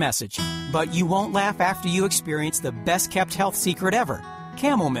hear this message, but you won't laugh after you experience the best-kept health secret ever,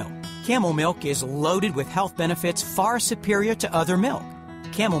 camel milk. Camel milk is loaded with health benefits far superior to other milk.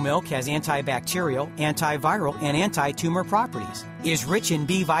 Camel milk has antibacterial, antiviral, and anti-tumor properties, is rich in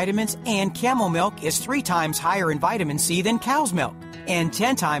B vitamins, and camel milk is 3 times higher in vitamin C than cow's milk, and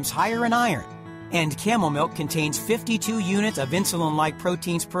 10 times higher in iron. And camel milk contains 52 units of insulin-like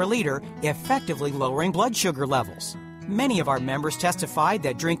proteins per liter, effectively lowering blood sugar levels. Many of our members testified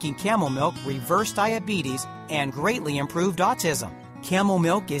that drinking camel milk reversed diabetes and greatly improved autism. Camel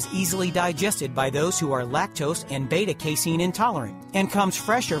milk is easily digested by those who are lactose and beta-casein intolerant and comes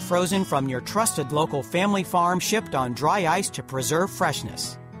fresh or frozen from your trusted local family farm, shipped on dry ice to preserve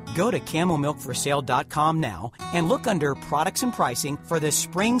freshness. Go to camelmilkforsale.com now and look under products and pricing for the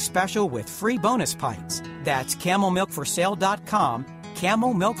spring special with free bonus pints. That's camelmilkforsale.com,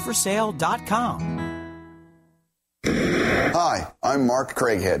 camelmilkforsale.com. Hi, I'm Mark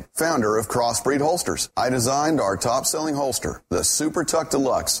Craighead, founder of Crossbreed Holsters. I designed our top-selling holster, the Super Tuck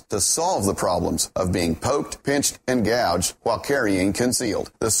Deluxe, to solve the problems of being poked, pinched, and gouged while carrying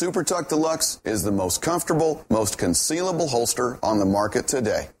concealed. The Super Tuck Deluxe is the most comfortable, most concealable holster on the market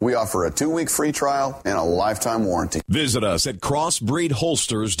today. We offer a 2-week free trial and a lifetime warranty. Visit us at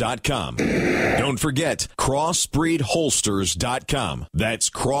crossbreedholsters.com. Don't forget, crossbreedholsters.com. That's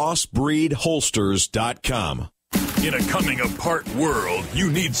crossbreedholsters.com. In a coming-apart world,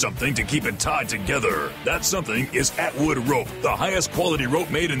 you need something to keep it tied together. That something is Atwood Rope, the highest quality rope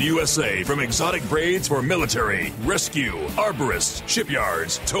made in the USA, from exotic braids for military, rescue, arborists,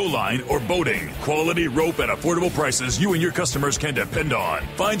 shipyards, tow line, or boating. Quality rope at affordable prices you and your customers can depend on.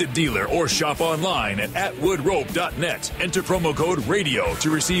 Find a dealer or shop online at atwoodrope.net. Enter promo code RADIO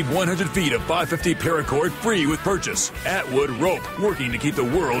to receive 100 feet of 550 paracord free with purchase. Atwood Rope, working to keep the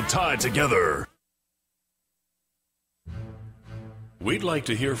world tied together. We'd like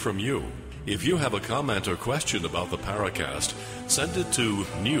to hear from you. If you have a comment or question about the Paracast, send it to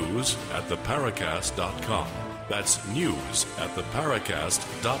news@theparacast.com. That's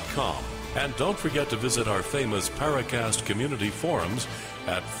news@theparacast.com. And don't forget to visit our famous Paracast community forums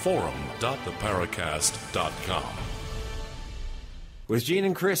at forum.theparacast.com. With Gene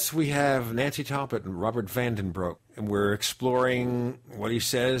and Chris, we have Nancy Talbott and Robert Vandenbroek, and we're exploring what he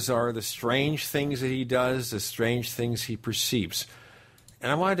says are the strange things that he does, the strange things he perceives.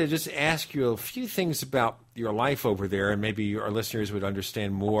 And I wanted to just ask you a few things about your life over there, and maybe our listeners would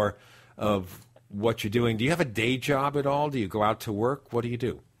understand more of what you're doing. Do you have a day job at all? Do you go out to work? What do you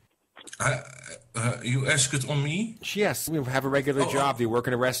do? You ask it on me? Yes, you have a regular job. Do you work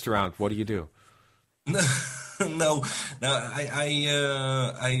in a restaurant? What do you do? No. I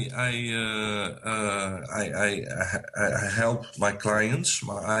help my clients.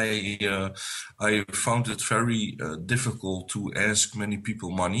 I found it very difficult to ask many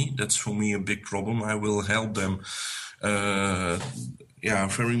people money. That's for me a big problem. I will help them.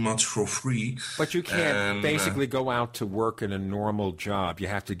 Very much for free. But you can't basically go out to work in a normal job. You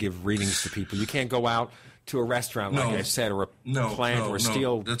have to give readings to people. You can't go out to a restaurant, like I said, or a plant or a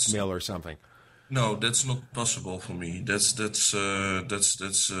steel mill or something. No, that's not possible for me. I'm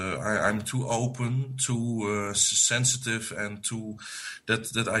too open, too sensitive, and too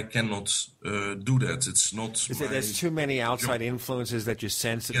that I cannot do that. It's not. There's too many outside influences that you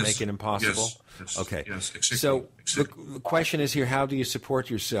sense that make it impossible. Yes, okay. Yes, exactly. So the question is here: how do you support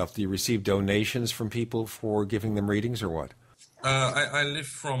yourself? Do you receive donations from people for giving them readings, or what? I live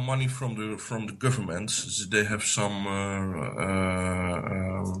from money from the government. They have some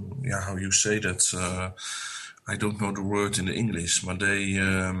how you say that? I don't know the word in English, but they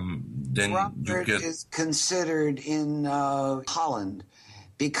then Robbert you get is considered in Holland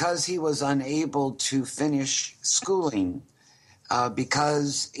because he was unable to finish schooling.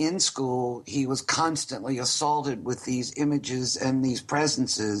 Because in school he was constantly assaulted with these images and these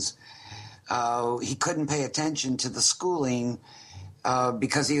presences. He couldn't pay attention to the schooling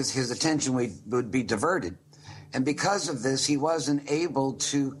because his attention would be diverted. And because of this, he wasn't able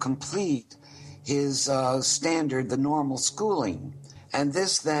to complete his the normal schooling. And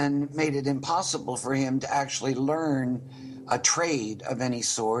this then made it impossible for him to actually learn a trade of any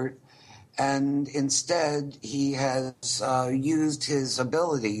sort. And instead, he has used his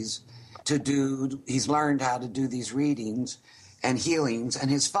abilities he's learned how to do these readings and healings. And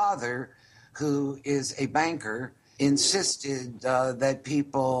his father, who is a banker, insisted that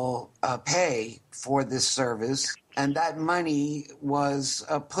people pay for this service, and that money was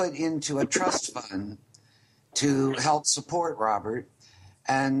put into a trust fund to help support Robbert,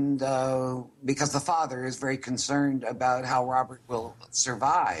 and because the father is very concerned about how Robbert will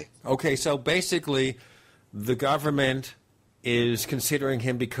survive. Okay, so basically the government is considering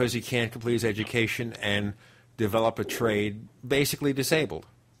him, because he can't complete his education and develop a trade, basically disabled.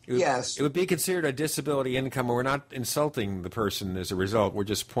 Yes. It would be considered a disability income, and we're not insulting the person as a result. We're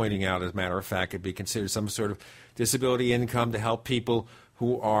just pointing out, as a matter of fact, it'd be considered some sort of disability income to help people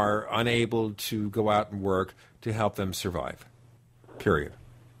who are unable to go out and work, to help them survive. Period.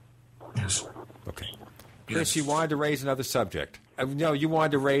 Yes. Okay. Chris, you wanted to raise another subject. No, you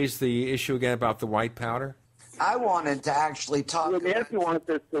wanted to raise the issue again about the white powder? I wanted to actually talk. Nancy wanted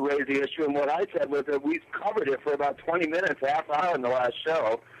us to raise the issue, and what I said was that we've covered it for about 20 minutes, half hour in the last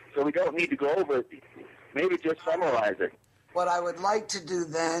show, so we don't need to go over it. Maybe just summarize it. What I would like to do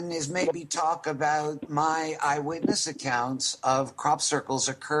then is maybe talk about my eyewitness accounts of crop circles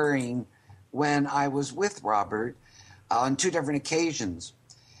occurring when I was with Robbert on 2 different occasions.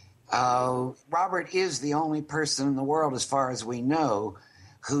 Robbert is the only person in the world, as far as we know,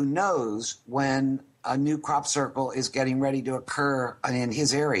 who knows when a new crop circle is getting ready to occur in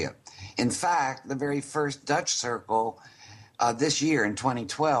his area. In fact, the very first Dutch circle this year in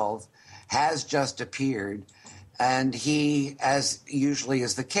 2012 has just appeared, and he, as usually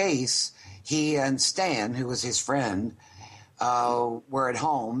is the case, he and Stan, who was his friend, were at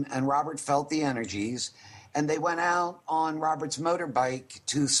home, and Robbert felt the energies, and they went out on Robert's motorbike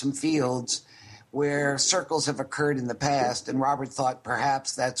to some fields where circles have occurred in the past, and Robbert thought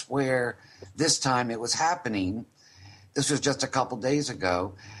perhaps that's where this time it was happening. This was just a couple days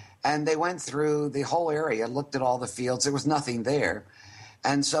ago. And they went through the whole area, looked at all the fields. There was nothing there.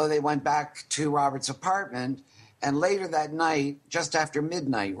 And so they went back to Robert's apartment. And later that night, just after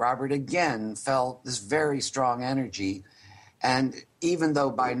midnight, Robbert again felt this very strong energy. And even though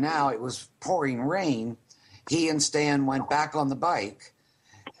by now it was pouring rain, he and Stan went back on the bike.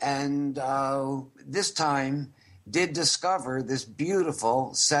 And this time did discover this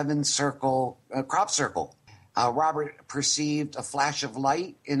beautiful 7-circle crop circle. Robbert perceived a flash of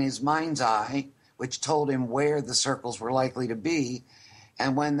light in his mind's eye, which told him where the circles were likely to be.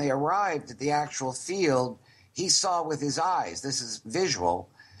 And when they arrived at the actual field, he saw with his eyes, this is visual,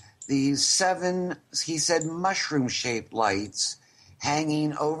 these 7, he said, mushroom-shaped lights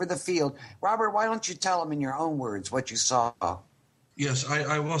hanging over the field. Robbert, why don't you tell him in your own words what you saw? Yes,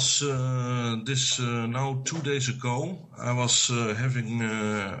 I was now 2 days ago. I was having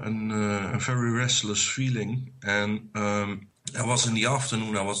a very restless feeling, and I was in the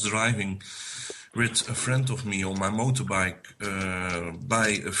afternoon. I was driving with a friend of me on my motorbike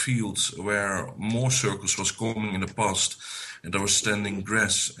by a field where more circles was coming in the past, and there was standing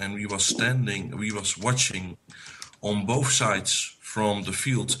grass, and we was watching on both sides from the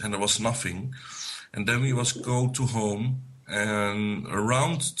field, and there was nothing, and then we was go to home. And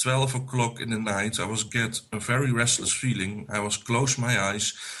around 12 o'clock in the night, I was get a very restless feeling. I was close my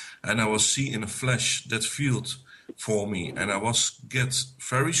eyes, and I was see in a flash that field for me. And I was get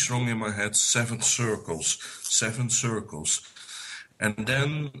very strong in my head, 7 circles. And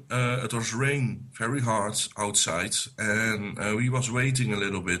then it was rain very hard outside, and we was waiting a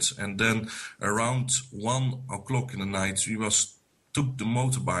little bit. And then around 1 o'clock in the night, we took the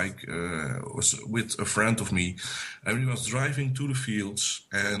motorbike was with a friend of me, and we was driving to the fields.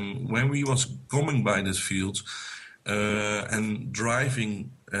 And when we was coming by this field and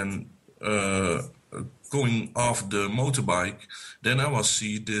driving and going off the motorbike, then I was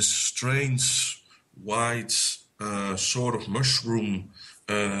see this strange white sort of mushroom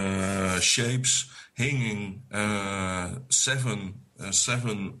shapes hanging 7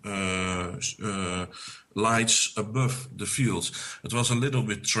 lights above the field. It was a little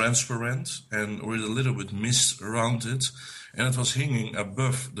bit transparent and with a little bit mist around it, and it was hanging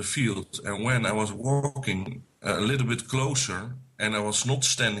above the field. And when I was walking a little bit closer, and I was not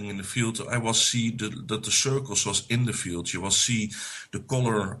standing in the field, I was see that the circles was in the field. You will see the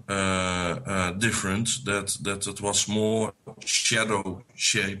color different, that it was more shadow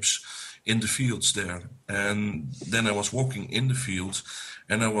shapes in the fields there. And then I was walking in the field,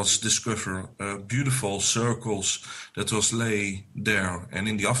 and I was discover beautiful circles that was lay there. And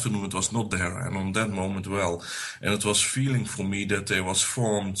in the afternoon it was not there, and on that moment, well. And it was feeling for me that they was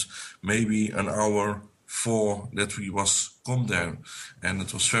formed maybe an hour before that we was come there. And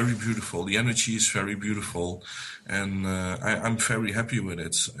it was very beautiful. The energy is very beautiful, and I'm very happy with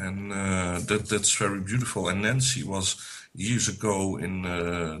it. And that's very beautiful. And Nancy was years ago in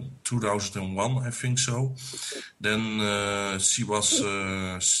 2001, I think so. Then she was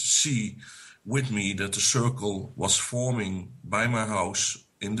with me that the circle was forming by my house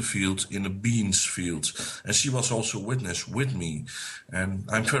in the field, in a beans field. And she was also witness with me. And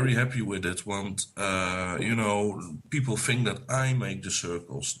I'm very happy with it. Want, people think that I make the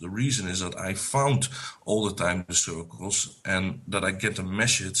circles. The reason is that I found all the time the circles, and that I get a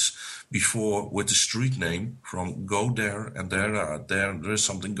message before with the street name from go there, and there is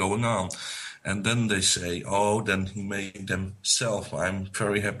something going on. And then they say, oh, then he made them himself. I'm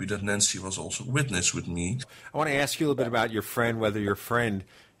very happy that Nancy was also witness with me. I want to ask you a little bit about your friend, whether your friend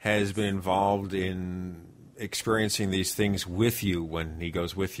has been involved in experiencing these things with you when he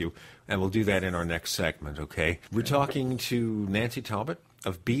goes with you, and we'll do that in our next segment, okay? We're talking to Nancy Talbott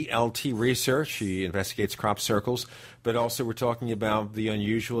of BLT Research. She investigates crop circles, but also we're talking about the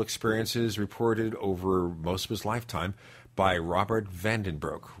unusual experiences reported over most of his lifetime by Robbert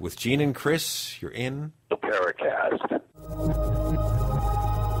Vandenbroek. With Gene and Chris, you're in the Paracast.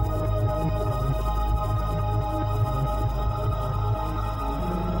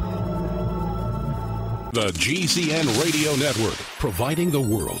 The GCN Radio Network, providing the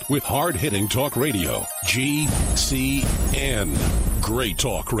world with hard-hitting talk radio. GCN. Great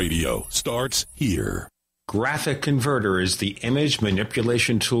talk radio starts here. Graphic Converter is the image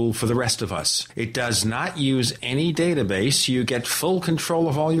manipulation tool for the rest of us. It does not use any database. You get full control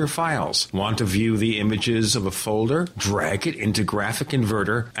of all your files. Want to view the images of a folder? Drag it into Graphic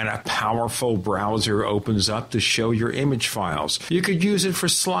Converter, and a powerful browser opens up to show your image files. You could use it for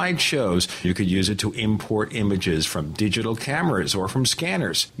slideshows. You could use it to import images from digital cameras or from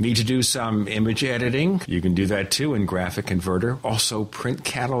scanners. Need to do some image editing? You can do that too in Graphic Converter. Also print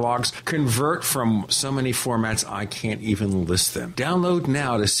catalogs. Convert from so many formats I can't even list them. Download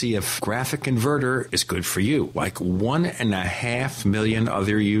now to see if Graphic Converter is good for you, like 1.5 million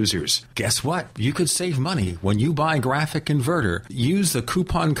other users. Guess what? You could save money when you buy Graphic Converter. Use the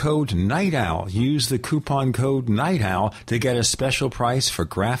coupon code Night Owl. Use the coupon code Night Owl to get a special price for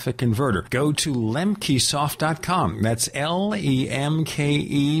Graphic Converter. Go to lemkesoft.com. That's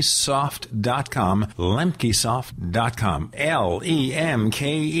LEMKEsoft.com. lemkesoft.com.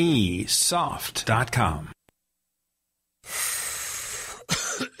 LEMKEsoft.com.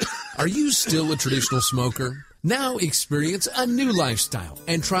 Are you still a traditional smoker? Now experience a new lifestyle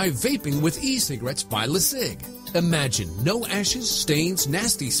and try vaping with e-cigarettes by LeSig. Imagine no ashes, stains,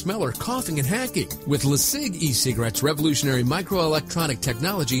 nasty smell, or coughing and hacking. With LeSig e-cigarettes' revolutionary microelectronic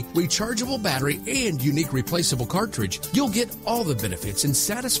technology, rechargeable battery, and unique replaceable cartridge, you'll get all the benefits and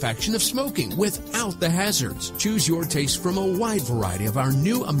satisfaction of smoking without the hazards. Choose your taste from a wide variety of our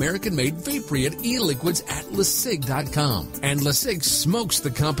new American-made vape-read e-liquids at LeSig.com. And LeSig smokes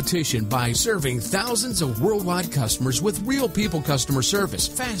the competition by serving thousands of worldwide customers with real people customer service,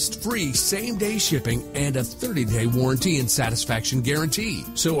 fast, free, same-day shipping, and a 30-day warranty and satisfaction guarantee.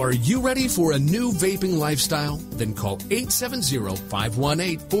 So are you ready for a new vaping lifestyle? Then call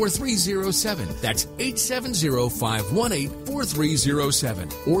 870-518-4307. That's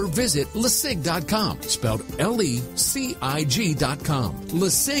 870-518-4307. Or visit LeSig.com, spelled LECIG.com.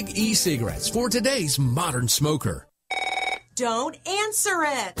 LeSig e-cigarettes for today's modern smoker. Don't answer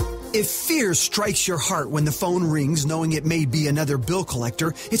it. If fear strikes your heart when the phone rings knowing it may be another bill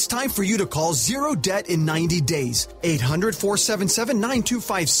collector, it's time for you to call Zero Debt in 90 days.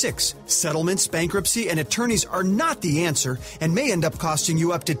 800-477-9256. Settlements, bankruptcy, and attorneys are not the answer and may end up costing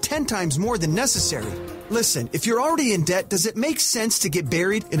you up to 10 times more than necessary. Listen, if you're already in debt, does it make sense to get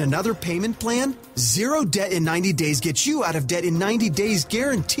buried in another payment plan? Zero Debt in 90 days gets you out of debt in 90 days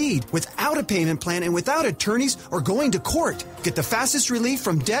guaranteed, without a payment plan and without attorneys or going to court. Get the fastest relief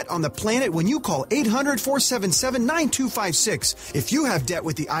from debt on the planet when you call 800-477-9256. If you have debt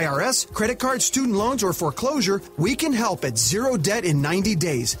with the IRS, credit card, student loans, or foreclosure, we can help at Zero Debt in 90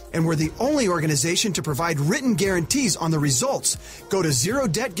 days. And we're the only organization to provide written guarantees on the results. Go to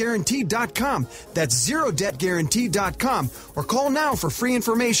ZeroDebtGuarantee.com. That's ZeroDebtGuarantee.com. Or call now for free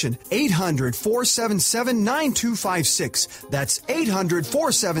information. 800-477-9256. That's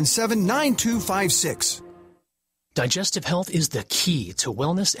 800-477-9256. Digestive health is the key to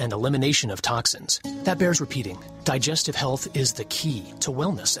wellness and elimination of toxins. That bears repeating. Digestive health is the key to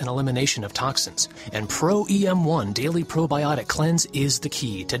wellness and elimination of toxins. And Pro EM1 Daily Probiotic Cleanse is the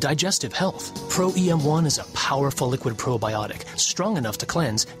key to digestive health. Pro EM1 is a powerful liquid probiotic, strong enough to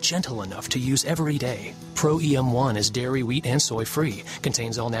cleanse, gentle enough to use every day. Pro EM1 is dairy, wheat, and soy-free,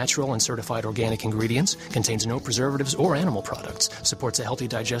 contains all natural and certified organic ingredients, contains no preservatives or animal products, supports a healthy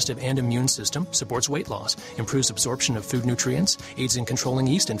digestive and immune system, supports weight loss, improves absorption of food nutrients, aids in controlling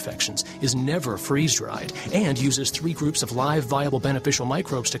yeast infections, is never freeze-dried, and uses 3 groups of live, viable, beneficial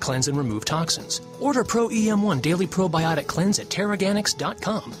microbes to cleanse and remove toxins. Order Pro EM1 Daily Probiotic Cleanse at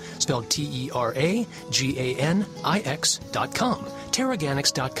Terraganics.com, spelled TerraGanix.com,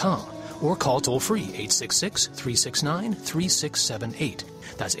 Terraganics.com, or call toll-free 866-369-3678.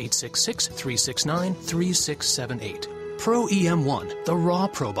 That's 866-369-3678. Pro EM1, the raw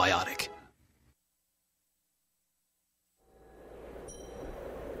probiotic.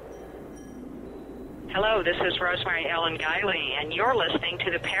 Hello, this is Rosemary Ellen Guiley, and you're listening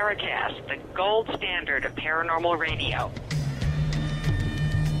to the Paracast, the gold standard of paranormal radio.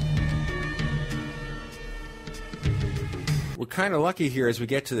 We're kind of lucky here as we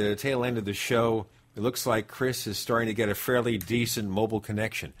get to the tail end of the show It looks like Chris is starting to get a fairly decent mobile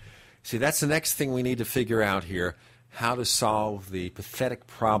connection. See, that's the next thing we need to figure out here, how to solve the pathetic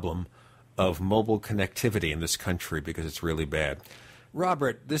problem of mobile connectivity in this country, because it's really bad.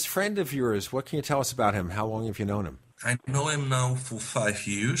 Robbert, this friend of yours, what can you tell us about him? How long have you known him? I know him now for 5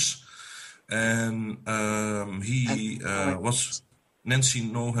 years, and Nancy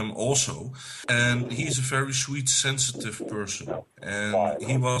know him also, and he's a very sweet, sensitive person. And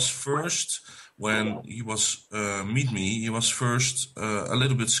he was first, when he was meet me, he was first a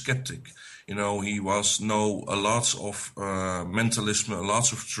little bit skeptic. You know, he know a lot of mentalism, a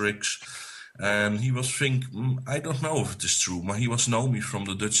lot of tricks. And he was think, I don't know if it is true, but he know me from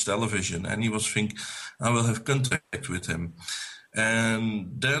the Dutch television, and he was think, I will have contact with him.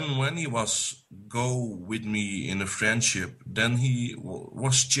 And then when he was go with me in a friendship, then he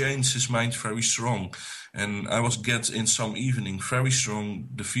was changed his mind very strong. And I was get in some evening very strong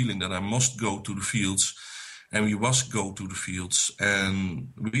the feeling that I must go to the fields. And we was go to the fields,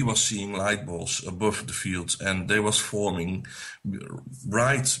 and we was seeing light balls above the fields, and they was forming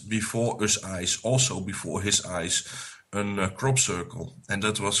right before us eyes, also before his eyes, a crop circle. And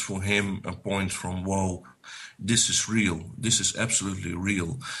that was for him a point from, whoa, this is real. This is absolutely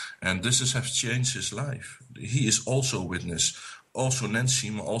real. And this has changed his life. He is also a witness. Also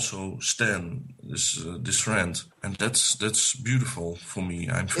Nancy, also Stan, this friend. And that's beautiful for me.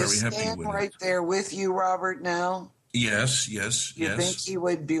 I'm very happy Stan with right it. there with you, Robbert, now? Yes. You think he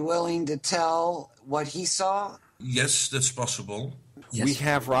would be willing to tell what he saw? Yes, that's possible. Yes. We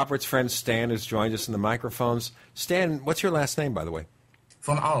have Robert's friend Stan who's joined us in the microphones. Stan, what's your last name, by the way?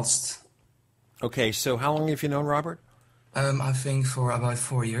 Van Alst. Okay, so how long have you known Robbert? I think for about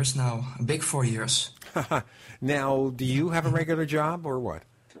 4 years now. A big 4 years. Now, do you have a regular job or what?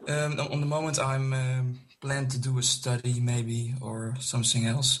 On the moment, I'm planned to do a study maybe or something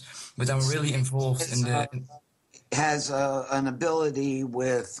else. But I'm really involved in the... Has an ability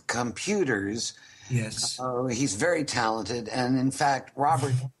with computers. Yes. He's very talented. And in fact,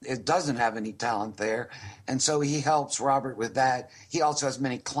 Robbert doesn't have any talent there. And so he helps Robbert with that. He also has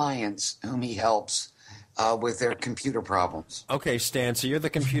many clients whom he helps with their computer problems. Okay, Stan, so you're the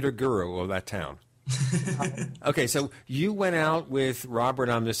computer guru of that town. Okay, so you went out with Robbert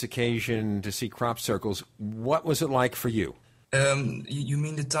on this occasion to see crop circles. What was it like for you? You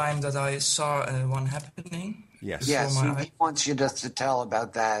mean the time that I saw one happening? Yes. Yes, he wants you just to tell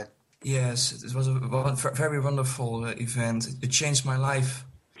about that. Yes, it was a very wonderful event. It changed my life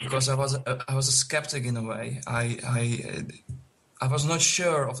because I was a skeptic in a way. I was not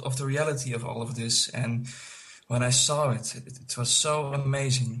sure of the reality of all of this, and when I saw it was so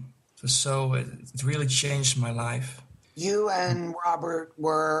amazing. It really changed my life. You and Robbert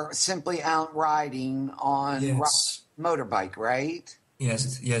were simply out riding on Robert's motorbike, right?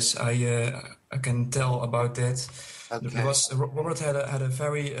 Yes, I can tell about that. Okay. Because Robbert had a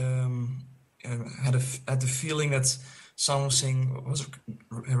very had the feeling that something was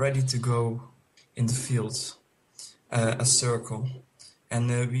ready to go in the field, a circle,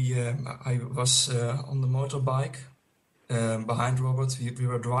 and I was on the motorbike behind Robbert. We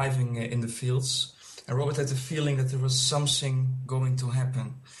were driving in the fields, and Robbert had the feeling that there was something going to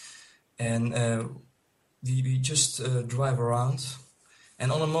happen, and we just drive around.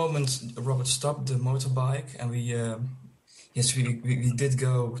 And on a moment, Robbert stopped the motorbike, and we did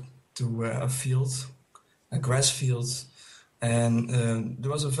go to a field, a grass field, and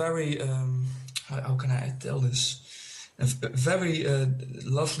there was a very how can I tell this? A very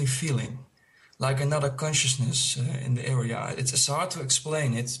lovely feeling, like another consciousness in the area. It's hard to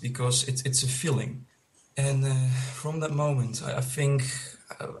explain it because it's a feeling. And from that moment, I think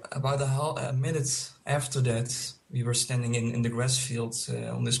about a minute after that, we were standing in the grass field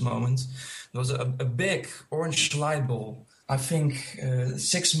on this moment. There was a big orange light ball, I think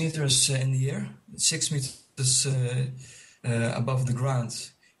 6 meters in the air, 6 meters above the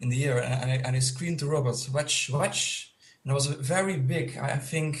ground in the air. And I screamed to Robbert, watch. And it was a very big, I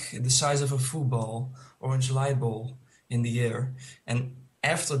think the size of a football, orange light ball in the air. And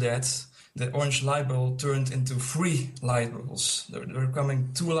after that, the orange light ball turned into 3 light balls. There were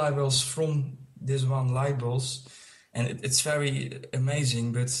coming 2 light balls from this one light balls. And it's very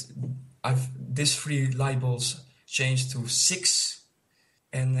amazing, but these 3 light balls changed to 6.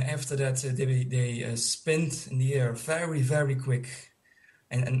 And after that, they spinned in the air very, very quick.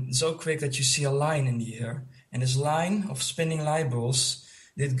 And so quick that you see a line in the air. And this line of spinning light balls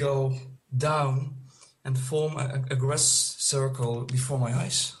did go down and form a grass circle before my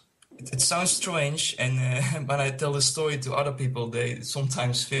eyes. It sounds strange, and when I tell the story to other people, they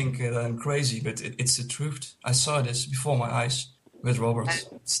sometimes think that I'm crazy, but it's the truth. I saw this before my eyes. with Robbert.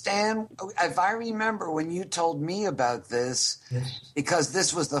 Stan, if I remember when you told me about this, because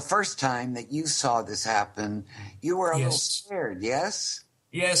this was the first time that you saw this happen, you were a little scared, yes?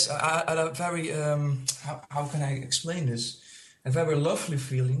 Yes, I had a very, how can I explain this? A very lovely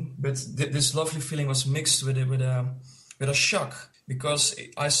feeling, but this lovely feeling was mixed with a shock, because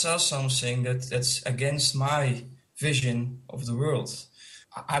I saw something that's against my vision of the world.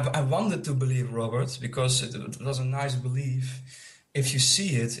 I wanted to believe Robbert, because it was a nice belief. If you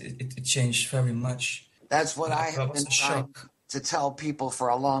see it changed very much. That's what I have been trying to tell people for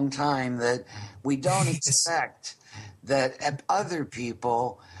a long time, that we don't expect that other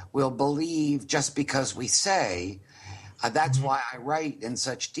people will believe just because we say. That's why I write in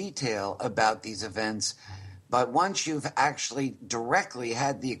such detail about these events. But once you've actually directly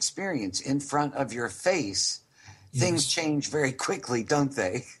had the experience in front of your face, things change very quickly, don't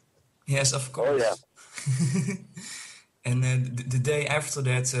they? Yes, of course. Oh, yeah. And the day after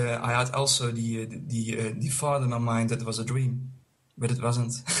that, I had also the thought in my mind that it was a dream, but it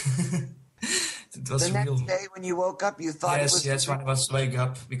wasn't. It was the real. Next day when you woke up, you thought it was... Yes, when I was wake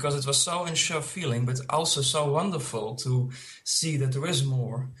up, because it was so unsure feeling, but also so wonderful to see that there is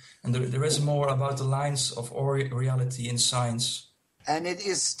more, and there is more about the lines of reality in science. And it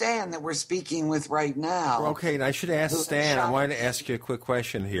is Stan that we're speaking with right now. Okay, and I should ask Stan, I wanted to ask you a quick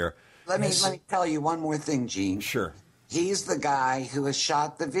question here. Let me tell you one more thing, Gene. Sure. He's the guy who has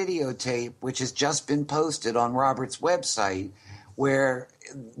shot the videotape, which has just been posted on Robert's website, where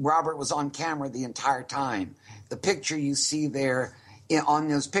Robbert was on camera the entire time. The picture you see there on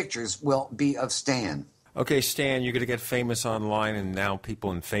those pictures will be of Stan. Okay, Stan, you're going to get famous online, and now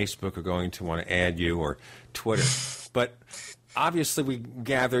people on Facebook are going to want to add you, or Twitter. But obviously we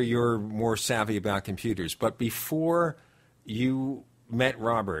gather you're more savvy about computers. But before you met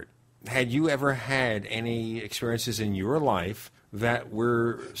Robbert, had you ever had any experiences in your life that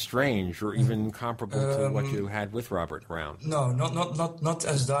were strange or even comparable to what you had with Robbert around? No, not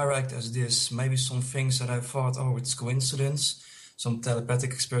as direct as this. Maybe some things that I thought, it's coincidence. Some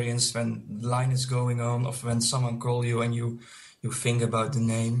telepathic experience when the line is going on, or when someone calls you and you think about the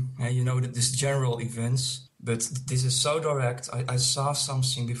name. That this general events. But this is so direct. I saw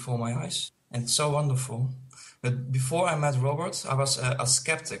something before my eyes, and it's so wonderful. But before I met Robbert, I was a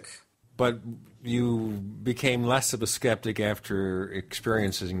skeptic. But you became less of a skeptic after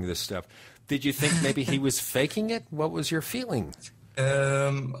experiencing this stuff. Did you think maybe he was faking it? What was your feeling?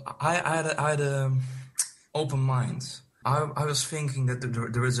 I had an open mind. I was thinking that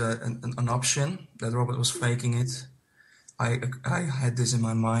there is an option that Robbert was faking it. I had this in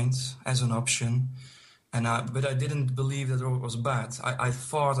my mind as an option, but I didn't believe that Robbert was bad. I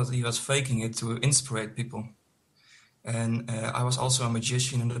thought that he was faking it to inspire people. And I was also a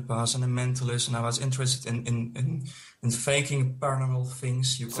magician in the past and a mentalist, and I was interested in faking paranormal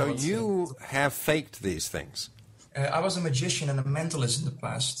things. So you have faked these things? I was a magician and a mentalist in the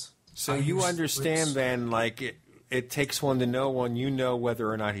past. So you understand then, like, it takes one to know one. You know whether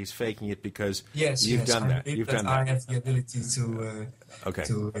or not he's faking it because you've done that. You've done that. I have the ability to... Okay.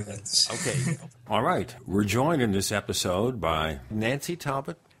 Okay. All right. We're joined in this episode by Nancy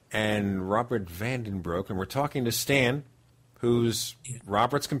Talbott and Robbert van den Broeke, and we're talking to Stan, who's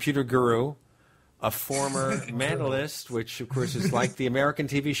Robert's computer guru, a former Mentalist, which, of course, is like the American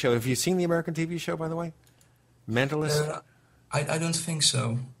TV show. Have you seen the American TV show, by the way? Mentalist? I don't think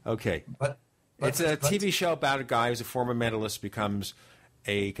so. Okay. But it's a TV show about a guy who's a former mentalist, becomes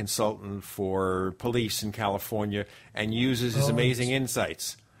a consultant for police in California, and uses his amazing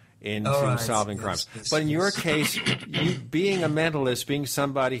insights into solving crimes. But in your case, you being a mentalist, being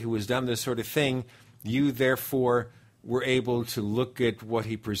somebody who has done this sort of thing, you therefore were able to look at what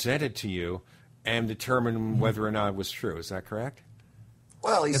he presented to you and determine whether or not it was true. Is that correct?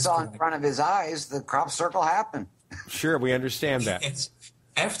 Well, he saw in front of his eyes the crop circle happen. Sure, we understand that.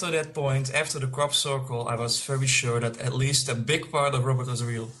 After that point, after the crop circle, I was very sure that at least a big part of Robbert was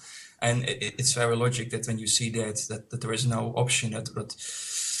real. And it's very logic that when you see that there is no option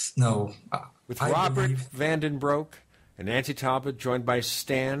no. With Robbert van den Broeke and Nancy Talbott, joined by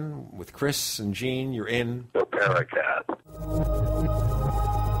Stan, with Chris and Gene, you're in the Paracast.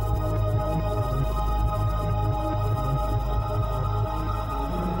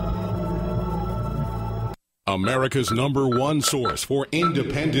 America's #1 source for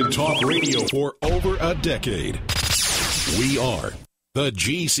independent talk radio for over a decade. We are the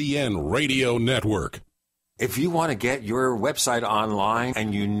GCN Radio Network. If you want to get your website online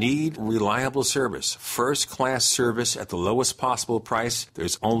and you need reliable service, first-class service at the lowest possible price,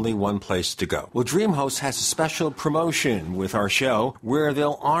 there's only one place to go. Well, DreamHost has a special promotion with our show where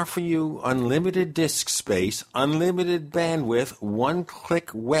they'll offer you unlimited disk space, unlimited bandwidth,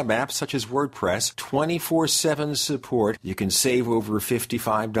 one-click web apps such as WordPress, 24/7 support. You can save over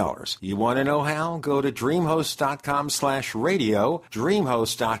 $55. You want to know how? Go to dreamhost.com/radio,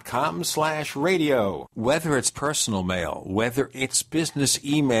 dreamhost.com/radio. Whether it's personal mail, whether it's business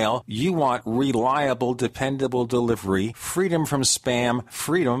email, you want reliable, dependable delivery, freedom from spam,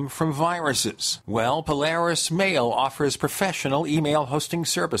 freedom from viruses. Well, Polaris Mail offers professional email hosting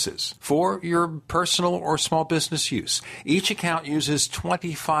services for your personal or small business use. Each account uses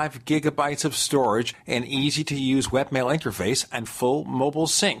 25 gigabytes of storage, an easy-to-use webmail interface, and full mobile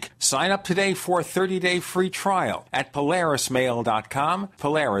sync. Sign up today for a 30-day free trial at polarismail.com,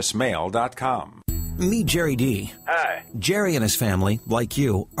 polarismail.com. Meet Jerry D. Hi. Jerry and his family, like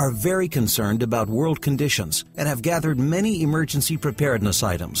you, are very concerned about world conditions and have gathered many emergency preparedness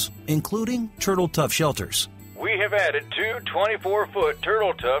items, including turtle tough shelters. We have added 2 24-foot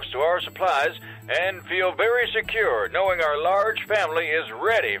turtle tufts to our supplies and feel very secure knowing our large family is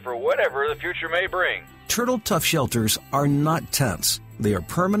ready for whatever the future may bring. Turtle tough shelters are not tents. They are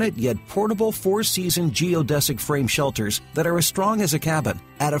permanent yet portable 4-season geodesic frame shelters that are as strong as a cabin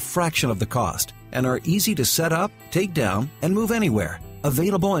at a fraction of the cost and are easy to set up, take down, and move anywhere.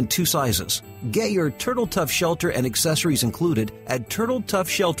 Available in 2 sizes. Get your Turtle Tough shelter and accessories included at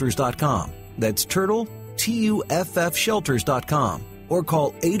TurtleToughShelters.com. That's Turtle, TUFF Shelters.com. Or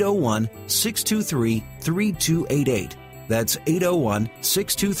call 801-623-3288. That's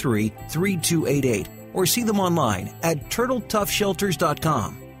 801-623-3288. Or see them online at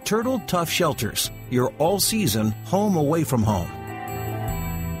TurtleToughShelters.com. Turtle Tough Shelters, your all-season home away from home.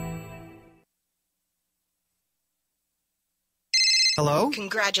 Hello?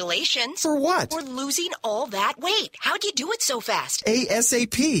 Congratulations. For what? For losing all that weight. How'd you do it so fast?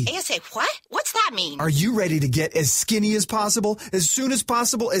 ASAP. ASAP what? What's that mean? Are you ready to get as skinny as possible, as soon as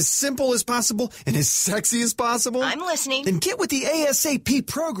possible, as simple as possible, and as sexy as possible? I'm listening. Then get with the ASAP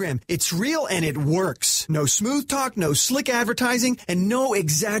program. It's real and it works. No smooth talk, no slick advertising, and no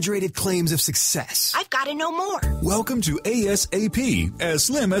exaggerated claims of success. I've got to know more. Welcome to ASAP, as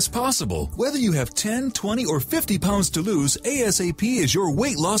slim as possible. Whether you have 10, 20, or 50 pounds to lose, ASAP is your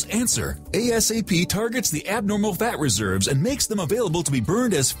weight loss answer. ASAP targets the abnormal fat reserves and makes them available to be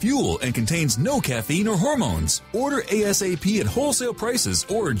burned as fuel and contains no caffeine or hormones. Order ASAP at wholesale prices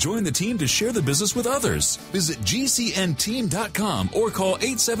or join the team to share the business with others. Visit GCNteam.com or call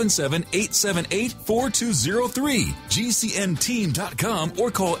 877-878-4203. GCNteam.com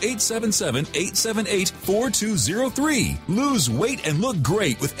or call 877-878-4203. Lose weight and look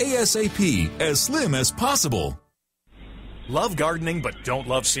great with ASAP, as slim as possible. Love gardening but don't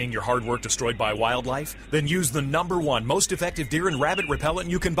love seeing your hard work destroyed by wildlife? Then use the #1 most effective deer and rabbit repellent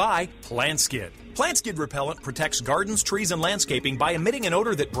you can buy, Plant Skid. Plant Skid repellent protects gardens, trees, and landscaping by emitting an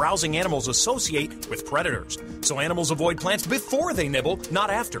odor that browsing animals associate with predators. So animals avoid plants before they nibble, not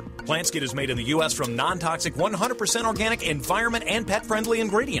after. Plant Skid is made in the U.S. from non-toxic, 100% organic, environment, and pet-friendly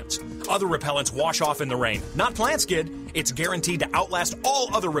ingredients. Other repellents wash off in the rain. Not Plant Skid. It's guaranteed to outlast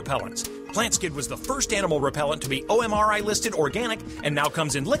all other repellents. Plant Skid was the first animal repellent to be OMRI listed organic and now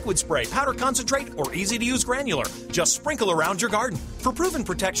comes in liquid spray, powder concentrate, or easy-to-use granular. Just sprinkle around your garden. For proven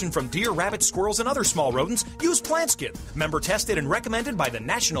protection from deer, rabbits, squirrels, and other small rodents, use Plant Skid. Member tested and recommended by the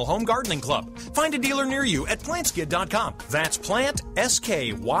National Home Gardening Club. Find a dealer near you at plantskid.com. That's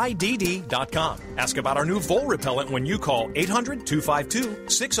PlantSkydd.com. Ask about our new vole repellent when you call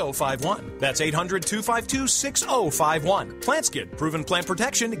 800-252-6051. That's 800-252-6051. Plant Skid. Proven plant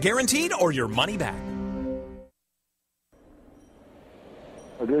protection, guaranteed, or your money back.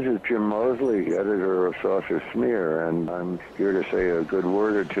 This is Jim Mosley, editor of Saucer Smear, and I'm here to say a good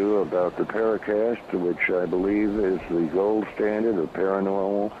word or two about the Paracast, which I believe is the gold standard of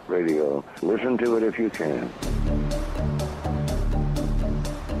paranormal radio. Listen to it if you can.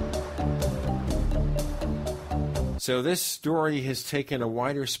 So this story has taken a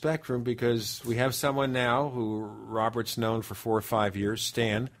wider spectrum because we have someone now who Robert's known for 4 or 5 years,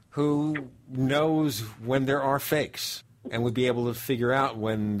 Stan, who knows when there are fakes and would be able to figure out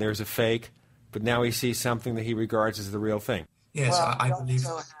when there's a fake, but now he sees something that he regards as the real thing. Yes, well, I believe. We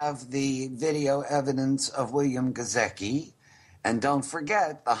also have the video evidence of William Gazecki, and don't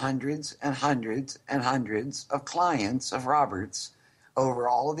forget the hundreds and hundreds and hundreds of clients of Robert's over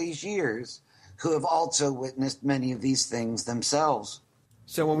all of these years who have also witnessed many of these things themselves.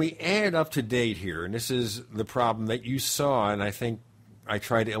 So when we add up to date here, and this is the problem that you saw, and I think I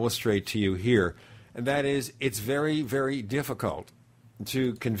tried to illustrate to you here, and that is it's very, very difficult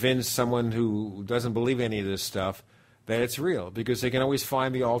to convince someone who doesn't believe any of this stuff that it's real, because they can always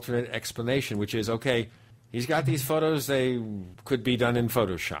find the alternate explanation, which is, okay, he's got these photos, they could be done in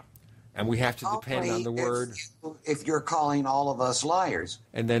Photoshop, and we have to depend on the word. If you're calling all of us liars.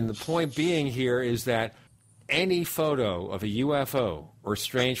 And then the point being here is that any photo of a UFO or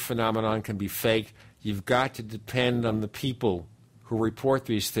strange phenomenon can be fake. You've got to depend on the people who report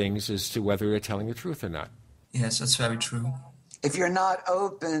these things as to whether they're telling the truth or not. Yes, that's very true. If you're not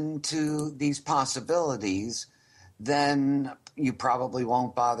open to these possibilities, then you probably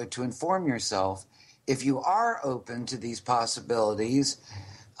won't bother to inform yourself. If you are open to these possibilities,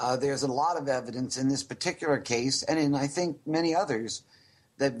 there's a lot of evidence in this particular case, and in, I think, many others,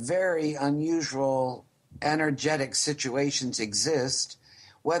 that very unusual energetic situations exist,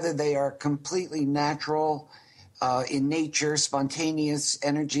 whether they are completely natural, in nature, spontaneous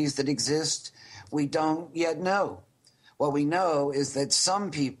energies that exist, we don't yet know. What we know is that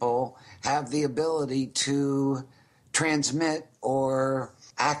some people have the ability to transmit or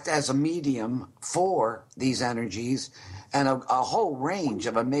act as a medium for these energies, and a whole range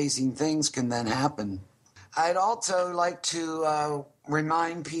of amazing things can then happen. I'd also like to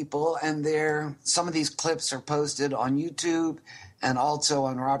remind people, and some of these clips are posted on YouTube and also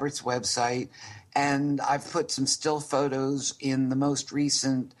on Robbert's website, and I've put some still photos in the most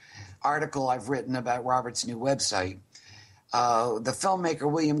recent article I've written about Robbert's new website. The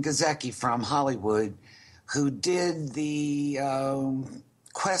filmmaker William Gazecki from Hollywood, who did the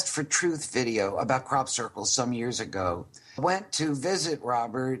Quest for Truth video about crop circles some years ago, went to visit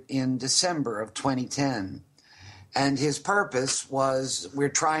Robbert in December of 2010. And his purpose was, we're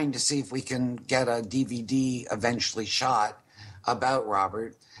trying to see if we can get a DVD eventually shot about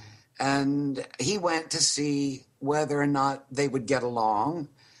Robbert. And he went to see whether or not they would get along,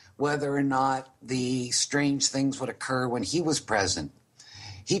 whether or not the strange things would occur when he was present.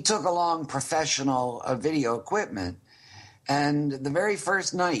 He took along professional video equipment, and the very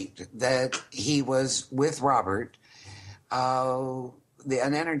first night that he was with Robbert,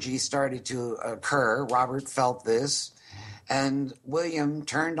 an energy started to occur. Robbert felt this, and William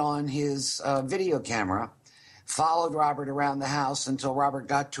turned on his video camera, followed Robbert around the house until Robbert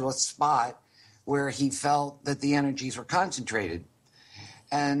got to a spot where he felt that the energies were concentrated.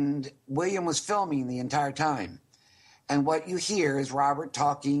 And William was filming the entire time. And what you hear is Robbert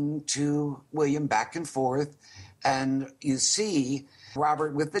talking to William back and forth, and you see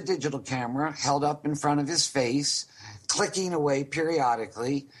Robbert with the digital camera held up in front of his face, clicking away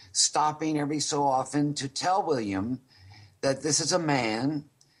periodically, stopping every so often to tell William that this is a man,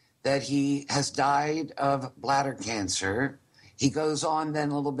 that he has died of bladder cancer. He goes on then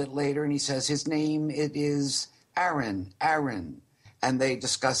a little bit later and he says his name, it is Aaron. And they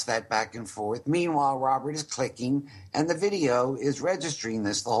discuss that back and forth. Meanwhile, Robbert is clicking and the video is registering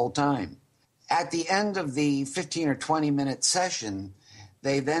this the whole time. At the end of the 15 or 20 minute session,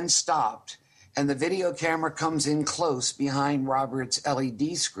 they then stopped and the video camera comes in close behind Robbert's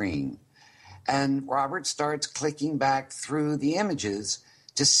LED screen. And Robbert starts clicking back through the images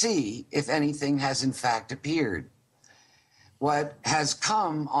to see if anything has in fact appeared. What has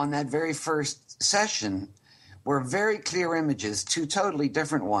come on that very first session were very clear images, two totally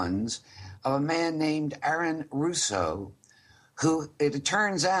different ones, of a man named Aaron Russo, who, it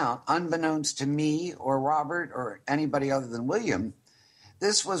turns out, unbeknownst to me or Robbert or anybody other than William,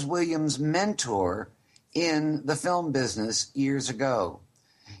 this was William's mentor in the film business years ago.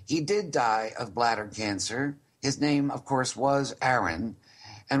 He did die of bladder cancer. His name, of course, was Aaron.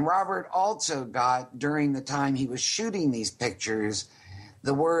 And Robbert also got, during the time he was shooting these pictures,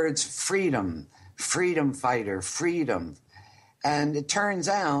 the words freedom, freedom fighter, freedom. And it turns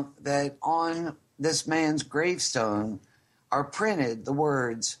out that on this man's gravestone are printed the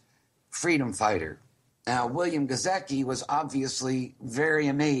words freedom fighter. Now, William Gazecki was obviously very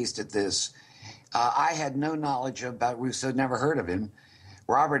amazed at this. I had no knowledge about Russo, never heard of him.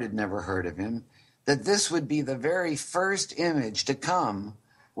 Robbert had never heard of him. That this would be the very first image to come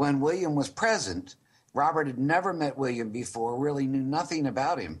when William was present. Robbert had never met William before, really knew nothing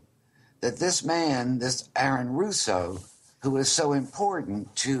about him. That this man, this Aaron Russo, who was so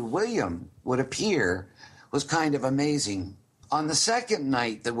important to William, would appear was kind of amazing. On the second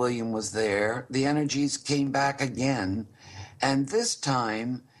night that William was there, the energies came back again, and this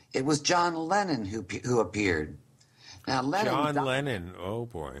time it was John Lennon who appeared. Now, Lennon, oh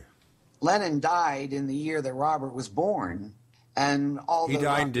boy. Lennon died in the year that Robbert was born, and although he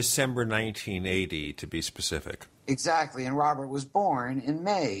died in December 1980, to be specific. Exactly, and Robbert was born in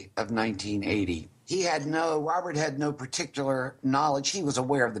May of 1980. Robbert had no particular knowledge. He was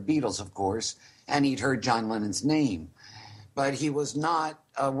aware of the Beatles, of course, and he'd heard John Lennon's name. But he was not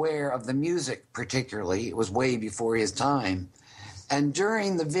aware of the music particularly. It was way before his time. And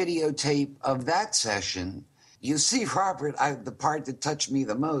during the videotape of that session, you see Robbert, the part that touched me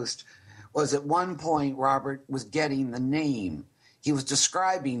the most was at one point Robbert was getting the name. He was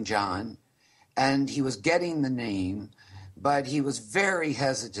describing John, and he was getting the name, but he was very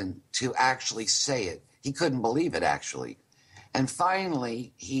hesitant to actually say it. He couldn't believe it, actually. And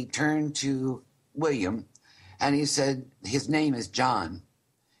finally, he turned to William, and he said, his name is John.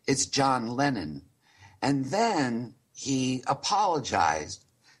 It's John Lennon. And then he apologized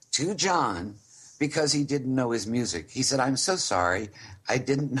to John because he didn't know his music. He said, I'm so sorry. I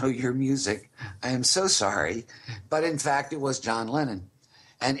didn't know your music. I am so sorry. But in fact, it was John Lennon.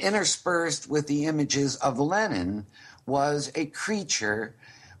 And interspersed with the images of Lennon was a creature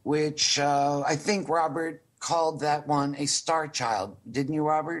which I think Robbert called that one a star child. Didn't you,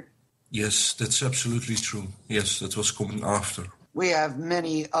 Robbert? Yes, that's absolutely true. Yes, that was coming after. We have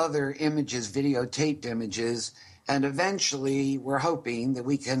many other images, videotaped images, and eventually we're hoping that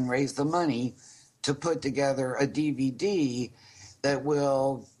we can raise the money to put together a DVD that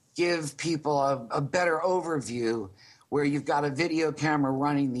will give people a better overview, where you've got a video camera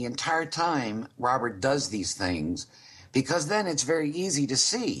running the entire time Robbert does these things, because then it's very easy to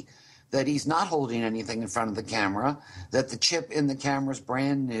see that he's not holding anything in front of the camera, that the chip in the camera is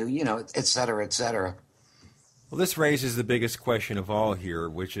brand new, et cetera, et cetera. Well, this raises the biggest question of all here,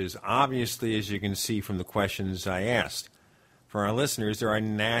 which is obviously, as you can see from the questions I asked. For our listeners, there are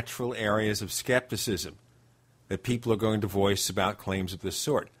natural areas of skepticism that people are going to voice about claims of this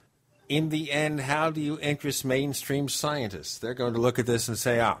sort. In the end, how do you interest mainstream scientists? They're going to look at this and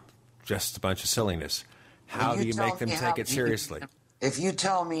say, just a bunch of silliness. How do you make them take it seriously? If you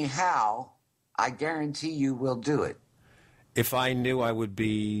tell me how, I guarantee you will do it. If I knew I would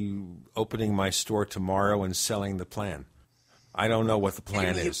be opening my store tomorrow and selling the plan. I don't know what the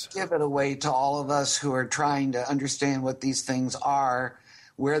plan is. Give it away to all of us who are trying to understand what these things are,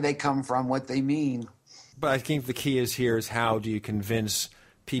 where they come from, what they mean. But I think the key is how do you convince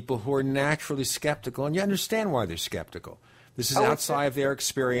people who are naturally skeptical, and you understand why they're skeptical. This is outside of their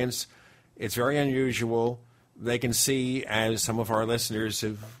experience. It's very unusual. They can see, as some of our listeners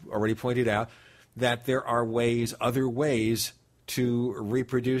have already pointed out, that there are other ways to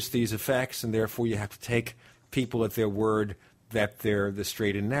reproduce these effects, and therefore you have to take people at their word that they're the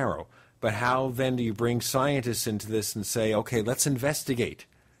straight and narrow. But how then do you bring scientists into this and say, okay, let's investigate?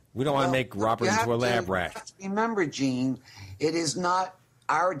 We don't want to make Robbert into a lab rat. Remember, Gene, it is not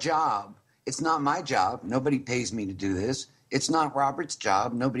our job. It's not my job. Nobody pays me to do this. It's not Robert's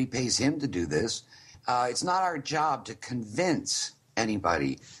job. Nobody pays him to do this. It's not our job to convince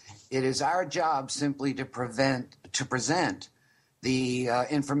anybody. It is our job simply to present the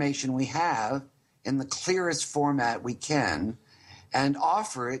information we have in the clearest format we can and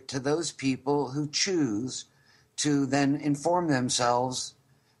offer it to those people who choose to then inform themselves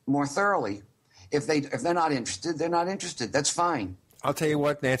more thoroughly. If they're not interested, they're not interested. That's fine. I'll tell you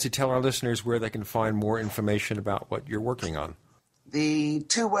what, Nancy, tell our listeners where they can find more information about what you're working on. The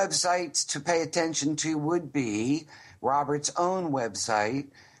two websites to pay attention to would be Robert's own website,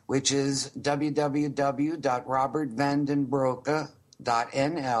 which is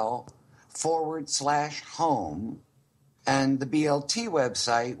www.robertvandenbroeke.nl/home, and the BLT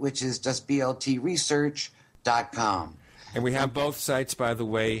website, which is just bltresearch.com. And we have both sites, by the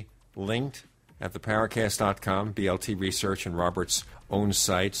way, linked at theparacast.com, BLT Research and Robert's own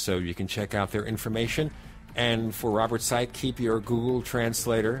site, so you can check out their information. And for Robert's site, keep your Google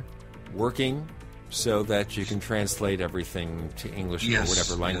Translator working so that you can translate everything to English or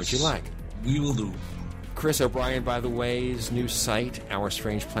whatever language you like. We will do. Chris O'Brien, by the way, his new site,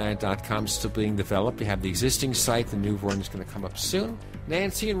 OurStrangePlanet.com, is still being developed. You have the existing site. The new one is going to come up soon.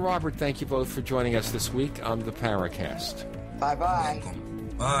 Nancy and Robbert, thank you both for joining us this week on the Paracast. Bye-bye.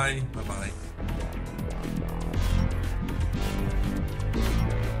 Bye. Bye-bye.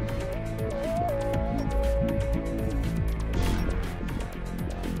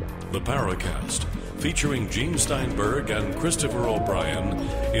 The Paracast, featuring Gene Steinberg and Christopher O'Brien,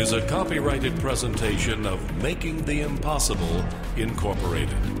 is a copyrighted presentation of Making the Impossible,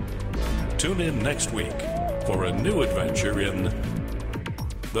 Incorporated. Tune in next week for a new adventure in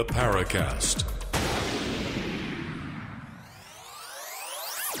The Paracast.